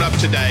shown up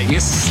today.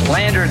 You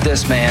slandered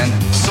this man.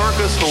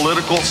 Circus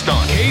political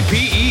stunt.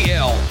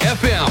 KPEL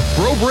FM,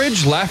 Breaux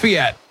Bridge,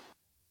 Lafayette.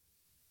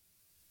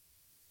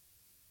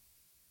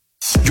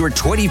 Your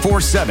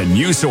 24/7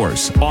 news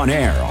source, on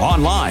air,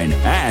 online,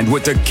 and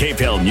with the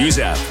KPEL News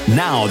app.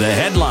 Now the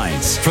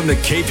headlines from the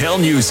KPEL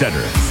News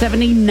Center.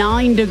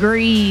 79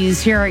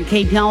 degrees here at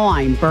KPEL.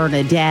 I'm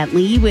Bernadette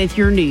Lee with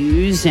your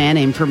news and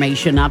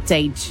information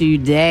update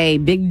today.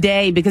 Big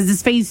day because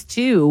it's phase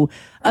 2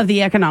 of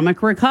the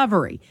economic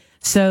recovery.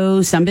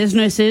 So some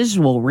businesses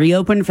will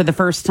reopen for the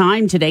first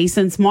time today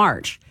since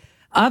March.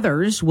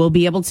 Others will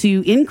be able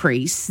to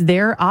increase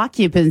their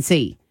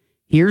occupancy.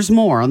 Here's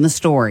more on the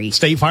story.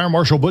 State Fire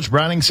Marshal Butch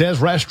Browning says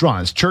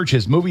restaurants,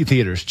 churches, movie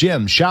theaters,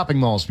 gyms, shopping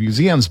malls,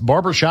 museums,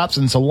 barbershops,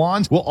 and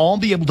salons will all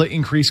be able to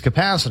increase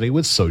capacity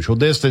with social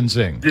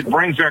distancing. It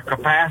brings our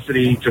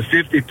capacity to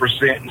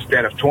 50%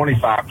 instead of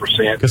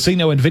 25%.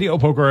 Casino and video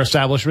poker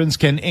establishments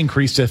can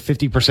increase to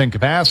 50%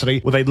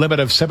 capacity with a limit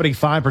of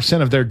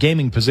 75% of their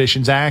gaming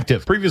positions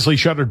active. Previously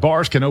shuttered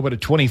bars can open at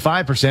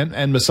 25%,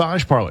 and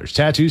massage parlors,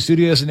 tattoo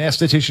studios, and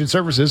esthetician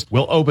services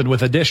will open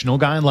with additional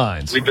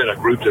guidelines. We've been a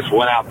group that's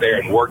went out there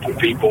and worked with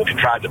people and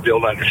tried to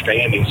build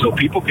understanding so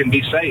people can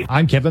be safe.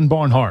 I'm Kevin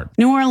Barnhart.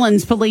 New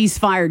Orleans police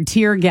fired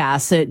tear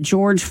gas at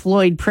George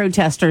Floyd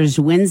protesters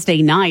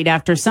Wednesday night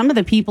after some of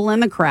the people in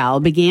the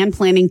crowd began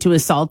planning to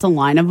assault a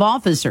line of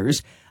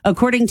officers,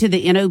 according to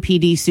the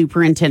NOPD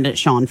Superintendent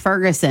Sean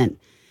Ferguson.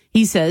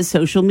 He says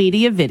social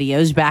media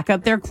videos back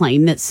up their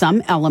claim that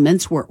some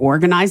elements were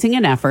organizing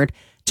an effort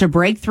to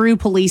break through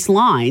police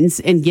lines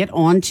and get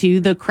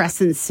onto the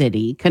Crescent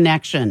City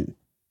connection.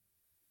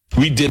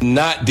 We did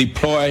not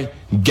deploy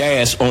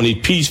gas on a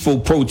peaceful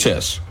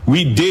protest.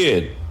 We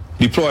did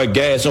deploy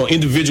gas on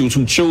individuals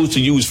who chose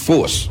to use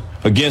force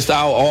against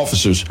our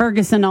officers.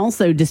 Ferguson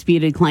also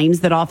disputed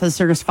claims that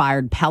officers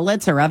fired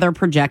pellets or other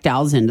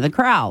projectiles into the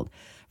crowd.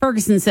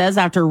 Ferguson says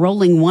after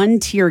rolling one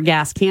tear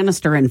gas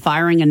canister and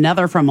firing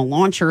another from a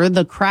launcher,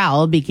 the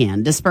crowd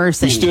began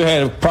dispersing. We still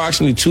had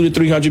approximately 200 to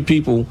 300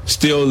 people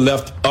still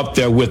left up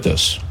there with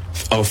us.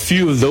 A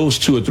few of those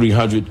 200 or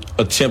 300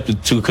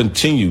 attempted to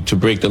continue to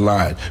break the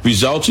line,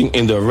 resulting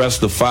in the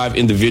arrest of 5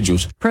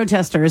 individuals.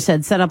 Protesters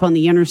had set up on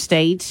the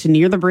interstate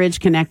near the bridge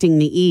connecting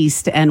the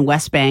East and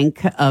West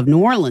Bank of New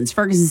Orleans.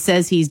 Ferguson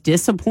says he's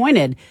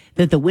disappointed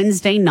that the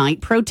Wednesday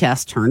night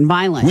protest turned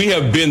violent. We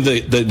have been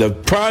the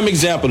prime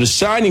example, the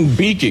shining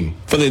beacon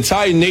for the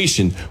entire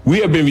nation. We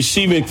have been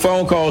receiving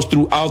phone calls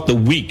throughout the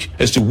week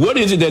as to what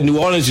is it that New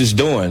Orleans is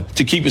doing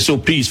to keep it so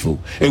peaceful,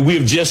 and we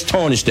have just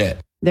tarnished that.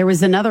 There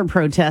was another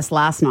protest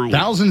last night.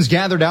 Thousands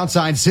gathered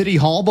outside City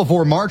Hall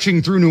before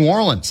marching through New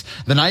Orleans.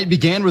 The night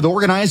began with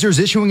organizers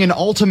issuing an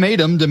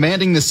ultimatum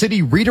demanding the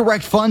city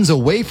redirect funds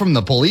away from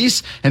the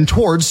police and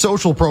towards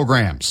social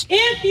programs.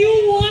 If you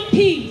want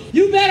peace,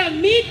 you better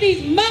meet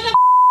these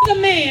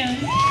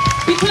demands,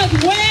 because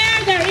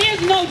where there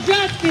is no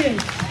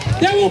justice,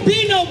 there will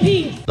be no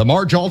peace. The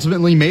march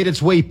ultimately made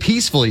its way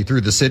peacefully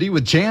through the city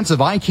with chants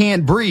of I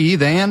Can't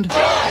Breathe and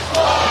George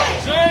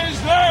Floyd! George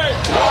Floyd!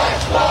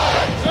 George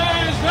Floyd!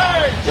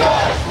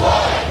 George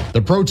Floyd!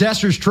 The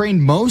protesters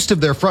trained most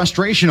of their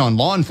frustration on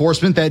law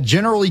enforcement that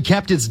generally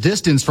kept its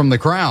distance from the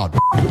crowd.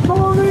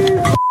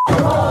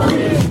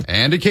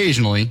 And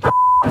occasionally,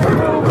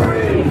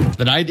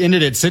 the night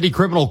ended at City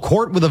Criminal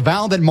Court with a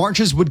vow that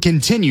marches would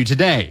continue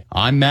today.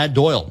 I'm Matt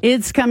Doyle.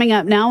 It's coming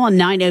up now on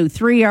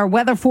 9:03. Our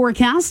weather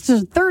forecast,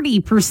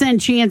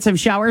 30% chance of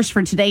showers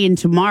for today and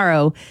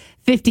tomorrow.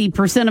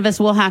 50% of us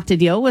will have to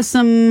deal with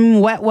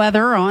some wet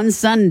weather on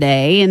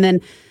Sunday. And then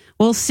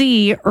we'll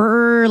see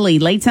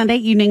late Sunday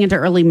evening into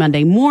early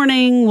Monday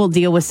morning. We'll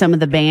deal with some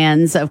of the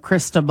bands of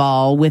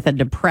Cristobal with a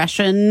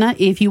depression,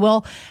 if you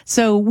will.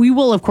 So we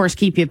will, of course,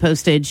 keep you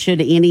posted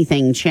should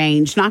anything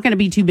change. Not going to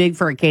be too big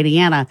for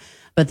Acadiana,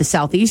 but the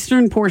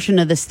southeastern portion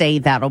of the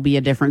state, that'll be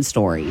a different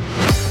story.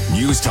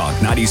 News Talk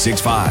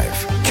 96.5.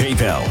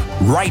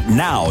 KPEL. Right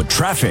now,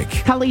 traffic.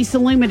 Cully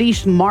Saloom at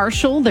East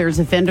Marshall. There's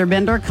a fender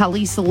bender.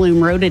 Cully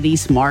Saloom Road at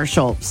East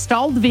Marshall.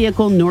 Stalled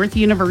vehicle North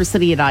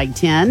University at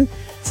I-10.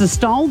 It's a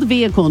stalled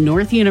vehicle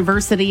North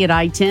University at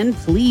I-10.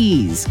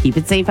 Please keep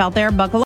it safe out there. Buckle up.